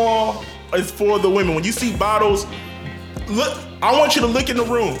alcohol is for the women. When you see bottles, I want you to look in the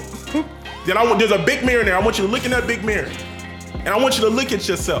room. Then there's a big mirror in there. I want you to look in that big mirror. And I want you to look at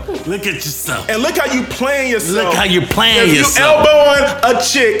yourself. Look at yourself. And look how you playing yourself. Look how you're playing if yourself. You elbowing a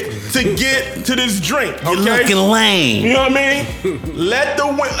chick to get to this drink. You're Okay? looking lame. You know what I mean? Let the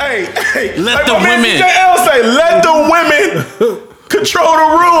women. Hey, Let like the my man women. DJ L say, let the women control the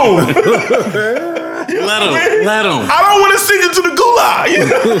room. Let him. I don't want to send you to the gulag. You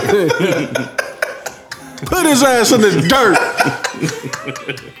know? Put his ass in the dirt.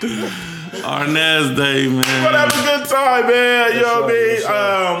 Arnaz Day, man. But have a good time, man. You know what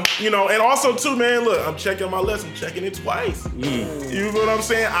I mean? You know, and also too, man. Look, I'm checking my list. I'm checking it twice. You know what I'm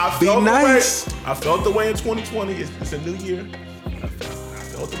saying? I felt nice. the way. I felt the way in 2020. It's a new year. I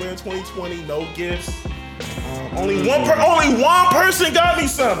felt the way in 2020. No gifts. Only one person got me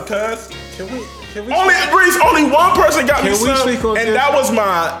something, cuz. Only one person got me something, and that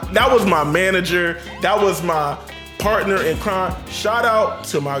was my manager. That was my partner in crime. Shout out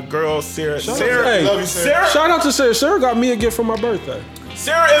to my girl Sarah. Hey, love you, Sarah. Shout out to Sarah. Sarah got me a gift for my birthday.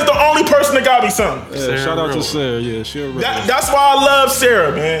 Sarah is the only person that got me something. Yeah, shout out to Sarah. Yeah, she a real. That's why I love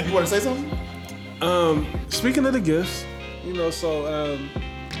Sarah, man. You want to say something? Speaking of the gifts, you know, so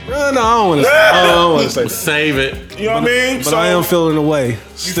no, I don't want to say. Save it. You know what I mean? But I am feeling away.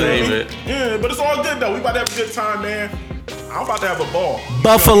 Save it. Yeah, but it's all good though. We about to have a good time, man. I'm about to have a ball.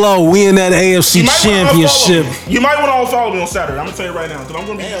 Buffalo, we in that AFC Championship. You might want to follow me on Saturday. I'm gonna tell you right now, because I'm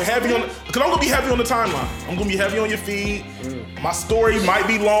gonna be heavy on. Because I'm gonna be heavy on the timeline. I'm gonna be heavy on your feed. My story might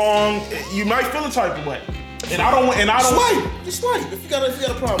be long. You might feel a type of way, and I don't. Just swipe. If you got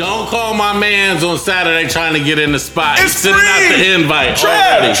a problem. Don't call my mans on Saturday trying to get in the spot. It's He's sending out free. the invite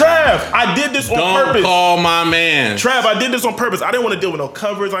already. Trav, I did this on purpose. Don't call my man. Trav, I did this on purpose. I didn't want to deal with no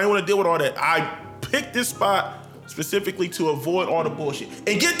covers. I didn't want to deal with all that. I picked this spot specifically to avoid all the bullshit.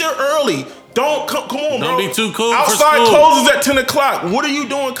 And get there early. Come on, bro. Don't be too cool for Outside school. closes at 10 o'clock. What are you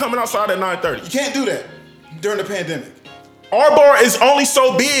doing coming outside at 9:30? You can't do that during the pandemic. Our bar is only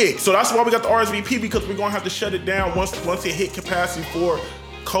so big. So that's why we got the RSVP, because we're going to have to shut it down once it hit capacity for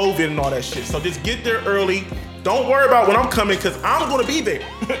COVID and all that shit. So just get there early. Don't worry about when I'm coming, because I'm going to be there.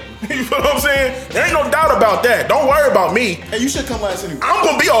 You know what I'm saying? There ain't no doubt about that. Don't worry about me. Hey, you should come last anyway. I'm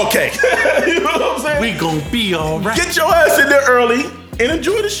going to be okay. You know what I'm saying? We gonna be all right. Get your ass in there early and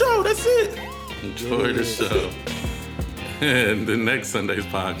enjoy the show. That's it. Enjoy the show. And the next Sunday's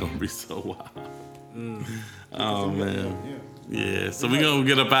pod gonna be so wild. Oh man. Yeah. So we gonna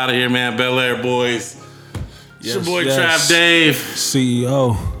get up out of here, man. Bel Air boys. It's your boy Trap Dave.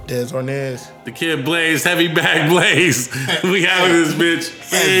 CEO. Des Arnaz. The kid Blaze, heavy bag Blaze. We out of this bitch.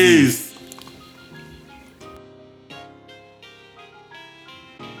 Peace.